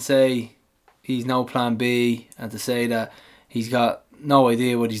Bradzer and say he's no plan B, and to say that he's got no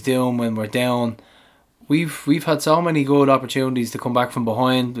idea what he's doing when we're down, we've had so many good opportunities to come back from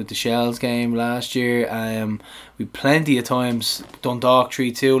behind with the Shells game last year. We plenty of times Dundalk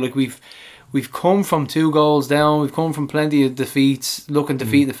 3-2. Like we've come from 2 goals down. We've come from plenty of defeats, looking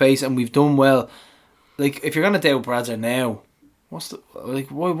defeat in the face, and we've done well. Like if you're gonna doubt Bradzer now, why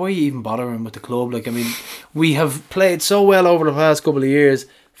are you even bothering with the club? Like I mean, we have played so well over the past couple of years.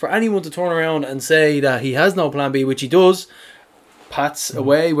 For anyone to turn around and say that he has no plan B, which he does, Pat's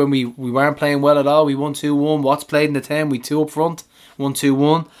away when we weren't playing well at all. We won 2-1. Watts played in the 10. We 2 up front.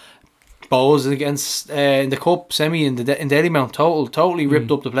 1-2-1. Bowes against in the cup semi in Dalymount. Totally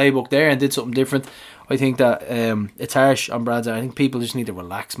ripped up the playbook there and did something different. I think that it's harsh on Bradzer. I think people just need to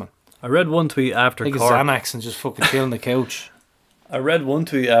relax, man. I read one tweet after Take a Cork. Xanax and just fucking chill on the couch. I read one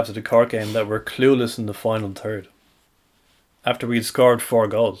tweet after the Cork game that we're clueless in the final third. After we'd scored 4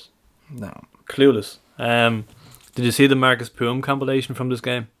 goals. No. Clueless. Did you see the Marcus Poom compilation from this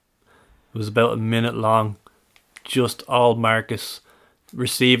game? It was about a minute long. Just all Marcus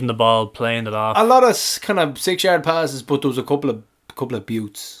receiving the ball, playing it off. A lot of kind of 6-yard passes, but there was a couple of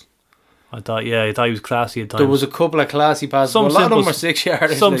buttes. I thought he was classy at times. There was a couple of classy passes. Some But a lot of them simple- were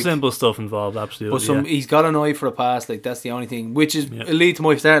 6-yarders. Some like, simple stuff involved, absolutely. but he's got an eye for a pass. Like that's the only thing, which is lead to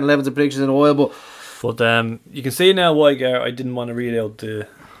my starting 11s and predictions in a while. But you can see now why, Gar, I didn't want to read out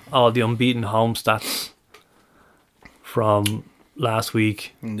all the unbeaten home stats from last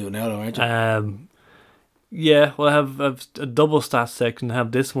week. you can do it now, though, aren't you? Yeah, well, I have a double stats section. I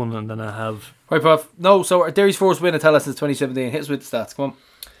have this one, and then I have... Right, Prof. No, so Derry's first win at Tell us since 2017. Hit us with the stats. Come on.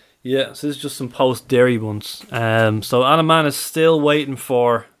 Yeah, so this is just some post-Derry ones. So Anaman is still waiting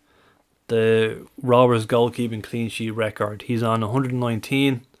for the Rovers goalkeeping clean sheet record. He's on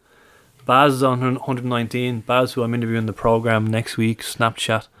 119. Baz is on 119. Baz, who I'm interviewing in the programme next week,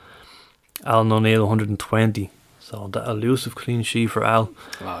 Snapchat. Alan O'Neill, 120. So that elusive clean sheet for Al.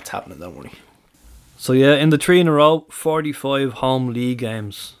 Oh, it's happening, don't worry. So yeah, in the 3 in a row, 45 home league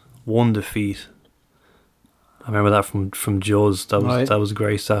games, 1 defeat. I remember that from Joe's. That was a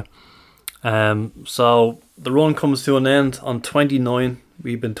great stat. So the run comes to an end on 29.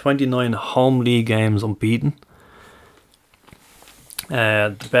 We've been 29 home league games unbeaten.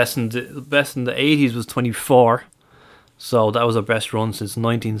 The best in the 80s was 24. So that was our best run since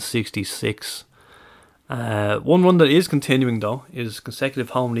 1966. One run that is continuing though is consecutive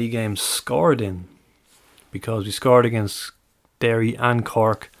home league games scored in, because we scored against Derry and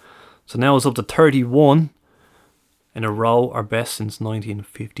Cork. So now it's up to 31 in a row, our best since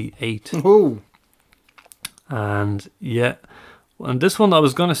 1958. Ooh. And yeah, and this one I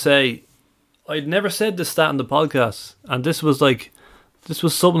was going to say, I'd never said this stat in the podcast, and this was a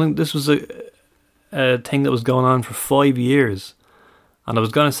thing that was going on for 5 years, and I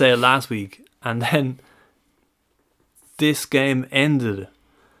was going to say it last week, and then this game ended,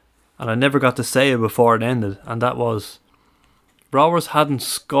 and I never got to say it before it ended, and that was Rovers hadn't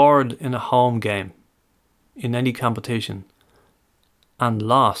scored in a home game in any competition and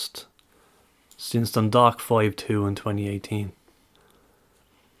lost since Dundalk 5-2 in 2018.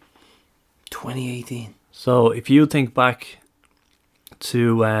 2018. So if you think back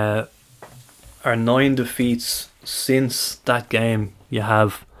to our 9 defeats since that game, you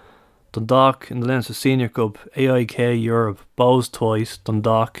have Dundalk in the Leinster Senior Cup, AIK Europe, Bows twice,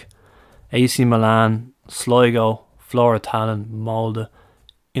 Dundalk, AC Milan, Sligo, Flora Tallinn, Molde.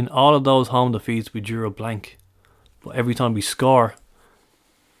 In all of those home defeats, we drew a blank. But every time we score,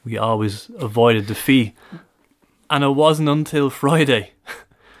 we always avoided defeat. And it wasn't until Friday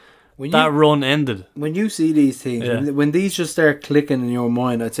that run ended. When you see these things, when these just start clicking in your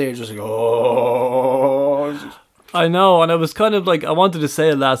mind, I'd say you're just like, oh. I know, and I was kind of like, I wanted to say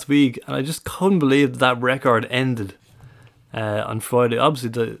it last week, and I just couldn't believe that record ended on Friday. Obviously,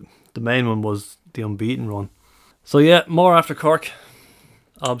 the main one was the unbeaten run. So yeah, more after Cork.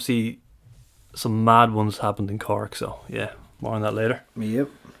 Obviously, some mad ones happened in Cork, so yeah, more on that later. Yep.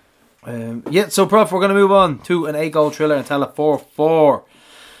 So Prof, we're going to move on to an 8-goal thriller and tell it 4-4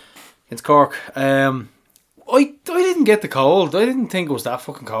 against Cork. I didn't get the cold. I didn't think it was that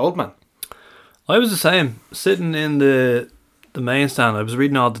fucking cold, man. I was the same. Sitting in the main stand, I was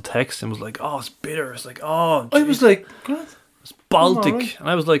reading all the text and was like, oh, it's bitter. It's like, oh, geez. I was like, grand. It's Baltic. Right. And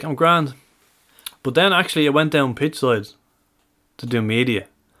I was like, I'm grand. But then actually I went down pitch side to do media.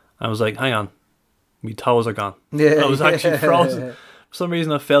 I was like, hang on, my toes are gone. Yeah, I was actually frozen. For some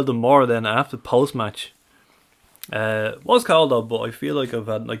reason I felt them more than after post-match. It was cold though, but I feel like I've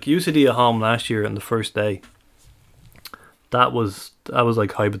had, like, UCD at home last year on the first day. That was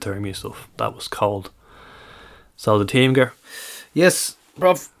like hypothermia stuff. That was cold. So the team, Gar? Yes,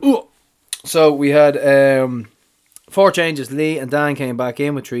 Prof. Ooh. So we had 4 changes. Lee and Dan came back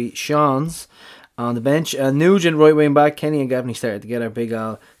in with 3 Sean's, on the bench. Nugent, right wing back. Kenny and Gaffney started together. Big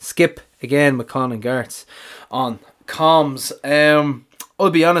Al. Skip again. McCon and Gartz on comms. I'll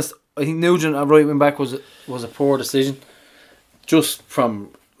be honest. I think Nugent at right wing back was a poor decision. Just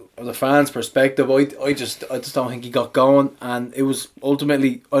from the fans' perspective, I just don't think he got going, and it was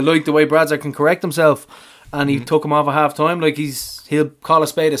ultimately. I like the way Bradzer can correct himself, and he took him off at half time. Like he'll call a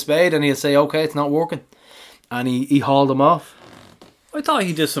spade, and he'll say, "Okay, it's not working," and he hauled him off. I thought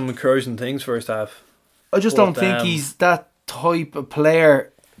he did some encouraging things first half. I just don't think he's that type of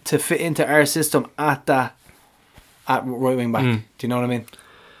player to fit into our system at right wing back. Do you know what I mean?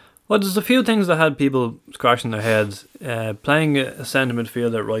 Well, there's a few things that had people scratching their heads. Playing a centre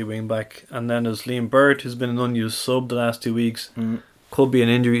midfielder at right wing back, and then there's Liam Burt, who's been an unused sub the last 2 weeks. Could be an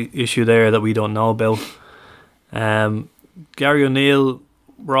injury issue there that we don't know about. Gary O'Neill,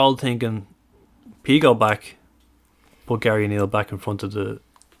 we're all thinking Pigo back, put Gary O'Neill back in front of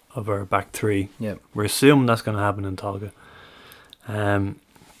our back three. Yeah, we're assuming that's going to happen in Tolga. And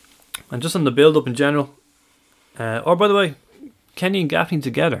just on the build up in general. By the way, Kenny and Gaffney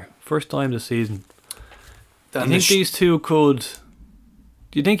together, first time this season. Do you think these two could?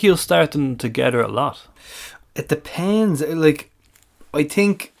 Do you think he'll start them together a lot? It depends. Like, I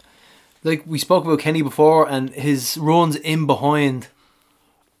think, like we spoke about Kenny before, and his runs in behind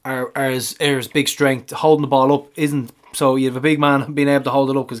are his big strength. Holding the ball up isn't. So you have a big man being able to hold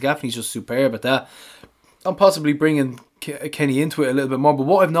it up, because Gaffney's just superb at that. I'm possibly bringing Kenny into it a little bit more. But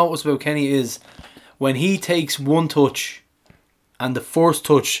what I've noticed about Kenny is when he takes one touch, and the first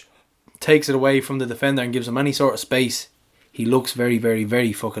touch takes it away from the defender and gives him any sort of space, he looks very, very,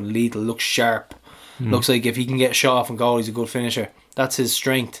 very fucking lethal. Looks sharp. Looks like if he can get a shot off and goal, he's a good finisher. That's his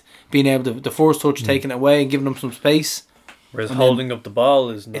strength. Being able to, the first touch taking it away and giving him some space. Whereas holding up the ball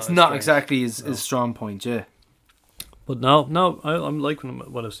is not. It's not exactly his strong point, yeah. But no, I'm liking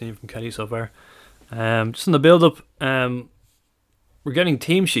what I've seen from Kenny so far. Just in the build up, we're getting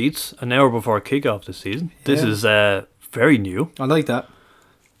team sheets an hour before kick-off this season. This is very new. I like that.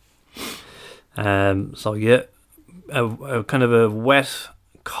 So yeah, a kind of a wet,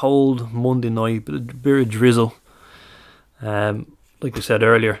 cold Monday night, bit of drizzle. Like we said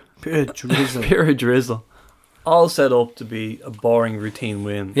earlier, Bit of drizzle. bit of drizzle. All set up to be a boring routine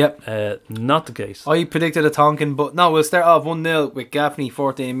win. Yep. Not the case. I predicted a Tonkin, but no, we'll start off 1-0 with Gaffney,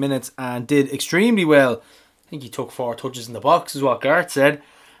 14 minutes, and did extremely well. I think he took 4 touches in the box, is what Garth said.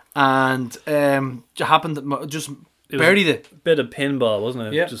 And just buried it. Bit of pinball, wasn't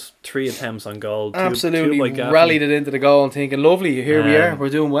it? Yeah. Just 3 attempts on goal. Absolutely two by Gaffney. rallied it into the goal and thinking, lovely, here we are, we're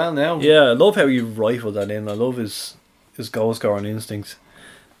doing well now. Yeah, I love how you rifled that in. I love his goal scoring instincts.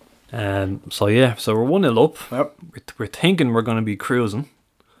 So we're 1-0 up. Yep. We're thinking we're going to be cruising.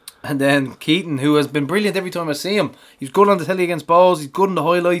 And then Keaton, who has been brilliant every time I see him. He's good on the telly against balls, he's good in the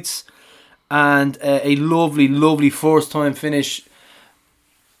highlights, and a lovely, lovely first time finish.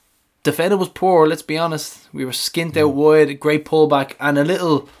 Defender was poor, let's be honest. We were skint out wide, great pullback, and a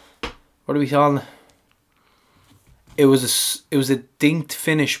little, what are we calling it? It was a dinked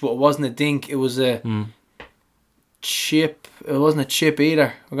finish, but it wasn't a dink. It was a chip. It wasn't a chip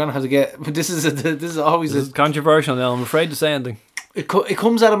either. We're gonna have to get. But this is always controversial now. I'm afraid to say anything. It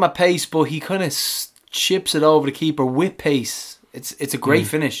comes at him at pace, but he kind of chips it over the keeper with pace. It's a great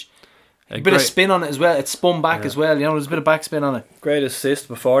finish. A bit of spin on it as well. It's spun back as well. You know, there's a bit of backspin on it. Great assist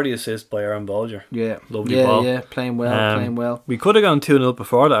before the assist by Aaron Bolger. Yeah, lovely ball. Yeah, playing well. We could have gone 2-0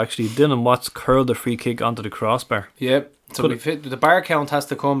 before that. Actually, Dylan Watts curled the free kick onto the crossbar. Yep. So the bar count has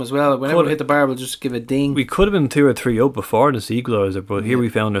to come as well. Whenever we hit the bar, we'll just give a ding. We could have been 2 or 3 up before this equaliser, but here we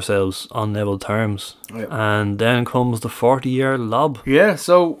found ourselves on level terms. Yep. And then comes the 40-yard lob. Yeah.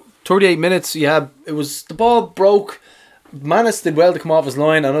 So 38 minutes. The ball broke. Manis did well to come off his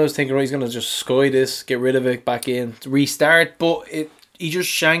line, and I was thinking, right, he's going to just sky this, get rid of it, back in, restart, but he just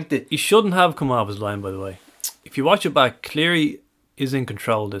shanked it. He shouldn't have come off his line, by the way. If you watch it back, Cleary is in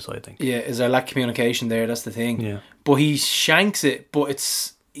control of this, I think. Yeah, is there lack of communication there? That's the thing. Yeah. But he shanks it, but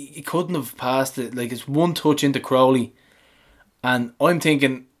he couldn't have passed it. Like, it's one touch into Crowley, and I'm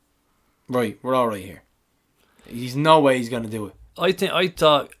thinking, right, we're all right here. There's no way he's going to do it. I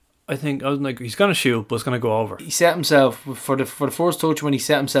was like, he's going to shoot, but it's going to go over. He set himself, for the first touch, when he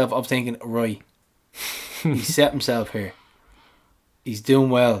set himself, I was thinking, right, he set himself here. He's doing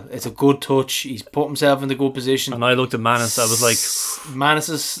well. It's a good touch. He's put himself in the good position. And I looked at Manis, I was like,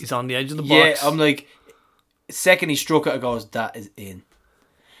 he's on the edge of the box. Yeah, I'm like, the second he struck it, I goes, that is in.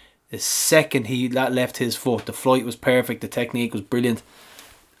 The second that left his foot, the flight was perfect, the technique was brilliant.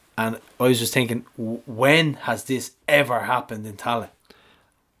 And I was just thinking, when has this ever happened in Tallaght?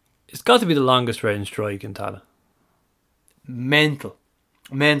 It's got to be the longest range strike in Tallaght. Mental.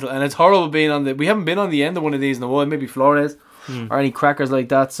 mental, and it's horrible being on the. We haven't been on the end of one of these in a while. Maybe Flores or any crackers like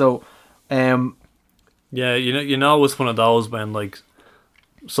that. So, Yeah, you know, it's one of those when like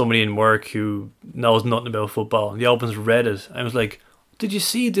somebody in work who knows nothing about football, and he opens Reddit and was like, "Did you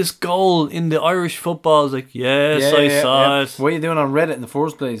see this goal in the Irish football?" I was like, "Yes, I saw it." What are you doing on Reddit in the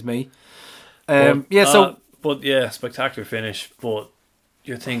first place, mate? But So spectacular finish. But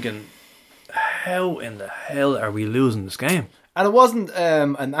you're thinking, how in the hell are we losing this game? and it wasn't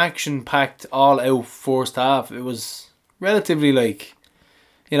an action-packed, all-out first half. It was relatively like,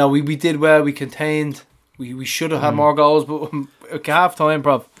 we did well. We contained. We should have had more goals, but at half time,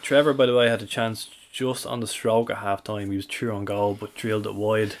 Trevor, by the way, had a chance just on the stroke at half time. He was through on goal, but drilled it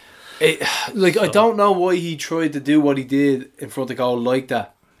wide. I don't know why he tried to do what he did in front of goal like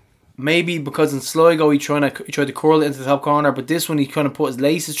that. Maybe because in Sligo he tried to curl it into the top corner, but this one he kind of put his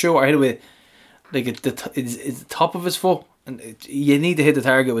laces through or hit it with it's the top of his foot, and you need to hit the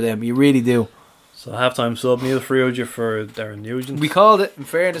target with him. You really do. So half-time sub, Neil Ferrugia for Darren Nugent. We called it. In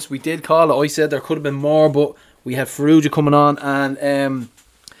fairness, we did call it. I said there could have been more, but we had Ferrugia coming on, and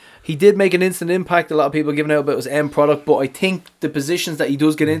he did make an instant impact. A lot of people giving out about his end product, but I think the positions that he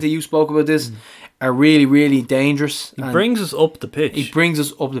does get into, you spoke about this, are really, really dangerous. He brings us up the pitch. He brings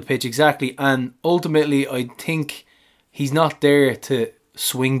us up the pitch, exactly. And ultimately, I think he's not there to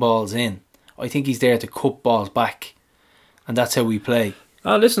swing balls in. I think he's there to cut balls back. And that's how we play.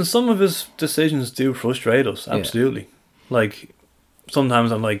 Listen, some of his decisions do frustrate us, absolutely. Yeah. Like,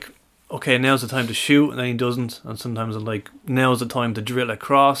 sometimes I'm like, okay, now's the time to shoot, and then he doesn't. And sometimes I'm like, now's the time to drill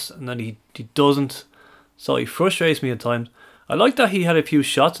across, and then he doesn't. So he frustrates me at times. I like that he had a few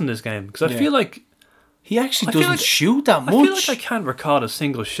shots in this game, because I feel like he actually doesn't shoot that much. I feel like I can't recall a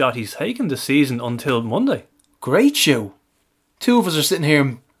single shot he's taken this season until Monday. Great show. Two of us are sitting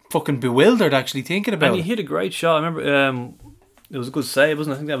here fucking bewildered actually thinking about it. And he hit a great shot. I remember it was a good save,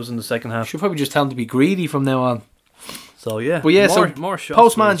 wasn't it? I think that was in the second half. Should probably just tell him to be greedy from now on. So yeah. But yeah, more shots.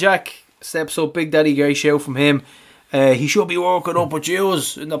 Postman Jack steps up, Big Daddy, great show from him. He should be working up with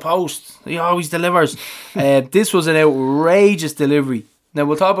Jews in the post. He always delivers. This was an outrageous delivery. Now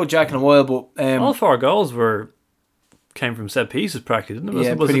we'll talk about Jack in a while, but all 4 goals came from set pieces practically, didn't it?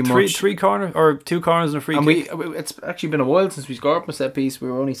 Yeah, was pretty it much. 3 corners or 2 corners and a free kick? It's actually been a while since we scored from a set piece. We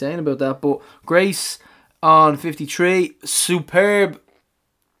were only saying about that, but Grace on 53, superb,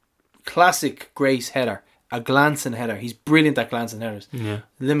 classic Grace header, a glancing header. He's brilliant at glancing headers. Yeah.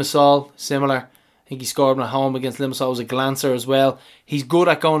 Limassol, similar. I think he scored at home against Limassol. Was a glancer as well. He's good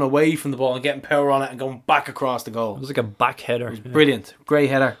at going away from the ball and getting power on it and going back across the goal. It was like a back header. Brilliant. Great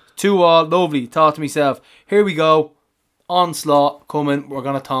header. 2-2, lovely. Thought to myself, here we go. Onslaught coming. We're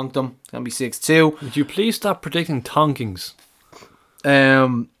going to tonk them. It's going to be 6-2. Would you please stop predicting tonkings?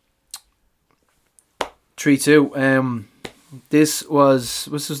 3-2. This was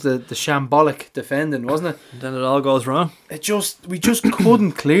the shambolic defending, wasn't it? Then it all goes wrong. We just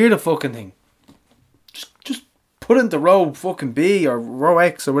couldn't clear the fucking thing. Just put it into row fucking B or row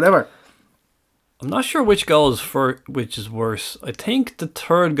X or whatever. I'm not sure which goal is which is worse. I think the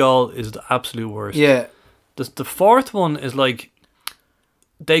third goal is the absolute worst. Yeah. The fourth one is like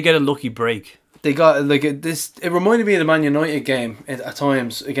they get a lucky break. They got this. It reminded me of the Man United game at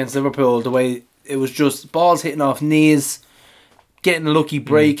times against Liverpool. The way it was just balls hitting off knees, getting a lucky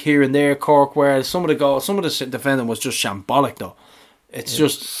break here and there. Cork, where some of the defending was just shambolic though. It's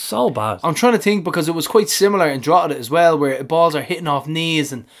just so bad. I'm trying to think because it was quite similar in Drogheda as well, where balls are hitting off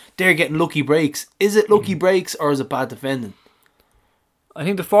knees and they're getting lucky breaks. Is it lucky breaks or is it bad defending? I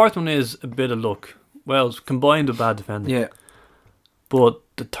think the fourth one is a bit of luck. Well, it's combined with bad defending. Yeah. But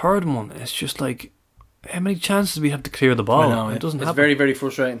the third one is just like, how many chances do we have to clear the ball? I know, it doesn't happen. It's very, very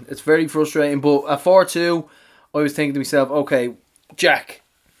frustrating. It's very frustrating. But at 4-2, I was thinking to myself, okay, Jack.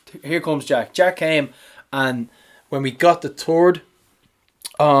 Here comes Jack. Jack came, and when we got the third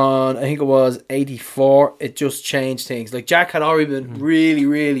on, I think it was 84, it just changed things. Like, Jack had already been really,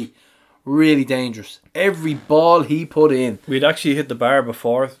 really, really dangerous. Every ball he put in. We'd actually hit the bar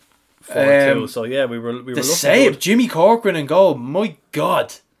before 4-2, so yeah, we were the save, good. Jimmy Corcoran in goal, my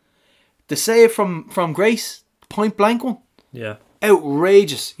God. The save from Grace, point blank one. Yeah.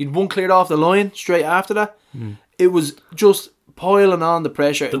 Outrageous. You'd one cleared off the line straight after that. It was just piling on the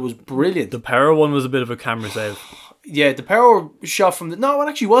pressure. It was brilliant. The power one was a bit of a camera save. Yeah, the power shot from no, it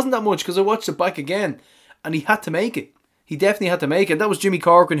actually wasn't that much because I watched it back again and he had to make it. He definitely had to make it. That was Jimmy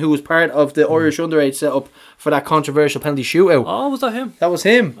Corcoran, who was part of the Irish underage setup for that controversial penalty shootout. Oh, was that him? That was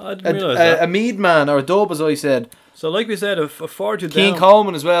him. I didn't realise that. A Mead man, or a dub, as I said. So, like we said, a 4-2 Keane down.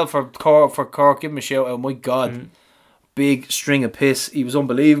 Coleman as well for Cork. Give him a shout out. My God. Big string of piss. He was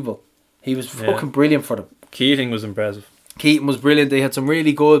unbelievable. He was fucking brilliant for them. Keating was impressive. Keaton was brilliant. They had some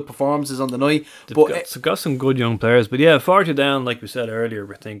really good performances on the night. They've got some good young players. But yeah, 4-2 down, like we said earlier,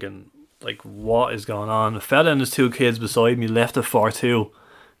 we're thinking, like, what is going on? A fella and his 2 kids beside me left at 4-2.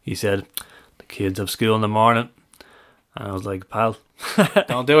 He said, the kids have school in the morning. And I was like, pal,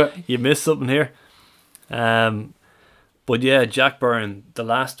 don't do it. You missed something here. But yeah, Jack Byrne, the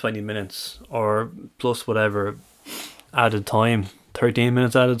last 20 minutes or plus whatever added time, 13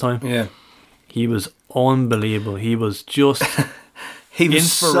 minutes added time. Yeah. He was unbelievable. He was just he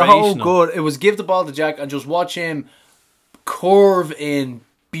was so inspirational. good. It was give the ball to Jack and just watch him curve in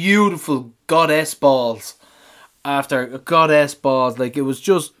beautiful goddess balls after goddess balls. Like, it was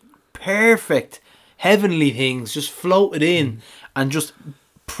just perfect. Heavenly things just floated in and just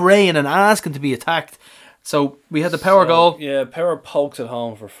praying and asking to be attacked. So we had the power goal. Yeah, Power pokes it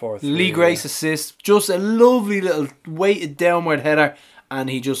home for 4-3. Lee Grace assist. Just a lovely little weighted downward header. And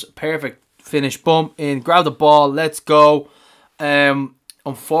he just perfect finish. Bump in. Grab the ball. Let's go.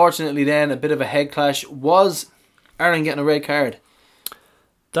 Unfortunately then, a bit of a head clash. Was Aaron getting a red card?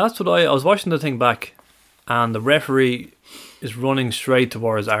 That's what I was watching the thing back. And the referee is running straight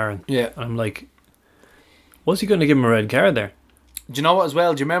towards Aaron. Yeah. And I'm like, was he going to give him a red card there? Do you know what as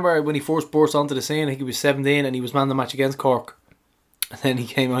well? Do you remember when he first burst onto the scene? I think he was 17 and he was man the match against Cork. And then he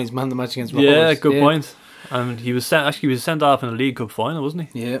came on, he's man the match against Rovers. Yeah, good point. And he was sent off in the League Cup final, wasn't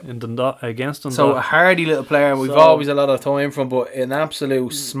he? Yeah. In Dundalk, against Dundalk. So a hardy little player, and we've always a lot of time from, but an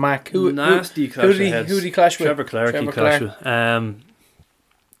absolute smack. Nasty clash of heads. Who did he clash with? Trevor Clark he clashed with.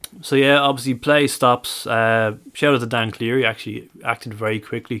 So yeah, obviously play stops. Shout out to Dan Cleary, actually acted very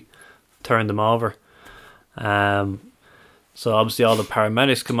quickly, turned them over. So obviously all the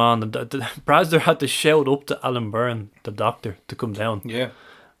paramedics come on. Brasder had to shout up to Alan Byrne, the doctor, to come down. Yeah.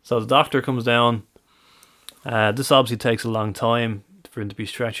 So the doctor comes down. This obviously takes a long time for him to be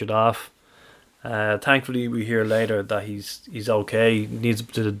stretchered off. Thankfully, we hear later that he's okay. He needs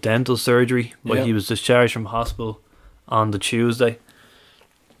to do the dental surgery, but he was discharged from hospital on the Tuesday.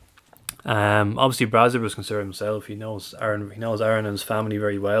 Obviously, Brasder was concerned himself. He knows Aaron and his family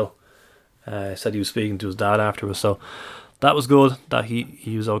very well. Said he was speaking to his dad afterwards, so that was good that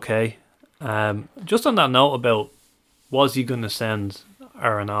he was okay. Just on that note about, was he going to send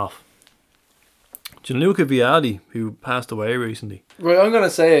Aaron off? Gianluca Vialli, who passed away recently. Right, I'm going to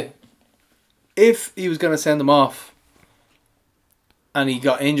say, if he was going to send him off and he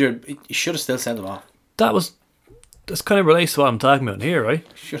got injured, he should have still sent him off. This kind of relates to what I'm talking about here, right?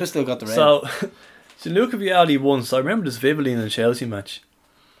 Should have still got the red. So, Gianluca Vialli once, I remember this vividly in the Chelsea match.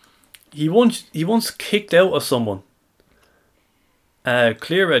 He once kicked out of someone,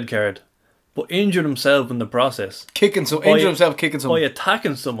 clear red card, but injured himself in the process. Injured himself kicking someone. By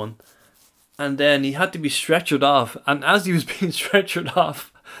attacking someone. And then he had to be stretchered off. And as he was being stretchered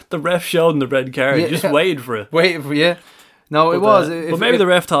off, the ref showed him the red card. He just waited for it. No, but, it was. But maybe the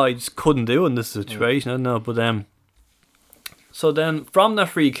ref thought he just couldn't do it in this situation. I don't know. But so then from that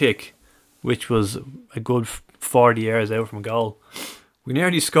free kick, which was a good 40 yards out from goal, we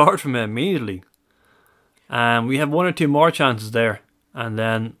nearly scored from it immediately. We had one or two more chances there. And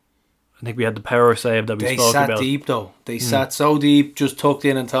then I think we had the power save that we spoke about. They sat deep though. They sat so deep, just tucked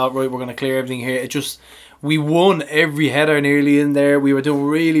in and thought, right, we're going to clear everything here. We won every header nearly in there. We were doing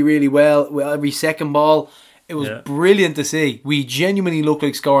really, really well with every second ball. It was brilliant to see. We genuinely looked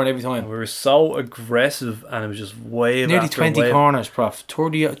like scoring every time. We were so aggressive, and it was just wave nearly after 20 wave. corners, Prof.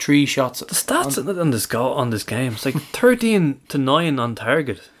 33 shots. The stats on this game, it's like 13-9 on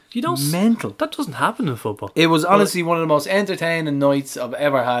target. You don't mental. That doesn't happen in football. It was honestly one of the most entertaining nights I've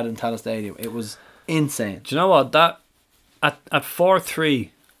ever had in Tallaght Stadium. It was insane. Do you know what? That at 4-3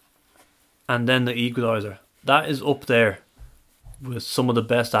 and then the equaliser, that is up there with some of the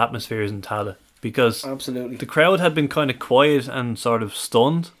best atmospheres in Tallaght, because absolutely the crowd had been kind of quiet and sort of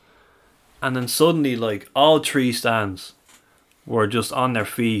stunned, and then suddenly like all three stands were just on their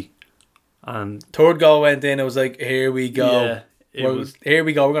feet, and third goal went in. It was like, here we go. Here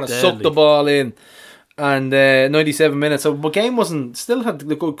we go. We're going to suck the ball in. And 97 minutes. So the game still had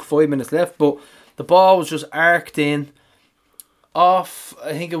the good 5 minutes left, but the ball was just arced in off.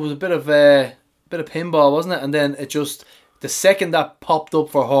 I think it was a bit of pinball, wasn't it? And then it just, the second that popped up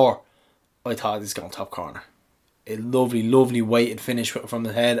for her, I thought this is going top corner. A lovely, lovely weighted finish from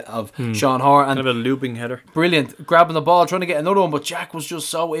the head of Sean Hoare. And kind of a looping header. Brilliant. Grabbing the ball, trying to get another one, but Jack was just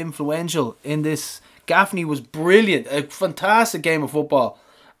so influential in this. Gaffney was brilliant. A fantastic game of football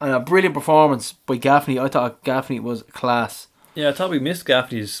and a brilliant performance by Gaffney. I thought Gaffney was class. Yeah, I thought we missed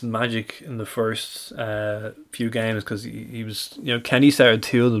Gaffney's magic in the first few games, because he was, Kenny started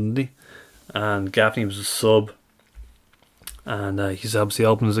two of them, didn't he? And Gaffney was a sub. And he's obviously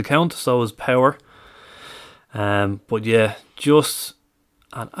opened his account, so was Power. But yeah, just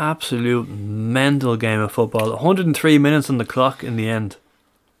an absolute mental game of football. 103 minutes on the clock in the end.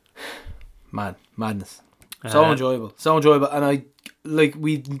 Madness. So enjoyable, and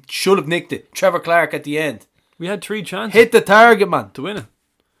we should have nicked it. Trevor Clark at the end. We had 3 chances. Hit the target, man. To win it.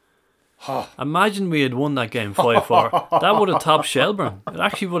 Imagine we had won that game 5-4. That would have topped Shelburne. It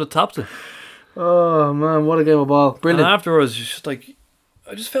actually would have topped it. Oh man, what a game of ball! Brilliant. And afterwards,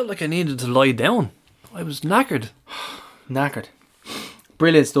 I just felt like I needed to lie down. I was knackered.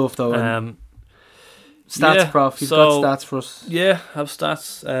 Brilliant stuff though. Stats, prof. You've got stats for us. Yeah, I have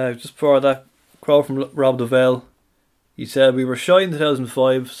stats. Just before that, quote from Rob Duvall. He said, "We were shy in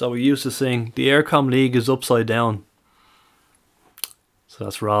 2005, so we used to sing, 'The Aircom League is upside down.'" So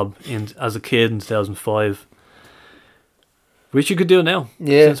that's Rob as a kid in 2005. Which you could do now.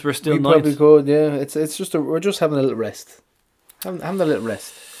 Yeah, since we're still ninth. Probably could. Yeah, it's just we're just having a little rest. Having a little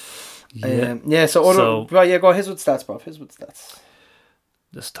rest. Yeah. So go ahead. Here's what stats, prof. Here's what stats.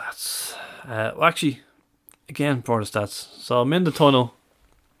 The stats. Well, actually, again for the stats. So I'm in the tunnel,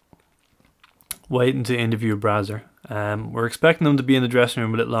 waiting to interview Brazzer. We're expecting them to be in the dressing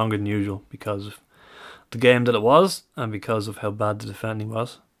room a little longer than usual because of the game that it was and because of how bad the defending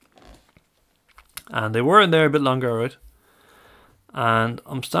was. And they were in there a bit longer, right? And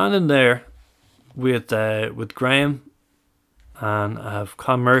I'm standing there with Graham, and I have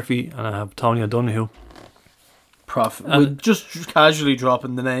Con Murphy, and I have Tony O'Donoghue. Prof, we're just casually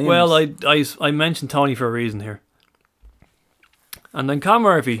dropping the names. Well, I mentioned Tony for a reason here. And then Con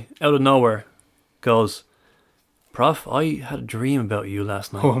Murphy, out of nowhere, goes, "Prof, I had a dream about you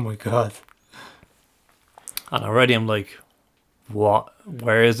last night." Oh my God. And already I'm like, what?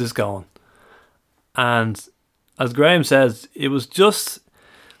 Where is this going? And as Graham says, it was just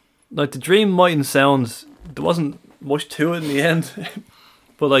like the dream mightn't sound, there wasn't much to it in the end.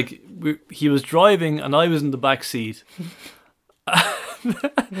 But like he was driving and I was in the back seat.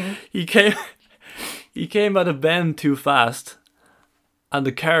 He came at a bend too fast and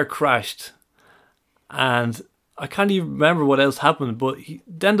the car crashed. And I can't even remember what else happened, but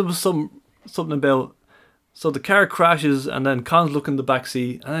then there was something about, so the car crashes and then Con's looking in the back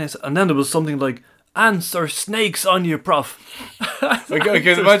seat and then there was something like, "Ants or snakes on you, Prof." I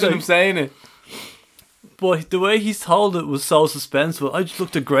can imagine him saying it. But the way he told it was so suspenseful. I just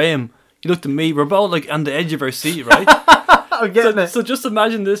looked at Graham, he looked at me, we're both like on the edge of our seat, right? I'm getting it. So just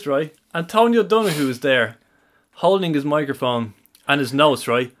imagine this, right? Antonio O'Donoghue is there, holding his microphone and his notes,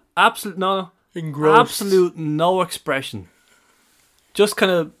 right? Absolute no expression. Just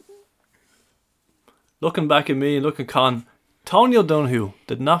kind of looking back at me and looking at Con. Tony O'Donoghue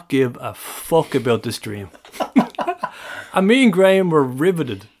did not give a fuck about this dream. And me and Graham were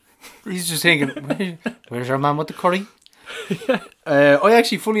riveted. He's just thinking, where's our man with the curry? I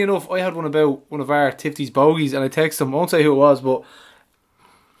actually, funny enough, I had one about one of our Tifty's bogies and I texted him, I won't say who it was, but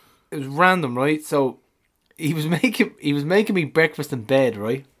it was random, right? So he was making me breakfast in bed,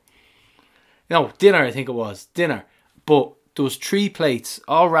 right? No, dinner, I think it was. Dinner. But there was 3 plates,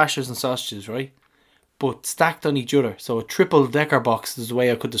 all rashers and sausages, right? But stacked on each other. So a triple-decker box is the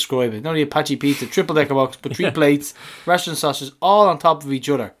way I could describe it. Not only Apache pizza, triple-decker box, but 3 plates, rashers and sausages, all on top of each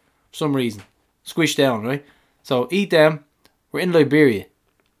other. For some reason. Squished down, right? So eat them. We're in Liberia,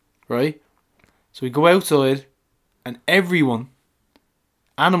 right? So we go outside and everyone,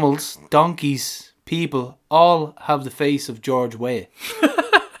 animals, donkeys, people, all have the face of George Weah.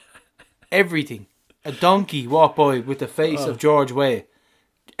 Everything. A donkey walked by with the face of George Weah.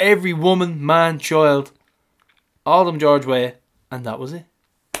 Every woman, man, child, all of them George Weah, and that was it.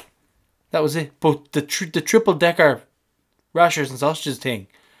 That was it. But the triple-decker rashers and sausages thing,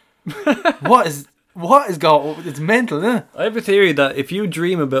 what is going? It's mental, isn't it? I have a theory that if you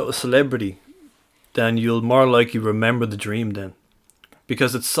dream about a celebrity, then you'll more likely remember the dream then.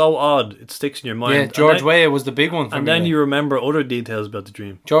 Because it's so odd, it sticks in your mind. Yeah, George Weah was the big one for me. And then you remember other details about the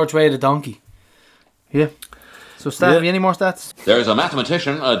dream. George Weah the donkey. Yeah. So, have you any more stats? There's a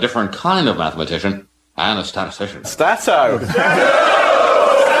mathematician, a different kind of mathematician, and a statistician. Statso!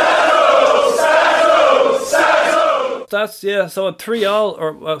 Stats, yeah. So at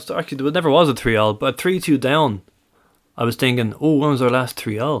 3-all, actually there never was a 3-all, but at 3-2 down, I was thinking, when was our last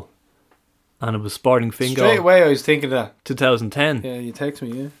 3-all? And it was Sporting Fingal. Straight away I was thinking that. 2010. Yeah, you text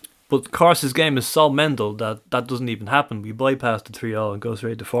me, yeah. But of course his game is so mental that doesn't even happen. We bypass the 3-all and go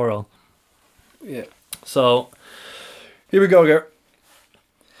straight to 4-all. Yeah. So, here we go, Gar.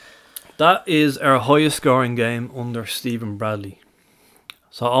 That is our highest scoring game under Stephen Bradley.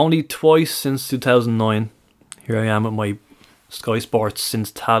 So only twice since 2009. Here I am with my Sky Sports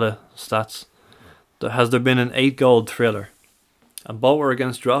since Tada stats. Has there been an 8-goal thriller? And both were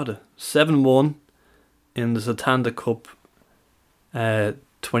against Drogheda. 7-1 in the Santander Cup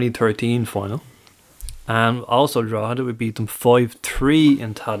 2013 final. And also draw that we beat them 5-3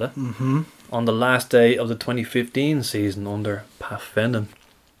 in Tada on the last day of the 2015 season under Pat Fenton.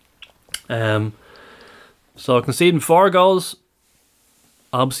 So conceding 4 goals.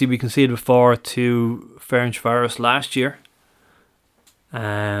 Obviously we conceded 4 to Ferencváros last year.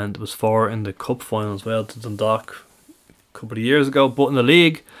 And it was 4 in the cup final as well to Dundalk a couple of years ago. But in the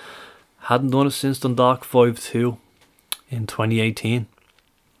league, hadn't done it since Dundalk 5-2 in 2018.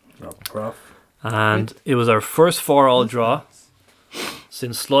 And it was our first 4-all draw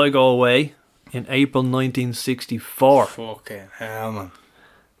since Sligo away in April 1964. Fucking hell, man.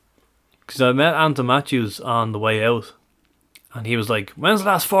 Because I met Anton Matthews on the way out, and he was like, "When's the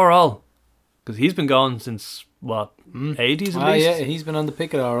last 4-all?" Because he's been gone since, what, 80s at least? Yeah, he's been on the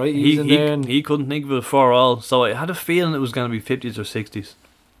picket, alright. He's in there. And He couldn't think of a 4-all, so I had a feeling it was going to be 50s or 60s.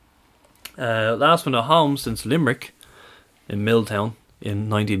 Last one at home since Limerick in Milltown in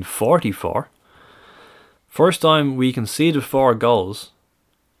 1944. First time we conceded 4 goals,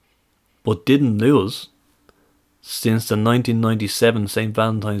 but didn't lose since the 1997 St.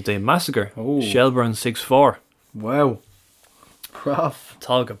 Valentine's Day Massacre. Oh. Shelbourne 6-4. wow. Rough.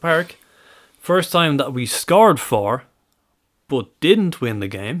 Talca Park. First time that we scored 4, but didn't win the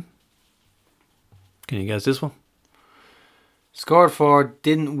game. Can you guess this one? Scored 4,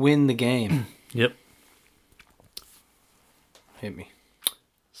 didn't win the game. Yep. Hit me.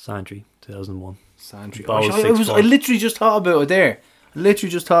 Santry, 2001. Santry. Ball was I 6-4. literally just thought about it there. I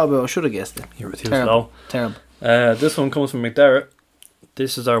should have guessed it. You were too Terrible. slow. Terrible. This one comes from McDarrett.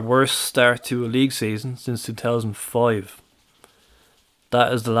 This is our worst start to a league season since 2005.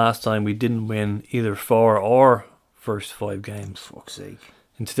 That is the last time we didn't win either 4 or first 5 games. Fuck's sake.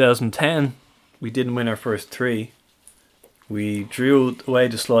 In 2010, we didn't win our first 3. We drew away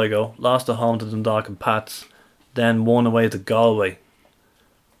to Sligo, lost at home to Dundalk and Pats, then won away to Galway.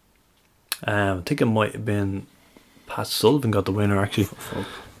 I think it might have been Pat Sullivan got the winner actually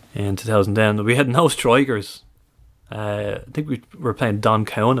in 2010. We had no strikers. I think we were playing Don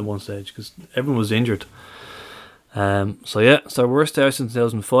Cowan at one stage because everyone was injured. So yeah, it's our worst start since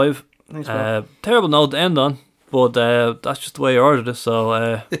 2005. Thanks, Bob. Terrible note to end on, but that's just the way I ordered it.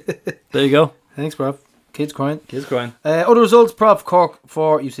 So there you go. Thanks, bro. Kids crying. Kids crying. Other results: Prop Cork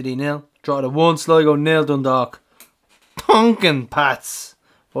 4, UCD 0. Draw to 1, Sligo 0, Dundalk. Tonkin Pats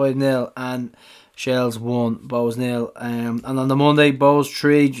 5-0 and Shells 1, Bows 0. And on the Monday, Bows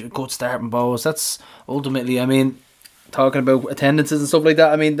 3. Good start from Bows. That's ultimately, I mean, talking about attendances and stuff like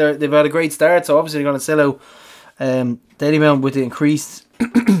that. I mean, they've had a great start, so obviously they're going to sell out. Dalymount with the increased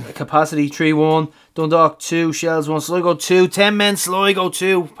capacity 3-1, Dundalk 2, Shells 1, Sligo 2, 10 men Sligo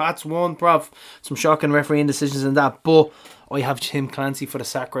 2, Pats 1, Prof. Some shocking refereeing decisions in that, but I have Tim Clancy for the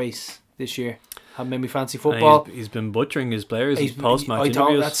sack race this year. Haven't made me fancy football. He's been butchering his players in post-match I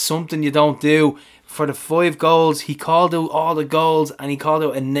thought interviews. that's something you don't do. For the 5 goals, he called out all the goals and he called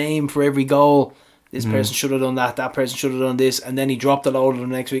out a name for every goal. This person should have done that person should have done this, and then he dropped a load of them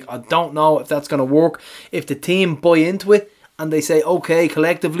next week. I don't know if that's going to work. If the team buy into it and they say, okay,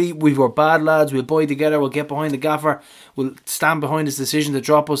 collectively, we were bad lads, we'll buy together, we'll get behind the gaffer, we'll stand behind his decision to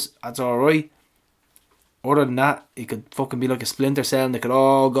drop us, that's alright. Other than that, it could fucking be like a splinter cell and they could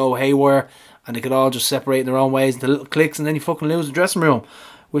all go haywire and they could all just separate in their own ways into little cliques and then you fucking lose the dressing room,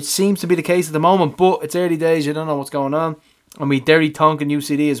 which seems to be the case at the moment, but it's early days, you don't know what's going on. I mean, Derry Tonkin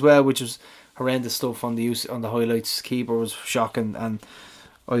UCD as well, which was horrendous stuff on the highlights. Keeper was shocking, and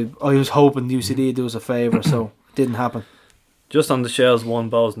I was hoping the UCD would do us a favour, so it didn't happen. Just on the Shells 1,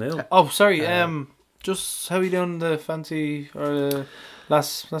 Balls 0. Oh, sorry. Just how you doing the fancy or the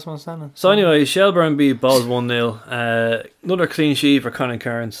last one standing? So anyway, Shelbourne beat Balls 1-0. Another clean sheet for Conor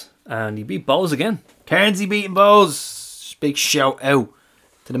Kearns, and he beat Balls again. Carnsey beating Bowes. Big shout out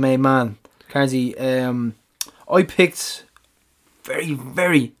to the main man, Carnsey. I picked very,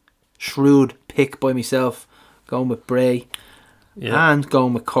 very shrewd pick by myself, going with Bray and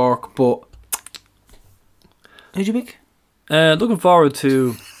going with Cork, but who'd you pick? Looking forward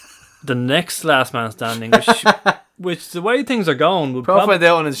to the next last man standing, which the way things are going will Profit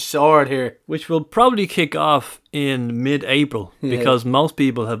out on his sword here, which will probably kick off in mid-April because most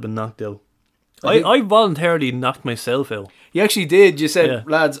people have been knocked out. I voluntarily knocked myself out. You actually did. You said,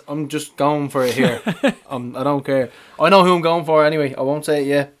 lads, I'm just going for it here. I don't care. I know who I'm going for anyway. I won't say it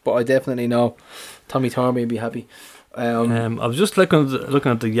yet, but I definitely know. Tommy Tormey would be happy. I was just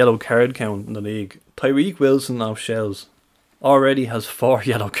looking at the yellow card count in the league. Tyreek Wilson of Shells already has 4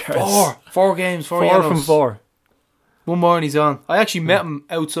 yellow cards. 4 games, 4 4 yellows. from 4. One more and he's on. I actually met him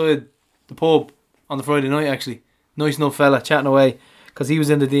outside the pub on the Friday night, actually. Nice enough fella, chatting away, because he was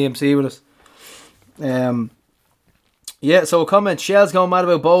in the DMC with us. Yeah, so a comment. Shell's going mad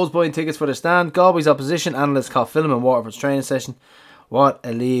about Bowles buying tickets for the stand. Galway's opposition analysts caught film in Waterford's training session. What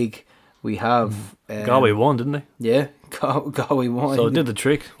a league we have. Galway won, didn't they? Yeah, Galway won. So it did the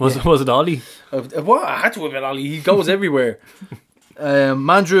trick. Was it Ollie? What? I had to have been Ollie. He goes everywhere.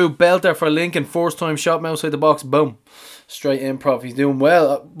 Mandrew Belter for Lincoln. First time shot from outside the box. Boom. Straight improv. He's doing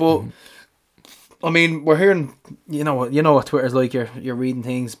well. But I mean, we're hearing, you know what Twitter's like. You're reading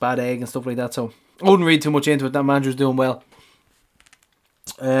things, bad egg and stuff like that. So I wouldn't read too much into it. That Mandrew's doing well.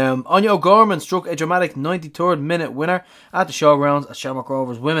 Anya O'Gorman struck a dramatic 93rd minute winner at the Showgrounds as Shamrock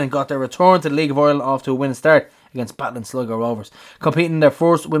Rovers women got their return to the League of Ireland off to a winning start against battling Sligo Rovers, competing in their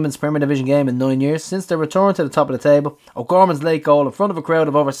first women's Premier Division game in 9 years. Since their return to the top of the table, O'Gorman's late goal in front of a crowd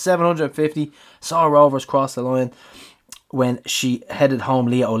of over 750 saw Rovers cross the line when she headed home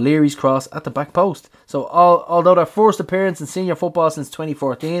Leah O'Leary's cross at the back post. So although their first appearance in senior football since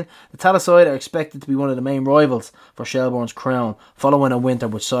 2014, the Talaside are expected to be one of the main rivals for Shelbourne's crown, following a winter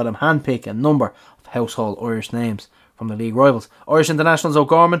which saw them handpick a number of household Irish names from the league rivals. Irish internationals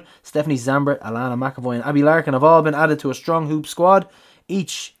O'Gorman, Stephanie Zambert, Alana McAvoy and Abby Larkin have all been added to a strong hoop squad,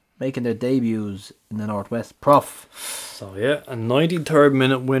 each making their debuts in the Northwest. Prof. So yeah, a 93rd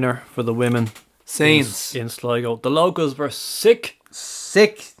minute winner for the women. Saints in Sligo. The locals were sick.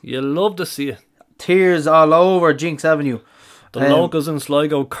 You love to see it. Tears all over Jinx Avenue. The locals in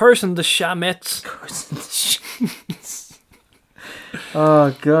Sligo cursing the Shamettes.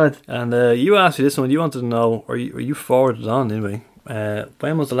 Oh God. And you asked me this one. You wanted to know, or you forwarded it on anyway.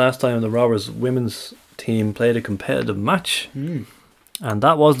 When was the last time the Rovers women's team played a competitive match? And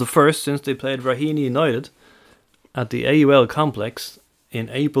that was the first since they played Raheny United at the AUL complex in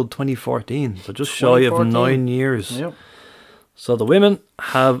April 2014, so just shy of 9 years. Yep. So the women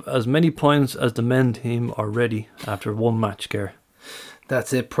have as many points as the men team already after one match, Ger.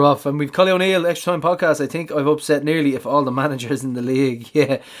 That's it, Prof. And we've Collie O'Neill, Extra Time Podcast. I think I've upset nearly if all the managers in the league.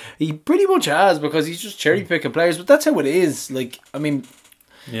 Yeah, he pretty much has, because he's just cherry picking players. But that's how it is. Like, I mean,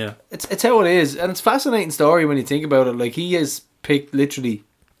 yeah, it's how it is, and it's a fascinating story when you think about it. Like, he has picked literally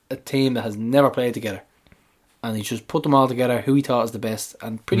a team that has never played together, and he just put them all together, who he thought was the best,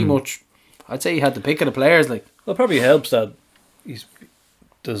 and pretty much, I'd say he had the pick of the players. Like, well, it probably helps that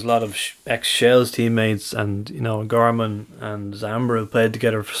there's a lot of ex-Shells teammates, and you know, Gorman and Zambra have played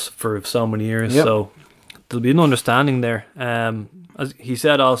together for so many years. Yep. So there'll be an understanding there. As he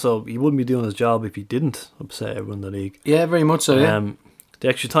said, also he wouldn't be doing his job if he didn't upset everyone in the league. Yeah, very much so. Yeah. The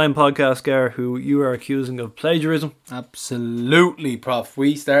Extra Time Podcast, Gar, who you are accusing of plagiarism. Absolutely, Prof.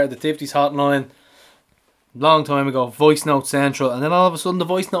 We started the Tifties hotline long time ago, Voice Note Central, and then all of a sudden the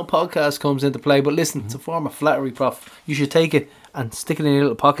Voice Note Podcast comes into play. But listen, it's a form of flattery, Prof. You should take it and stick it in your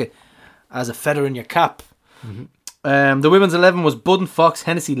little pocket as a feather in your cap. The women's 11 was Budden, Fox,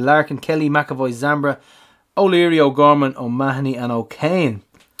 Hennessy, Larkin, Kelly, McAvoy, Zambra, O'Leary, O'Gorman, O'Mahony and O'Kane.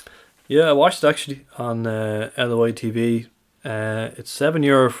 Yeah, I watched it actually on LOI TV. It's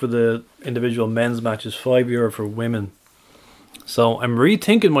 €7 for the individual men's matches, €5 for women. So I'm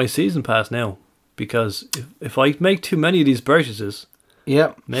rethinking my season pass now, because if I make too many of these purchases,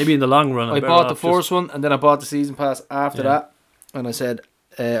 yeah, maybe in the long run, I bought the first one, and then I bought the season pass after that, and I said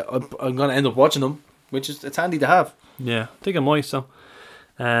I'm going to end up watching them, which is, it's handy to have. Yeah, I think I might. So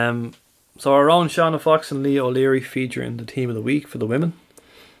our own Shauna Fox and Leah O'Leary feature in the team of the week for the women.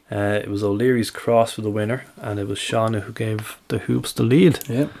 It was O'Leary's cross for the winner, and it was Shauna who gave the hoops the lead.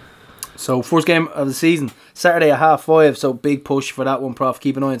 Yeah. So first game of the season, Saturday at 5:30. So big push for that one, Prof.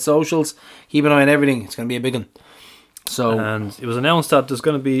 Keep an eye on socials. Keep an eye on everything. It's going to be a big one. So, and it was announced that there's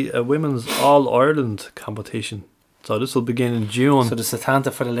going to be a women's All Ireland competition. So this will begin in June. So the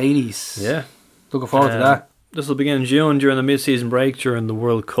Setanta for the ladies. Yeah. Looking forward to that. This will begin in June during the mid-season break during the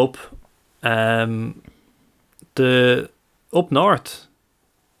World Cup. The up north,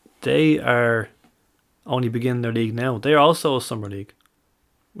 they are only beginning their league now. They are also a summer league,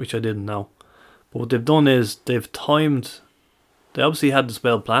 which I didn't know. But what they've done is they've timed. They obviously had this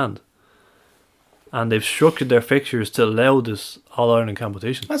well planned, and they've structured their fixtures to allow this All Ireland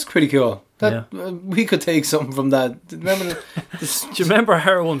competition. That's pretty cool. We could take something from that. Remember? Do you remember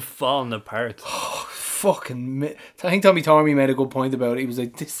everyone falling apart? Oh, fucking! I think Tommy Tormey made a good point about it. He was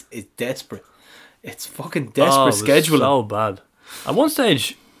like, "This is desperate. It's fucking desperate scheduling." So bad. At one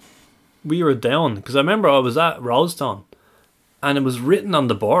stage, we were down because I remember I was at Rosestown, and it was written on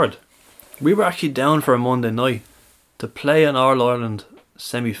the board. We were actually down for a Monday night to play an All Ireland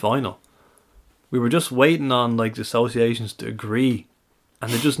semi-final. We were just waiting on like the associations to agree,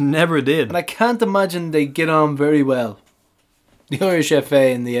 and they just never did. And I can't imagine they get on very well. The Irish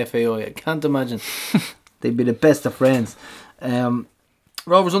FA and the FAI. I can't imagine they'd be the best of friends.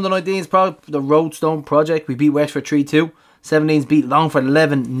 Rovers under 19s, the Roadstone Project. We beat Wexford 3-2. 17s beat Longford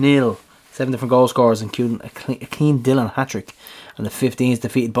 11-0. 7 different goal scorers, including a clean Dylan hat-trick. And the 15s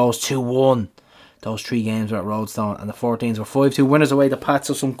defeated Bows 2-1. Those 3 games were at Roadstone. And the 14s were 5-2 winners away to Pats.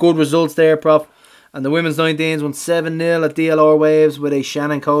 So some good results there, Prof. And the women's 19s won 7-0 at DLR Waves with a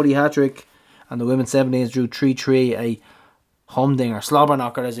Shannon Cody hat-trick. And the women's 17s drew 3-3, a humdinger, slobber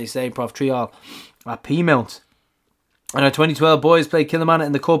knocker as they say, Prof. 3-all at Peamount. And our 2012 boys played Kilnamanagh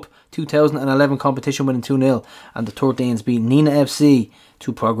in the Cup 2011 competition, winning 2-0. And the 13s beat Nina FC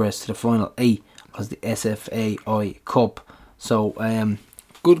to progress to the final 8 as the SFAI Cup. So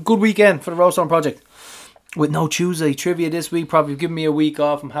good weekend for the Roadstone Project. With no Tuesday trivia this week, Prof. You've given me a week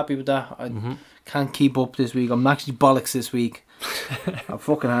off. I'm happy with that. I can't keep up this week. I'm actually bollocks this week. I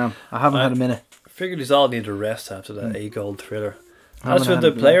fucking am. I haven't had a minute. I figured these all need a rest after that 8-goal thriller. As for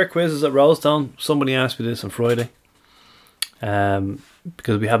the player quizzes at Rosedown, somebody asked me this on Friday.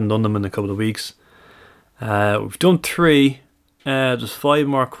 Because we haven't done them in a couple of weeks. We've done 3. There's 5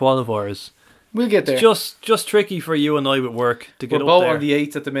 more qualifiers. We'll get there. It's just tricky for you and I with work to get We're up both there. on the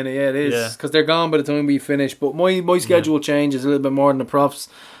 8th at the minute, yeah, it is. Because they're gone by the time we finish. But my schedule changes a little bit more than the Profs.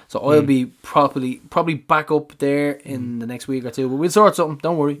 So I'll be probably back up there in the next week or two. But we'll sort something,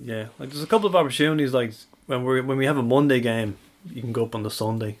 don't worry. Yeah, like there's a couple of opportunities, like when we have a Monday game, you can go up on the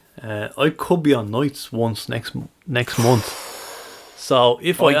Sunday. I could be on nights once next month. So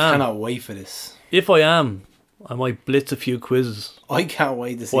I cannot wait for this. If I am, I might blitz a few quizzes. I can't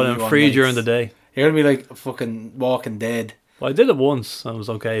wait to see while you I'm free on during nights. the day. You're going to be like fucking Walking Dead. Well, I did it once and it was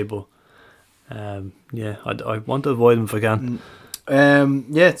okay, but I want to avoid them if I can.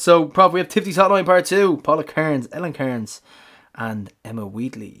 So Prof, we have Tiffany's Hotline Part 2. Paula Kearns, Ellen Kearns and Emma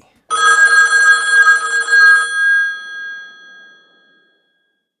Wheatley.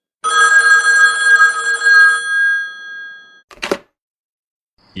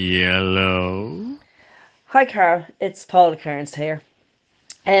 Yellow. Hi Carl, it's Paula Kearns here.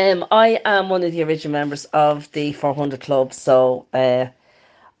 I am one of the original members of the 400 Club, so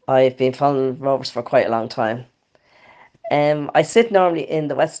I've been following Rovers for quite a long time. I sit normally in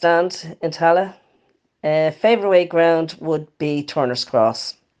the West Stand in Tala. Favourite away ground would be Turner's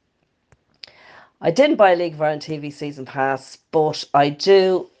Cross. I didn't buy a League of Ireland TV season pass, but I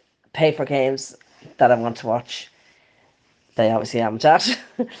do pay for games that I want to watch. They obviously haven't at.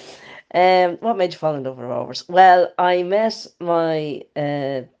 What made you fall in love with Rovers? Well, I met I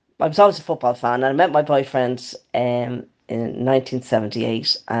was always a football fan, and I met my boyfriend in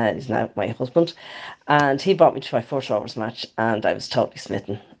 1978, and he's now my husband, and he brought me to my first Rovers match, and I was totally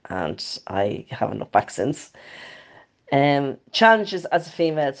smitten, and I haven't looked back since. Challenges as a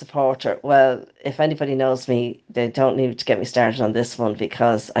female supporter. Well, if anybody knows me, they don't need to get me started on this one,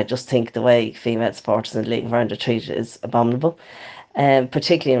 because I just think the way female supporters in the League of Ireland are treated is abominable,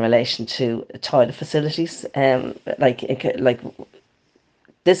 particularly in relation to toilet facilities. Like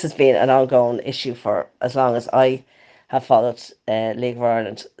this has been an ongoing issue for as long as I have followed League of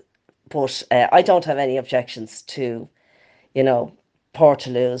Ireland. But I don't have any objections to,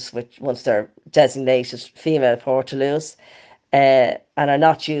 Portaloos, which once they're designated female Portaloos, and are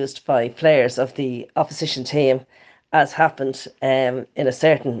not used by players of the opposition team, as happened in a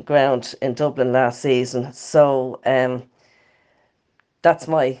certain ground in Dublin last season. So that's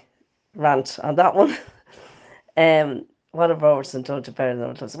my rant on that one. What have Rovers done to better than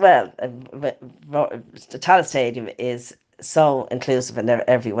others? Well, the Tala Stadium is so inclusive in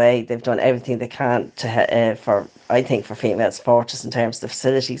every way. They've done everything they can to for female supporters in terms of the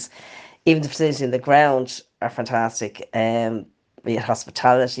facilities. Even the facilities in the ground are fantastic. Be it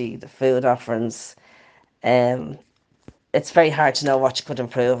hospitality, the food offerings. It's very hard to know what you could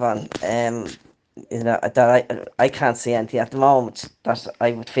improve on. That I can't see anything at the moment that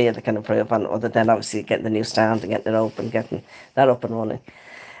I would feel they can improve on, other than obviously getting the new stand and getting it open, getting that up and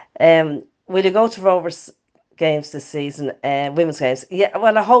running. Will you go to Rovers games this season, women's games? Yeah,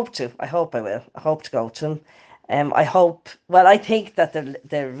 well, I hope to. I hope I will. I hope to go to them. I think that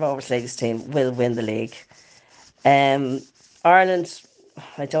the Rovers ladies team will win the league. Ireland,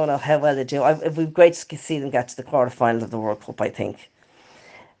 I don't know how well they do. It would be great to see them get to the quarter-final of the World Cup, I think.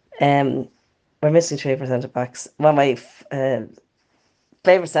 We're missing 3 centre-backs. Well, my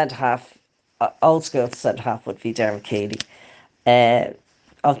favourite centre-half, old school centre-half, would be Dermot Keely.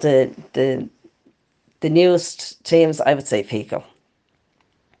 Of the newest teams, I would say Pico.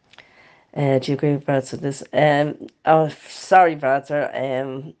 Do you agree with Brad with this? Sorry, Brad,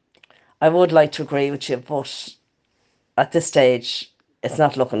 sir. I would like to agree with you, but at this stage, it's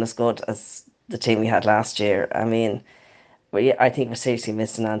not looking as good as the team we had last year. I mean, I think we're seriously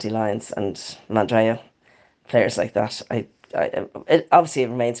missing Andy Lyons and Mandrea, players like that. I Obviously it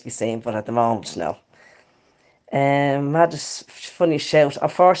remains to be seen, but at the moment, no. Had this funny shout.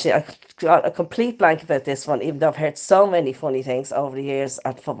 Unfortunately, I got a complete blank about this one, even though I've heard so many funny things over the years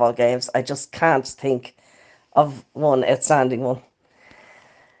at football games. I just can't think of one outstanding one.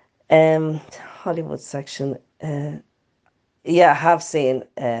 Hollywood section. Yeah, I have seen.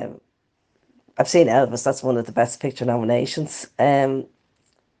 I've seen Elvis. That's one of the best picture nominations. One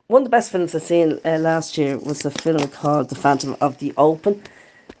of the best films I've seen last year was a film called The Phantom of the Open.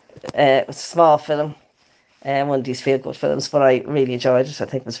 It was a small film. One of these feel-good films, but I really enjoyed it. I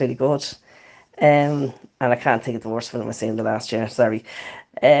think it was really good. And I can't think of the worst film I've seen in the last year, sorry.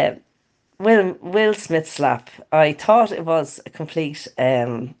 Will Smith slap. I thought it was a complete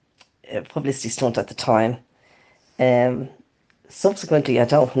publicity stunt at the time. Subsequently, I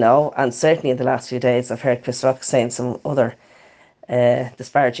don't know. And certainly in the last few days, I've heard Chris Rock saying some other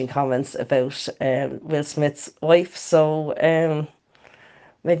disparaging comments about Will Smith's wife. So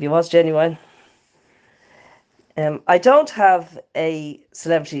maybe it was genuine. I don't have a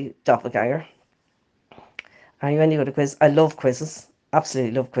celebrity doppelganger. Are you any other quiz? I love quizzes.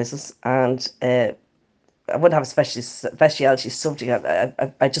 Absolutely love quizzes. And I wouldn't have a speciality subject.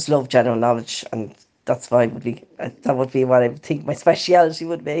 I just love general knowledge, and that's why that would be what I would think my speciality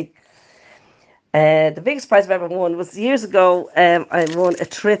would be. The biggest prize I've ever won was years ago. I won a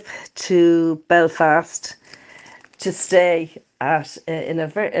trip to Belfast to stay at in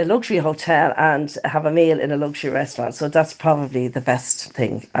a luxury hotel and have a meal in a luxury restaurant. So that's probably the best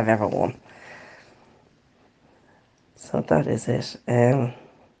thing I've ever won. So that is it.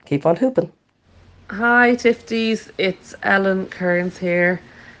 Keep on hooping. Hi Tifties, it's Ellen Kearns here.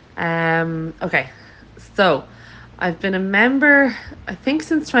 Okay, so I've been a member, I think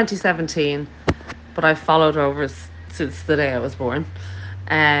since 2017, but I've followed Rovers since the day I was born.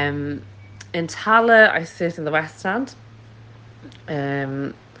 In Tala, I sit in the West Stand.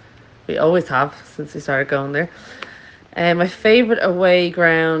 We always have since we started going there. My favourite away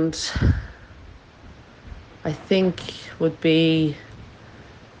ground, I think, would be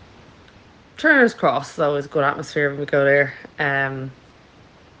Turner's Cross. It's always a good atmosphere when we go there.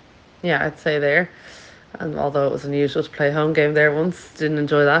 Yeah, I'd say there. And although it was unusual to play a home game there once, didn't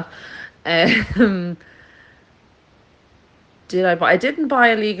enjoy that. I didn't buy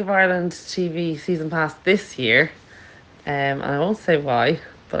a League of Ireland TV season pass this year. And I won't say why,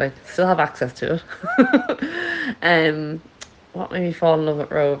 but I still have access to it. What made me fall in love with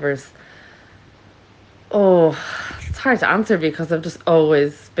Rovers? Oh, it's hard to answer because I've just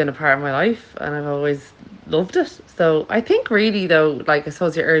always been a part of my life and I've always loved it. So I think really though, like I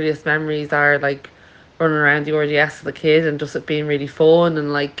suppose your earliest memories are like running around the RDS as a kid and just it being really fun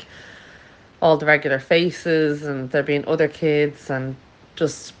and like all the regular faces and there being other kids and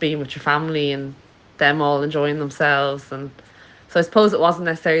just being with your family and them all enjoying themselves. And so I suppose it wasn't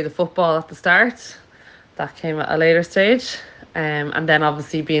necessarily the football at the start, that came at a later stage. And then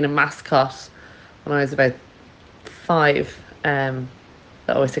obviously being a mascot when I was about 5, that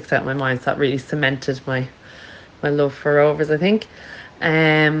always sticks out in my mind. So that really cemented my love for Rovers, I think.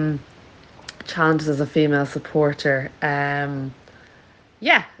 Challenges as a female supporter.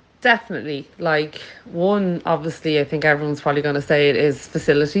 Yeah, definitely. Like one, obviously, I think everyone's probably going to say it is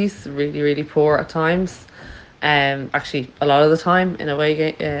facilities. Really, really poor at times. Actually, a lot of the time in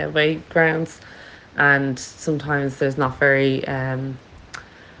away grounds, and sometimes there's not very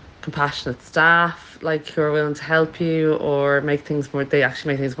compassionate staff like who are willing to help you or they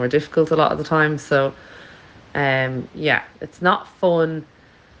actually make things more difficult a lot of the time. So yeah, it's not fun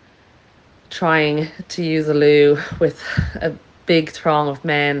trying to use a loo with a big throng of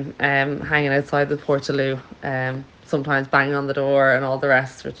men hanging outside the Portaloo, sometimes banging on the door and all the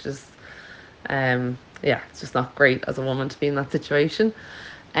rest, which is it's just not great as a woman to be in that situation.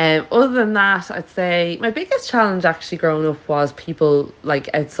 Other than that, I'd say my biggest challenge actually growing up was people like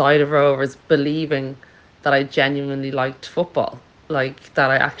outside of Rovers believing that I genuinely liked football, like that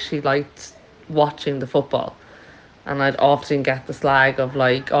I actually liked watching the football. And I'd often get the slag of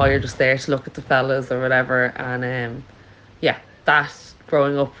like, oh, you're just there to look at the fellas or whatever. And that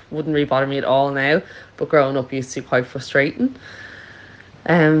growing up wouldn't really bother me at all now, but growing up used to be quite frustrating.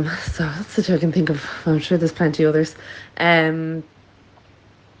 So that's the two I can think of. I'm sure there's plenty others.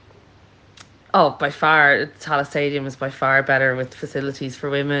 By far, Tallaght Stadium is by far better with facilities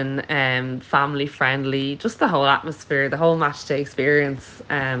for women, family friendly, just the whole atmosphere, the whole match day experience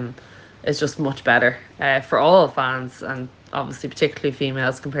is just much better for all fans, and obviously particularly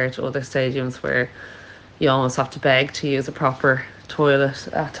females compared to other stadiums where you almost have to beg to use a proper toilet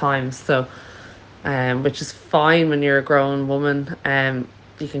at times. So which is fine when you're a grown woman.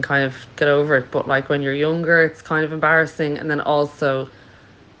 you can kind of get over it. But like when you're younger, it's kind of embarrassing. And then also,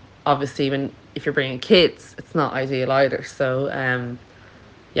 obviously, if you're bringing kids, it's not ideal either. So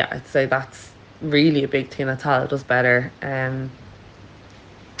yeah, I'd say that's really a big thing that Tala does better.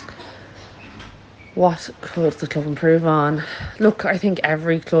 What could the club improve on? Look, I think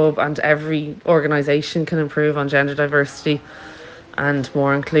every club and every organisation can improve on gender diversity and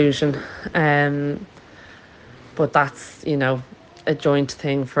more inclusion. But that's, a joint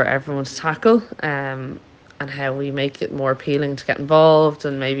thing for everyone to tackle. And how we make it more appealing to get involved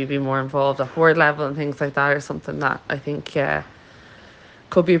and maybe be more involved at board level and things like that are something that I think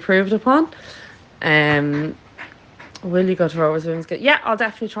could be improved upon. Will you go to Rovers Women's Game? Yeah, I'll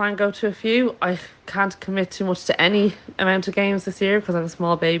definitely try and go to a few. I can't commit too much to any amount of games this year because I have a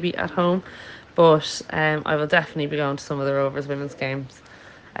small baby at home. But I will definitely be going to some of the Rovers Women's Games.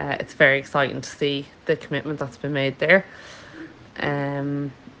 It's very exciting to see the commitment that's been made there.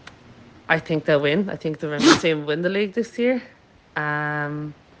 I think they'll win. I think the women's team will win the league this year. We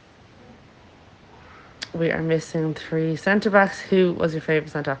are missing 3 centre-backs. Who was your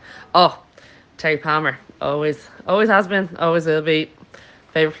favourite centre? Oh, Terry Palmer. Always has been, always will be.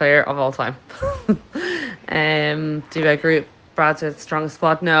 Favourite player of all time. Do I agree with Brad's strongest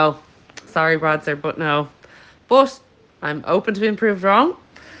squad? No. Sorry, Bradzer, but no. But I'm open to being proved wrong.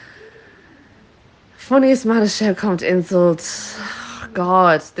 Funniest Manish shout comment insult.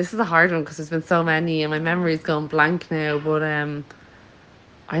 God, this is a hard one because there's been so many and my memory's gone blank now. But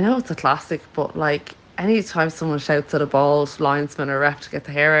I know it's a classic, but like anytime someone shouts at a bald linesman or ref to get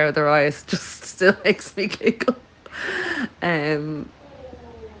the hair out of their eyes, just still makes me giggle.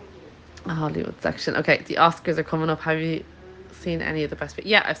 Hollywood section. Okay, the Oscars are coming up. Have you seen any of the best?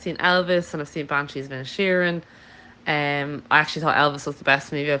 Yeah, I've seen Elvis and I've seen Banshees of Inisherin. I actually thought Elvis was the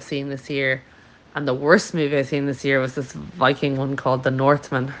best movie I've seen this year, and the worst movie I've seen this year was this Viking one called The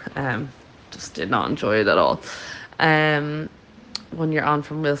Northman. Just did not enjoy it at all. When you're on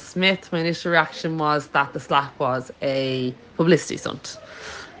from Will Smith, my initial reaction was that the slap was a publicity stunt.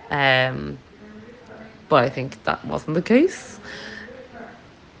 But I think that wasn't the case.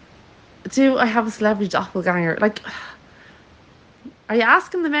 Do I have a celebrity doppelganger? Like, are you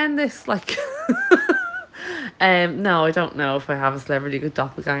asking the men this? Like, no, I don't know if I have a celebrity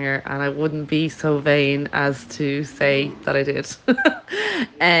doppelganger, and I wouldn't be so vain as to say that I did.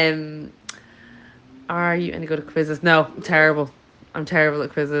 Are you any good at quizzes? No, I'm terrible. I'm terrible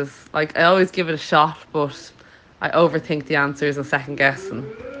at quizzes. Like, I always give it a shot, but I overthink the answers and second guess and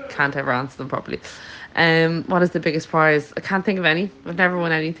can't ever answer them properly. What is the biggest prize? I can't think of any. I've never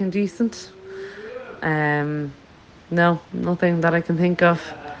won anything decent. No, nothing that I can think of.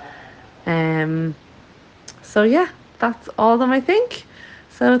 So yeah, that's all of them, I think.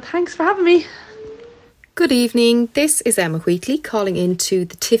 So thanks for having me. Good evening. This is Emma Wheatley calling into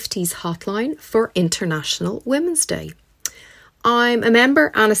the Tifties hotline for International Women's Day. I'm a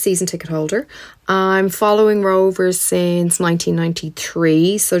member and a season ticket holder. I'm following Rovers since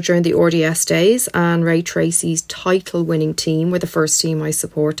 1993, so during the RDS days, and Ray Tracy's title-winning team were the first team I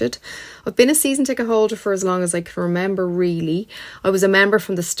supported. I've been a season ticket holder for as long as I can remember, really. I was a member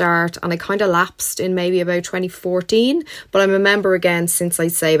from the start and I kind of lapsed in maybe about 2014, but I'm a member again since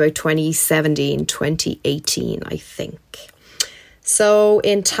I'd say about 2017, 2018, I think. So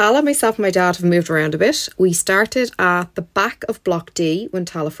in Tala, myself and my dad have moved around a bit. We started at the back of Block D when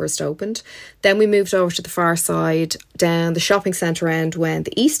Tala first opened. Then we moved over to the far side down the shopping centre end when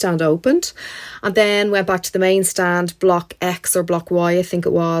the East Stand opened. And then went back to the main stand, Block X or Block Y, I think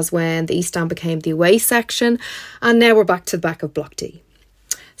it was, when the East Stand became the away section. And now we're back to the back of Block D.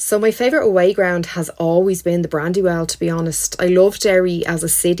 So my favourite away ground has always been the Brandywell, to be honest. I love Derry as a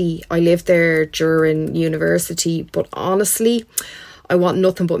city. I lived there during university, but honestly, I want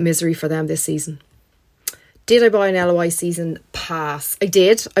nothing but misery for them this season. Did I buy an LOI season pass? I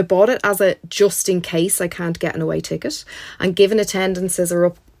did. I bought it as a just in case I can't get an away ticket. And given attendances are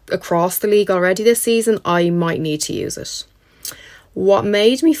up across the league already this season, I might need to use it. What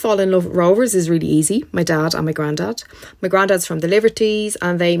made me fall in love with Rovers is really easy. My dad and my granddad. My granddad's from the Liberties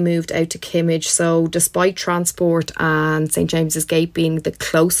and they moved out to Kimmage. So despite Transport and St James's Gate being the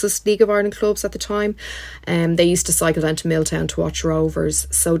closest League of Ireland clubs at the time, they used to cycle down to Milltown to watch Rovers.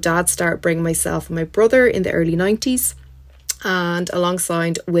 So Dad started bringing myself and my brother in the early 90s. And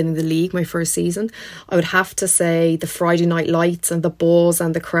alongside winning the league my first season, I would have to say the Friday night lights and the buzz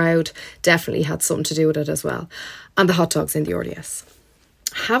and the crowd definitely had something to do with it as well. And the hot dogs in the RDS.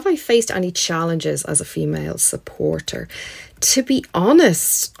 Have I faced any challenges as a female supporter? To be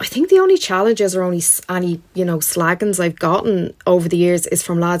honest, I think the only challenges or only any, slaggings I've gotten over the years is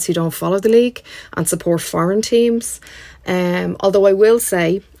from lads who don't follow the league and support foreign teams. Although I will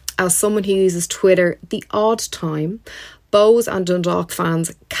say, as someone who uses Twitter the odd time, Bows and Dundalk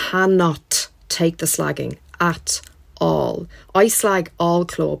fans cannot take the slagging at all. I slag all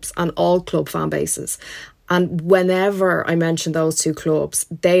clubs and all club fan bases. And whenever I mention those two clubs,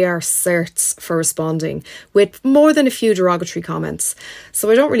 they are certs for responding with more than a few derogatory comments.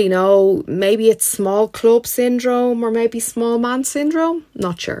 So I don't really know, maybe it's small club syndrome or maybe small man syndrome,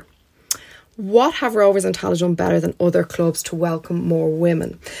 not sure. What have Rovers and Tallaght done better than other clubs to welcome more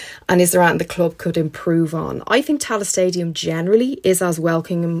women? And is there anything the club could improve on? I think Tallaght Stadium generally is as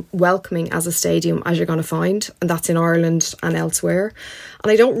welcoming as a stadium as you're going to find, and that's in Ireland and elsewhere.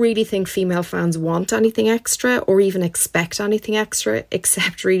 And I don't really think female fans want anything extra or even expect anything extra,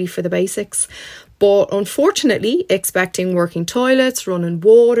 except really for the basics. But unfortunately, expecting working toilets, running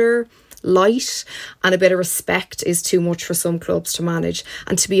water, light and a bit of respect is too much for some clubs to manage.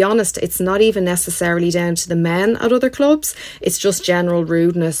 And to be honest, it's not even necessarily down to the men at other clubs. It's just general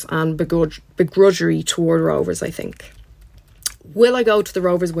rudeness and begrudgery toward Rovers, I think. Will I go to the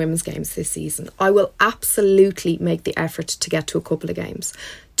Rovers women's games this season? I will absolutely make the effort to get to a couple of games.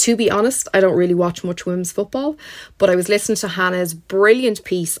 To be honest, I don't really watch much women's football, but I was listening to Hannah's brilliant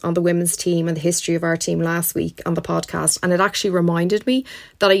piece on the women's team and the history of our team last week on the podcast, and it actually reminded me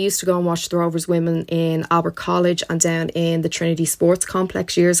that I used to go and watch the Rovers women in Albert College and down in the Trinity Sports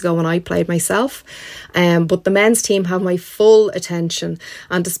Complex years ago when I played myself. But the men's team have my full attention,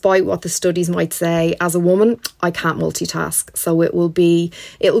 and despite what the studies might say, as a woman, I can't multitask. So it will be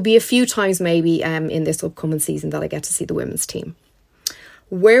a few times maybe in this upcoming season that I get to see the women's team.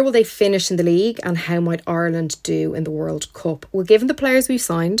 Where will they finish in the league and how might Ireland do in the World Cup? Well, given the players we've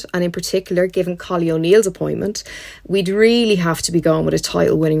signed, and in particular given Collie O'Neill's appointment, we'd really have to be going with a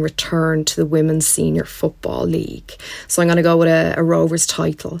title-winning return to the Women's Senior Football League. So I'm going to go with a Rovers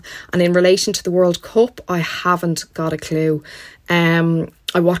title. And in relation to the World Cup, I haven't got a clue. I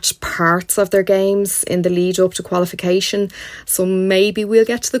watched parts of their games in the lead up to qualification, so maybe we'll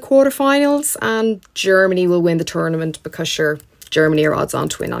get to the quarterfinals and Germany will win the tournament because sure, Germany are odds on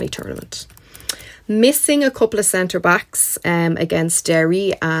to win any tournament. Missing a couple of centre-backs against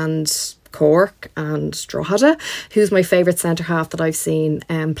Derry and Cork and Drogheda. Who's my favourite centre-half that I've seen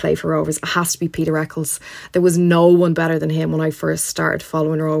play for Rovers? It has to be Peter Eccles. There was no one better than him when I first started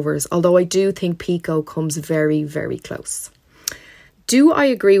following Rovers, although I do think Pico comes very, very close. Do I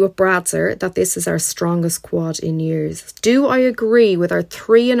agree with Bradzer that this is our strongest quad in years? Do I agree with our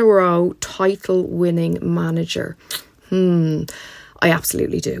 3 in a row title-winning manager? I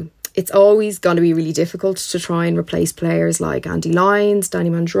absolutely do. It's always going to be really difficult to try and replace players like Andy Lyons, Danny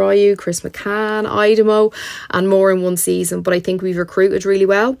Mandroiu, Chris McCann, Idemo and more in one season, but I think we've recruited really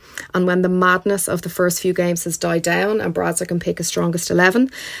well, and when the madness of the first few games has died down and Bradzer can pick a strongest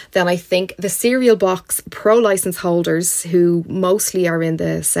 11, then I think the cereal box pro licence holders, who mostly are in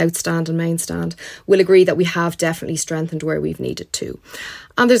the south stand and main stand, will agree that we have definitely strengthened where we've needed to.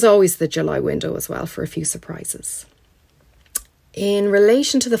 And there's always the July window as well for a few surprises. In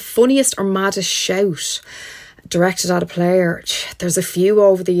relation to the funniest or maddest shout directed at a player, there's a few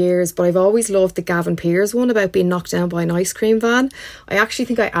over the years, but I've always loved the Gavin Pearce one about being knocked down by an ice cream van. I actually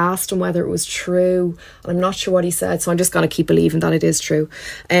think I asked him whether it was true, and I'm not sure what he said, so I'm just going to keep believing that it is true.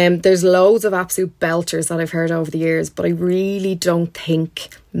 There's loads of absolute belters that I've heard over the years, but I really don't think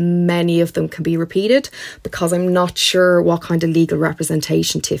many of them can be repeated because I'm not sure what kind of legal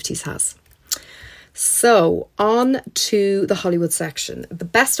representation Tifties has. So, on to the Hollywood section. The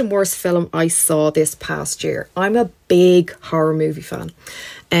best and worst film I saw this past year. I'm a big horror movie fan.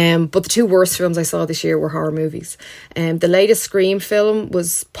 But the 2 worst films I saw this year were horror movies. The latest Scream film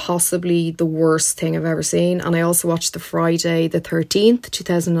was possibly the worst thing I've ever seen. And I also watched the Friday the 13th,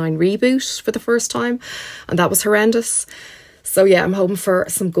 2009 reboot for the first time. And that was horrendous. So yeah, I'm hoping for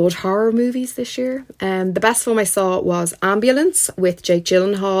some good horror movies this year. The best film I saw was Ambulance with Jake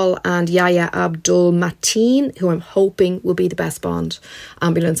Gyllenhaal and Yahya Abdul-Mateen, who I'm hoping will be the best Bond.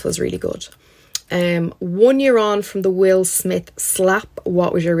 Ambulance was really good. 1 year on from the Will Smith slap,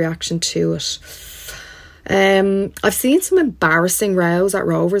 what was your reaction to it? I've seen some embarrassing rows at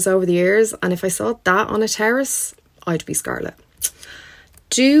Rovers over the years, and if I saw that on a terrace, I'd be scarlet.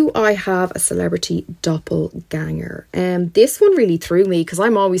 Do I have a celebrity doppelganger? This one really threw me because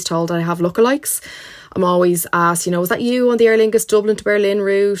I'm always told that I have lookalikes. I'm always asked, is that you on the Aer Lingus Dublin to Berlin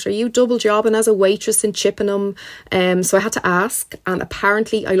route? Are you double jobbing as a waitress in Chippenham? So I had to ask, and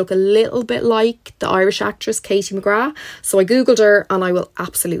apparently I look a little bit like the Irish actress Katie McGrath. So I googled her and I will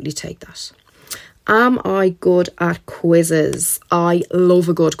absolutely take that. Am I good at quizzes? I love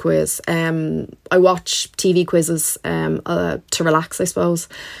a good quiz. I watch TV quizzes to relax, I suppose,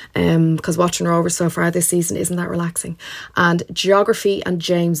 because watching Rovers so far this season isn't that relaxing. And geography and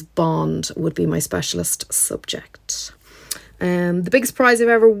James Bond would be my specialist subject. The biggest prize I've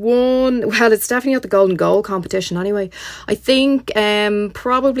ever won, well, it's definitely at the Golden Goal competition anyway. I think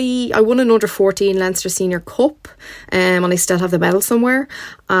probably I won an under-14 Leinster Senior Cup, and I still have the medal somewhere.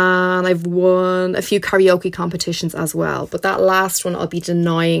 And I've won a few karaoke competitions as well, but that last one I'll be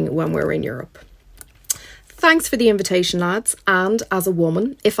denying when we're in Europe. Thanks for the invitation, lads, and as a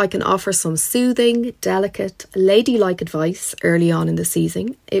woman, if I can offer some soothing, delicate, ladylike advice early on in the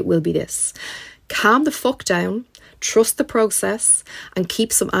season, it will be this. Calm the fuck down, trust the process, and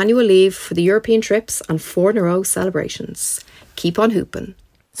keep some annual leave for the European trips and 4-in-a-row celebrations. Keep on hooping.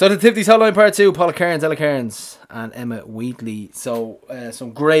 So the Tifties Hotline Part 2, Paula Kearns, Ella Kearns and Emma Wheatley. So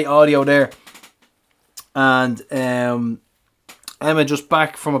some great audio there. And Emma just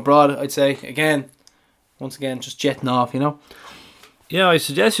back from abroad, I'd say. Once again, just jetting off, you know. Yeah, I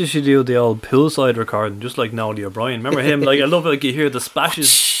suggest you should do the old poolside recording, just like Nolly O'Brien. Remember him? Like, I love it, like you hear the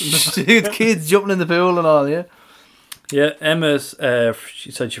splashes. Dude, kids jumping in the pool and all, yeah. Yeah, Emma's,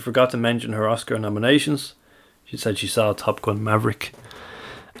 she said she forgot to mention her Oscar nominations. She said she saw Top Gun Maverick.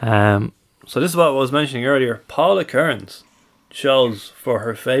 So this is what I was mentioning earlier. Paula Kearns chose for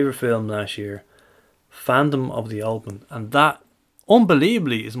her favourite film last year, Phantom of the Open. And that,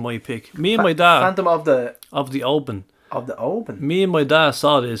 unbelievably, is my pick. Me and my dad... Phantom of the... Of the Open. Of the Open? Me and my dad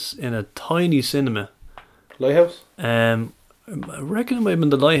saw this in a tiny cinema. Lighthouse? I reckon it might have been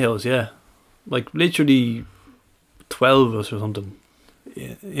the Lighthouse, yeah. Like, literally 12 of us or something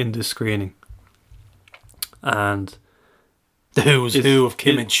in this screening. And the Who's Who of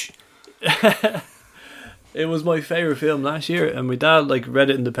Kimmage. It was my favourite film last year, and my dad like read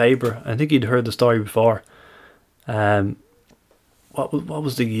it in the paper. I think he'd heard the story before. What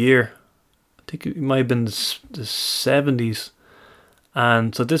was the year? I think it might have been the 70s.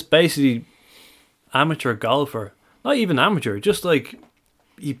 And so this basically amateur golfer, not even amateur, just like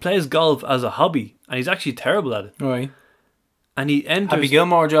he plays golf as a hobby, and he's actually terrible at it. Right. And he enters Happy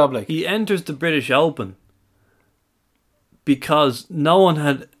Gilmore job, like. He enters the British Open because no one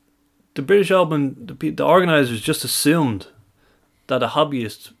had the British Open. The organisers just assumed that a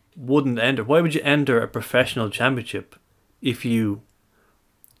hobbyist wouldn't enter. Why would you enter a professional championship if you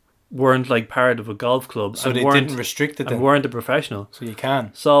weren't like part of a golf club? So and they didn't restrict it then. And weren't a professional. So you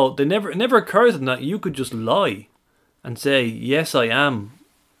can. So it never occurred to them that you could just lie and say, yes, I am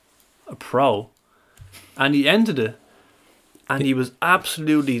a pro. And he entered it. And he was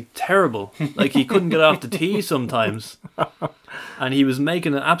absolutely terrible. Like, he couldn't get off the tee sometimes. And he was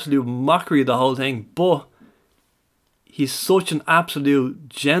making an absolute mockery of the whole thing. But he's such an absolute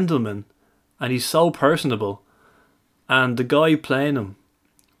gentleman. And he's so personable. And the guy playing him,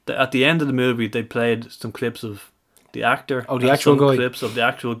 at the end of the movie, they played some clips of the actor. Oh, the actual guy. Clips of the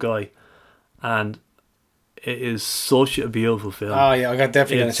actual guy. And it is such a beautiful film. Oh, yeah, I'm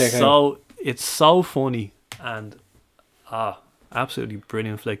definitely going to check it out. It's so funny. And... absolutely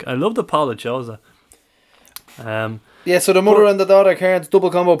brilliant flick. I love the Paula chose that. Yeah, so the mother and the daughter Kearns, double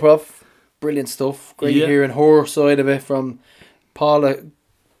combo, prof. Brilliant stuff. Great hearing her side of it from Paula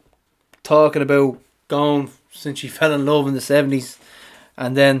talking about going since she fell in love in the 70s,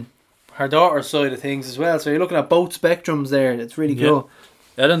 and then her daughter's side of things as well. So you're looking at both spectrums there. It's really cool.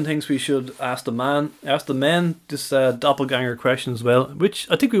 Ellen thinks we should ask the men this doppelganger question as well, which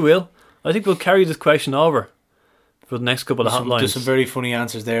I think we will. I think we'll carry this question over for the next couple of hotlines. There's some very funny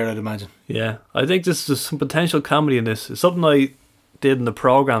answers there, I'd imagine. Yeah, I think there's some potential comedy in this. It's something I did in the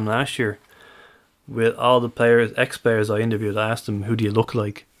programme last year with all the players, ex-players I interviewed. I asked them, who do you look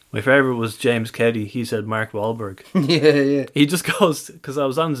like? My favourite was James Keddy. He said Mark Wahlberg. Yeah. He just goes, because I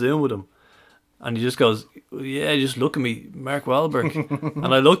was on Zoom with him, and he just goes, yeah, just look at me, Mark Wahlberg.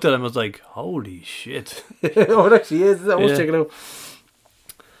 And I looked at him, I was like, holy shit. Oh, it actually is. I must check it out.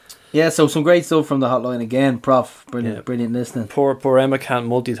 Yeah, so some great stuff from the hotline again, prof. Brilliant listening. Poor Emma can't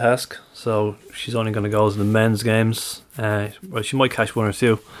multitask, so she's only going to go to the men's games. Well, she might catch one or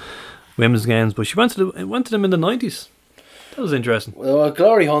two women's games, but she went to them in the 90s. That was interesting. Well,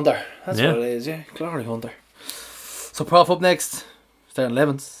 Glory Hunter. That's what it is, yeah. Glory Hunter. So, prof, up next. Starting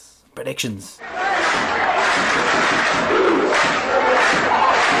 11s. Predictions.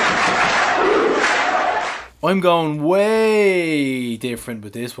 I'm going way different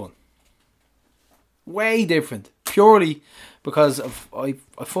with this one. Way different. Purely because I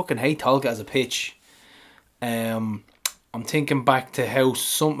fucking hate Tolka as a pitch. I'm thinking back to how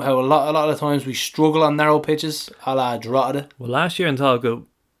a lot of the times we struggle on narrow pitches, a la Drogheda. Well, last year in Tolka,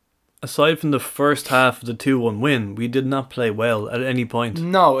 aside from the first half of the 2-1 win, we did not play well at any point.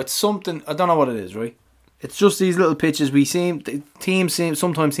 No, it's something, I don't know what it is, right? It's just these little pitches. The teams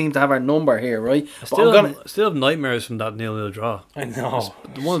sometimes seem to have our number here, right? I still have nightmares from that 0-0 draw. I know.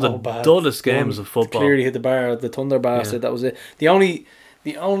 It's one of the dullest games of football. Clearly hit the bar, the Thunder bastard. That was it. The only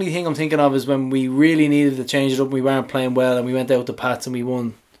thing I'm thinking of is when we really needed to change it up. We weren't playing well, and we went out to Pats and we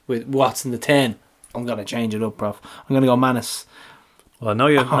won with Watson the 10. I'm gonna change it up, Prof. I'm gonna go Manis. Well, I know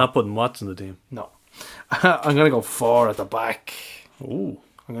you're not putting Watts in the team. No. I'm going to go 4 at the back. Ooh.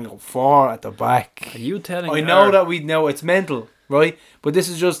 I'm going to go 4 at the back. Are you telling I know that we know it's mental, right? But this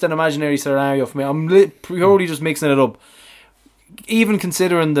is just an imaginary scenario for me. I'm purely just mixing it up. Even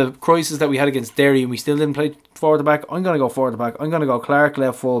considering the crisis that we had against Derry and we still didn't play 4 at the back, I'm going to go 4 at the back. I'm going to go Clark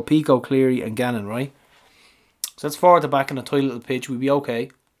left full, Pico, Cleary and Gannon, right? So that's 4 at the back in a tight little pitch. We'd be okay.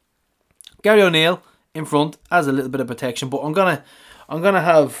 Gary O'Neill in front as a little bit of protection, but I'm gonna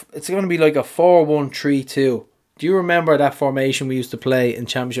have, it's gonna be like a 4-1-3-2. Do you remember that formation we used to play in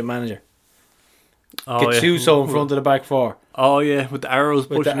Championship Manager? Get Suso in front of the back 4. Oh yeah, with the arrows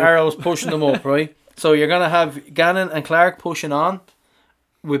pushing them up, right? So you're gonna have Gannon and Clark pushing on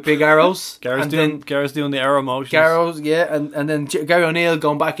with big arrows. Gareth's doing the arrow motions. And then Gary O'Neill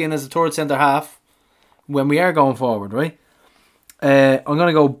going back in as a third centre half when we are going forward, right? I'm going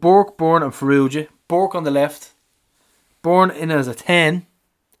to go Burke, Bourne and Farrugia. Burke on the left. Bourne in as a 10.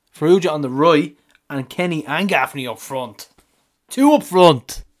 Farrugia on the right. And Kenny and Gaffney up front. 2 up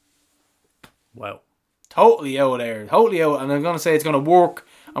front. Wow. Totally out there. Totally out. And I'm going to say it's going to work.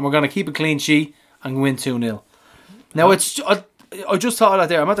 And we're going to keep a clean sheet and win 2-0. Now, I just thought of that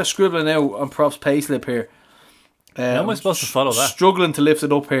there. I'm after scribbling out on Prof's payslip here. How am I supposed to follow that? Struggling to lift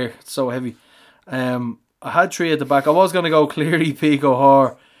it up here. It's so heavy. I had 3 at the back. I was going to go Cleary, Pico,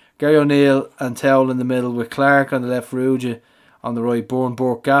 Hoare, Gary O'Neill and Towell in the middle with Clark on the left, Farrugia on the right, Bourne,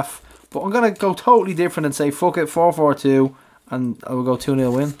 Burke, Gaff. But I'm going to go totally different and say fuck it, 4-4-2 and I will go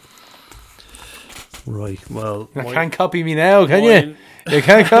 2-0 win. Right, well... You can't copy me now, can you? You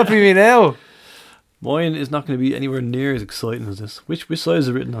can't copy me now. Mine is not going to be anywhere near as exciting as this. Which side is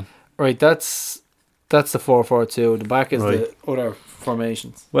it written on? Right, that's the 4-4-2. The back is the other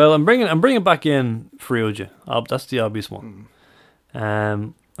formations. Well, I'm bringing back in Farrugia. That's the obvious one.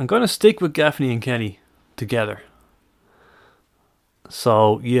 I'm going to stick with Gaffney and Kenny together.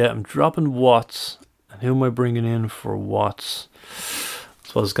 So yeah, I'm dropping Watts. And who am I bringing in for Watts? I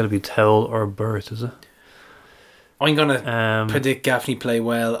suppose it's going to be Towell or Burt, is it? I'm going to predict Gaffney play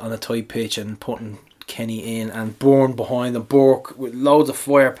well on a tight pitch and putting Kenny in and Bourne behind them. Burke with loads of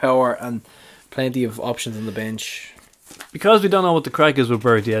firepower and plenty of options on the bench. Because we don't know what the crack is with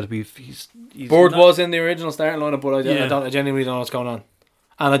Burt yet. Burt was in the original starting lineup, but I genuinely don't know what's going on.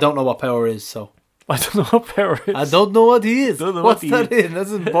 And I don't know what power is, so. I don't know what power is. I don't know what he is. What's that in?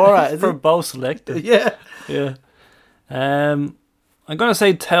 That's in Borat, for both selected. Yeah. Yeah. I'm going to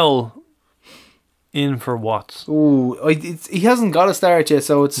say Towell in for Watts. Ooh, he hasn't got a start yet,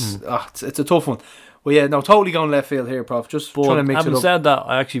 so it's a tough one. Well, yeah, no, totally going left field here, Prof. Just trying to mix it up. Having said that,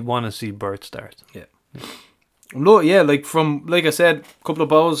 I actually want to see Burt start. Yeah. Look, yeah, like I said, a couple of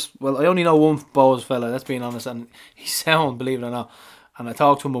Bows. Well, I only know one Bows fella, let's be honest, and he's sound, believe it or not. And I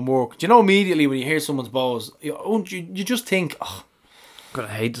talked to him at work. Do you know immediately when you hear someone's Bows, you just think, oh, I'm going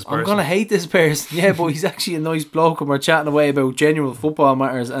to hate this person. I'm going to hate this person. Yeah, but he's actually a nice bloke and we're chatting away about genuine football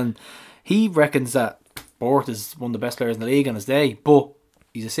matters and he reckons that Burt is one of the best players in the league on his day, but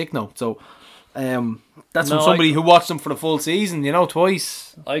he's a sick note. So that's from somebody who watched him for the full season,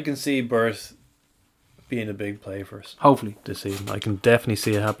 twice. I can see Burt being a big play for us. Hopefully. This season. I can definitely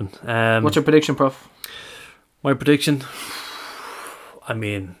see it happen. What's your prediction, Prof? My prediction? I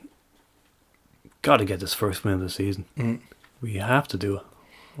mean, got to get this first win of the season. We have to do it.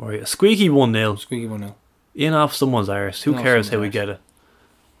 Right, a squeaky 1-0. Squeaky 1-0. In off someone's arse. Who cares how we get it?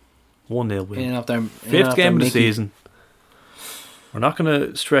 1-0 win. In off their, fifth game of the season. We're not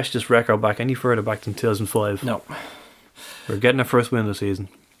going to stretch this record back any further back than 2005. No. We're getting our first win of the season.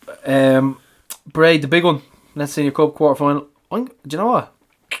 Braid, the big one. Let's Senior Cup quarter final. Do you know what?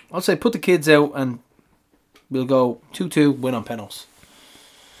 I'll say put the kids out and we'll go 2-2, win on penalties.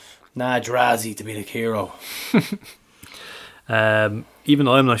 Drazzy to be the hero. Even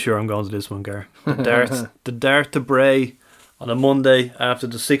I'm not sure I'm going to this one, Gar. The dart to Bray on a Monday after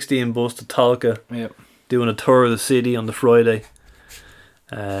the 16 bus to Talca. Yep. Doing a tour of the city on the Friday.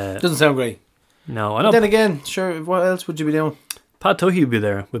 Doesn't sound great. No, I know. But then again, sure, what else would you be doing? Pat Tuckey would be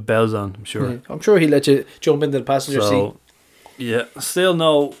there with bells on, I'm sure. Yeah, I'm sure he'd let you jump into the passenger seat. Yeah, still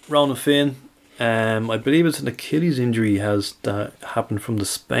no Ronan Finn. I believe it's an Achilles injury that happened from the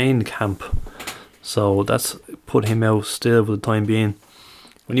Spain camp. So that's put him out still for the time being.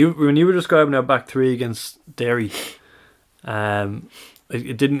 When you were describing our back three against Derry,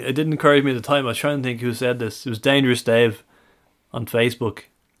 it didn't encourage me at the time. I was trying to think who said this. It was Dangerous Dave on Facebook.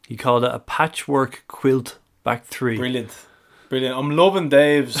 He called it a patchwork quilt back three. Brilliant. I'm loving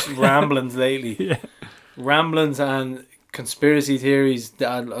Dave's ramblings lately. Yeah. Ramblings and conspiracy theories.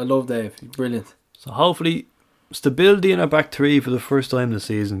 I love Dave. He's brilliant. So hopefully, stability in our back three for the first time this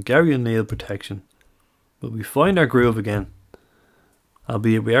season. Gary O'Neill protection. But we find our groove again.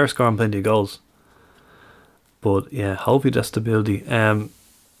 Albeit we are scoring plenty of goals. But yeah, hopefully that's stability.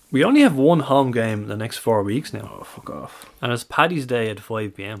 We only have one home game in the next 4 weeks now. Oh, fuck off. And it's Paddy's Day at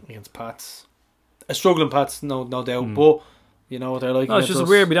 5 p.m. Against Pats. A struggling Pats, no doubt. But, you know what they're like. No, it's just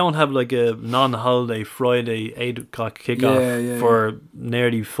weird. We don't have like a non-holiday Friday 8 o'clock kickoff for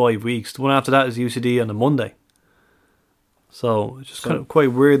nearly 5 weeks. The one after that is UCD on a Monday. So it's just kind of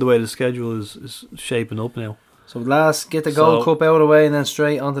quite weird the way the schedule is shaping up now. So last, get the Gold Cup out of the way and then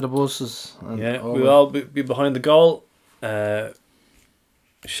straight onto the buses. We'll all be behind the goal,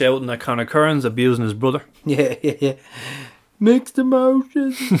 shouting at Conor Kearns, abusing his brother. Yeah. Mixed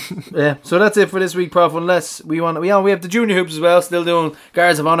emotions. Yeah, so that's it for this week, Prof. Unless we have the junior hoops as well, still doing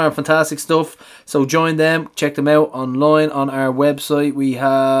Guards of Honour, fantastic stuff. So join them, check them out online on our website. We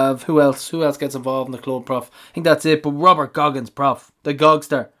have who else gets involved in the club, Prof? I think that's it. But Robert Goggins, Prof, the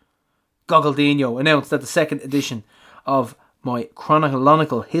Gogster, Goggledino, announced that the second edition of my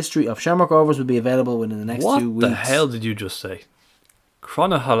chronological history of Shamrock Rovers will be available within the next 2 weeks. What the hell did you just say?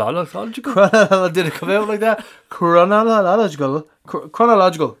 Chronological? Did it come out like that? Chronological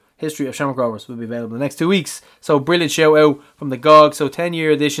history of Shamrock Rovers will be available in the next 2 weeks. So brilliant shout out from the GOG. So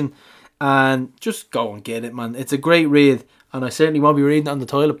 10-year edition, and just go and get it, man. It's a great read, and I certainly won't be reading it on the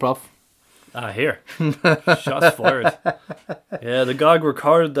toilet, Prof. Here. Shots fired. Yeah, the GOG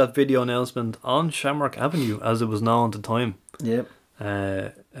recorded that video announcement on Shamrock Avenue as it was known at the time. Yep.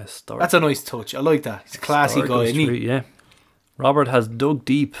 That's a nice touch. I like that. He's a classy guy, isn't he? Yeah. Robert has dug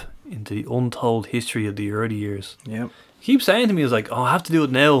deep into the untold history of the early years. Yeah. He keeps saying to me, he's like, I have to do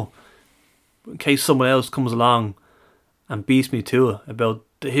it now in case someone else comes along and beats me to it about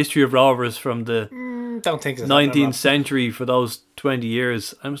the history of Rovers from the don't think 19th century for those 20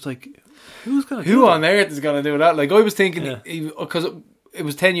 years. I'm just like, who on earth is going to do that? Like, I was thinking, because it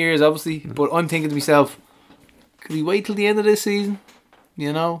was 10 years, obviously, but I'm thinking to myself, could he wait till the end of this season?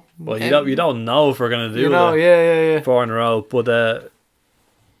 You know? Well, you don't know if we're going to do yeah. 4 in a row. But,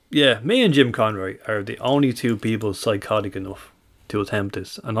 me and Jim Conroy are the only two people psychotic enough to attempt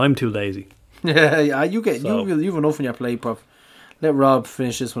this. And I'm too lazy. Yeah, you've enough on your plate, Prof. Let Rob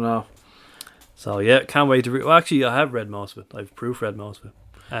finish this one off. So, yeah, can't wait to read. Well, actually, I have read most of it. I've proofread most of it.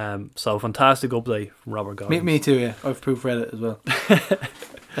 So fantastic update from Robert Goggins. Me too, yeah. I've proofread it as well.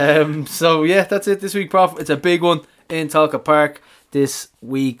 So yeah, that's it this week, Prof. It's a big one in Talca Park this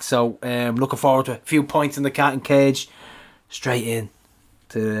week. So looking forward to a few points in the cat and cage. Straight in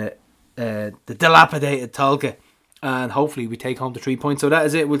to the dilapidated Talca. And hopefully we take home the 3 points. So that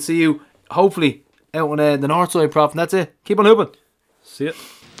is it. We'll see you hopefully out on the north side, Prof. And that's it. Keep on hooping. See ya.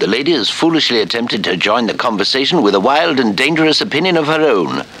 The lady has foolishly attempted to join the conversation with a wild and dangerous opinion of her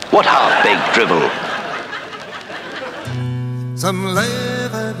own. What half-baked drivel? Some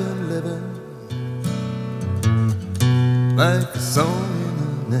life I've been living like a song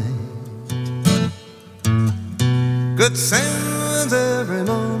in the night. Good sounds every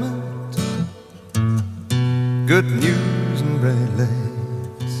moment, good news and bright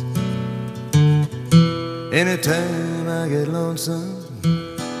lights. Anytime I get lonesome,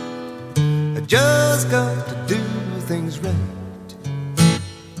 just got to do things right.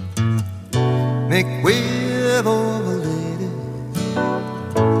 Make way for a lady.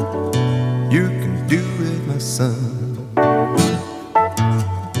 You can do it, my son.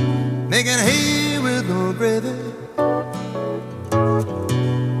 Making hay with no gravy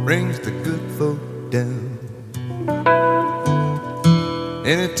brings the good folk down.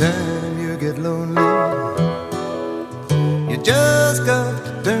 Anytime you get lonely, you just got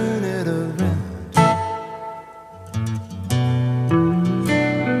to turn it around.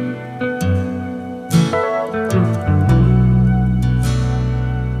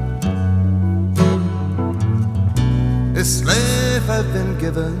 This life I've been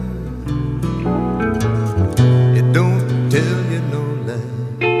given, it don't tell you no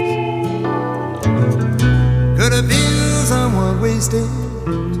lies. Could have been somewhat wasted.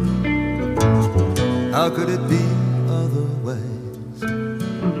 How could it be otherwise?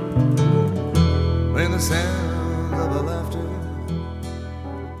 When the sand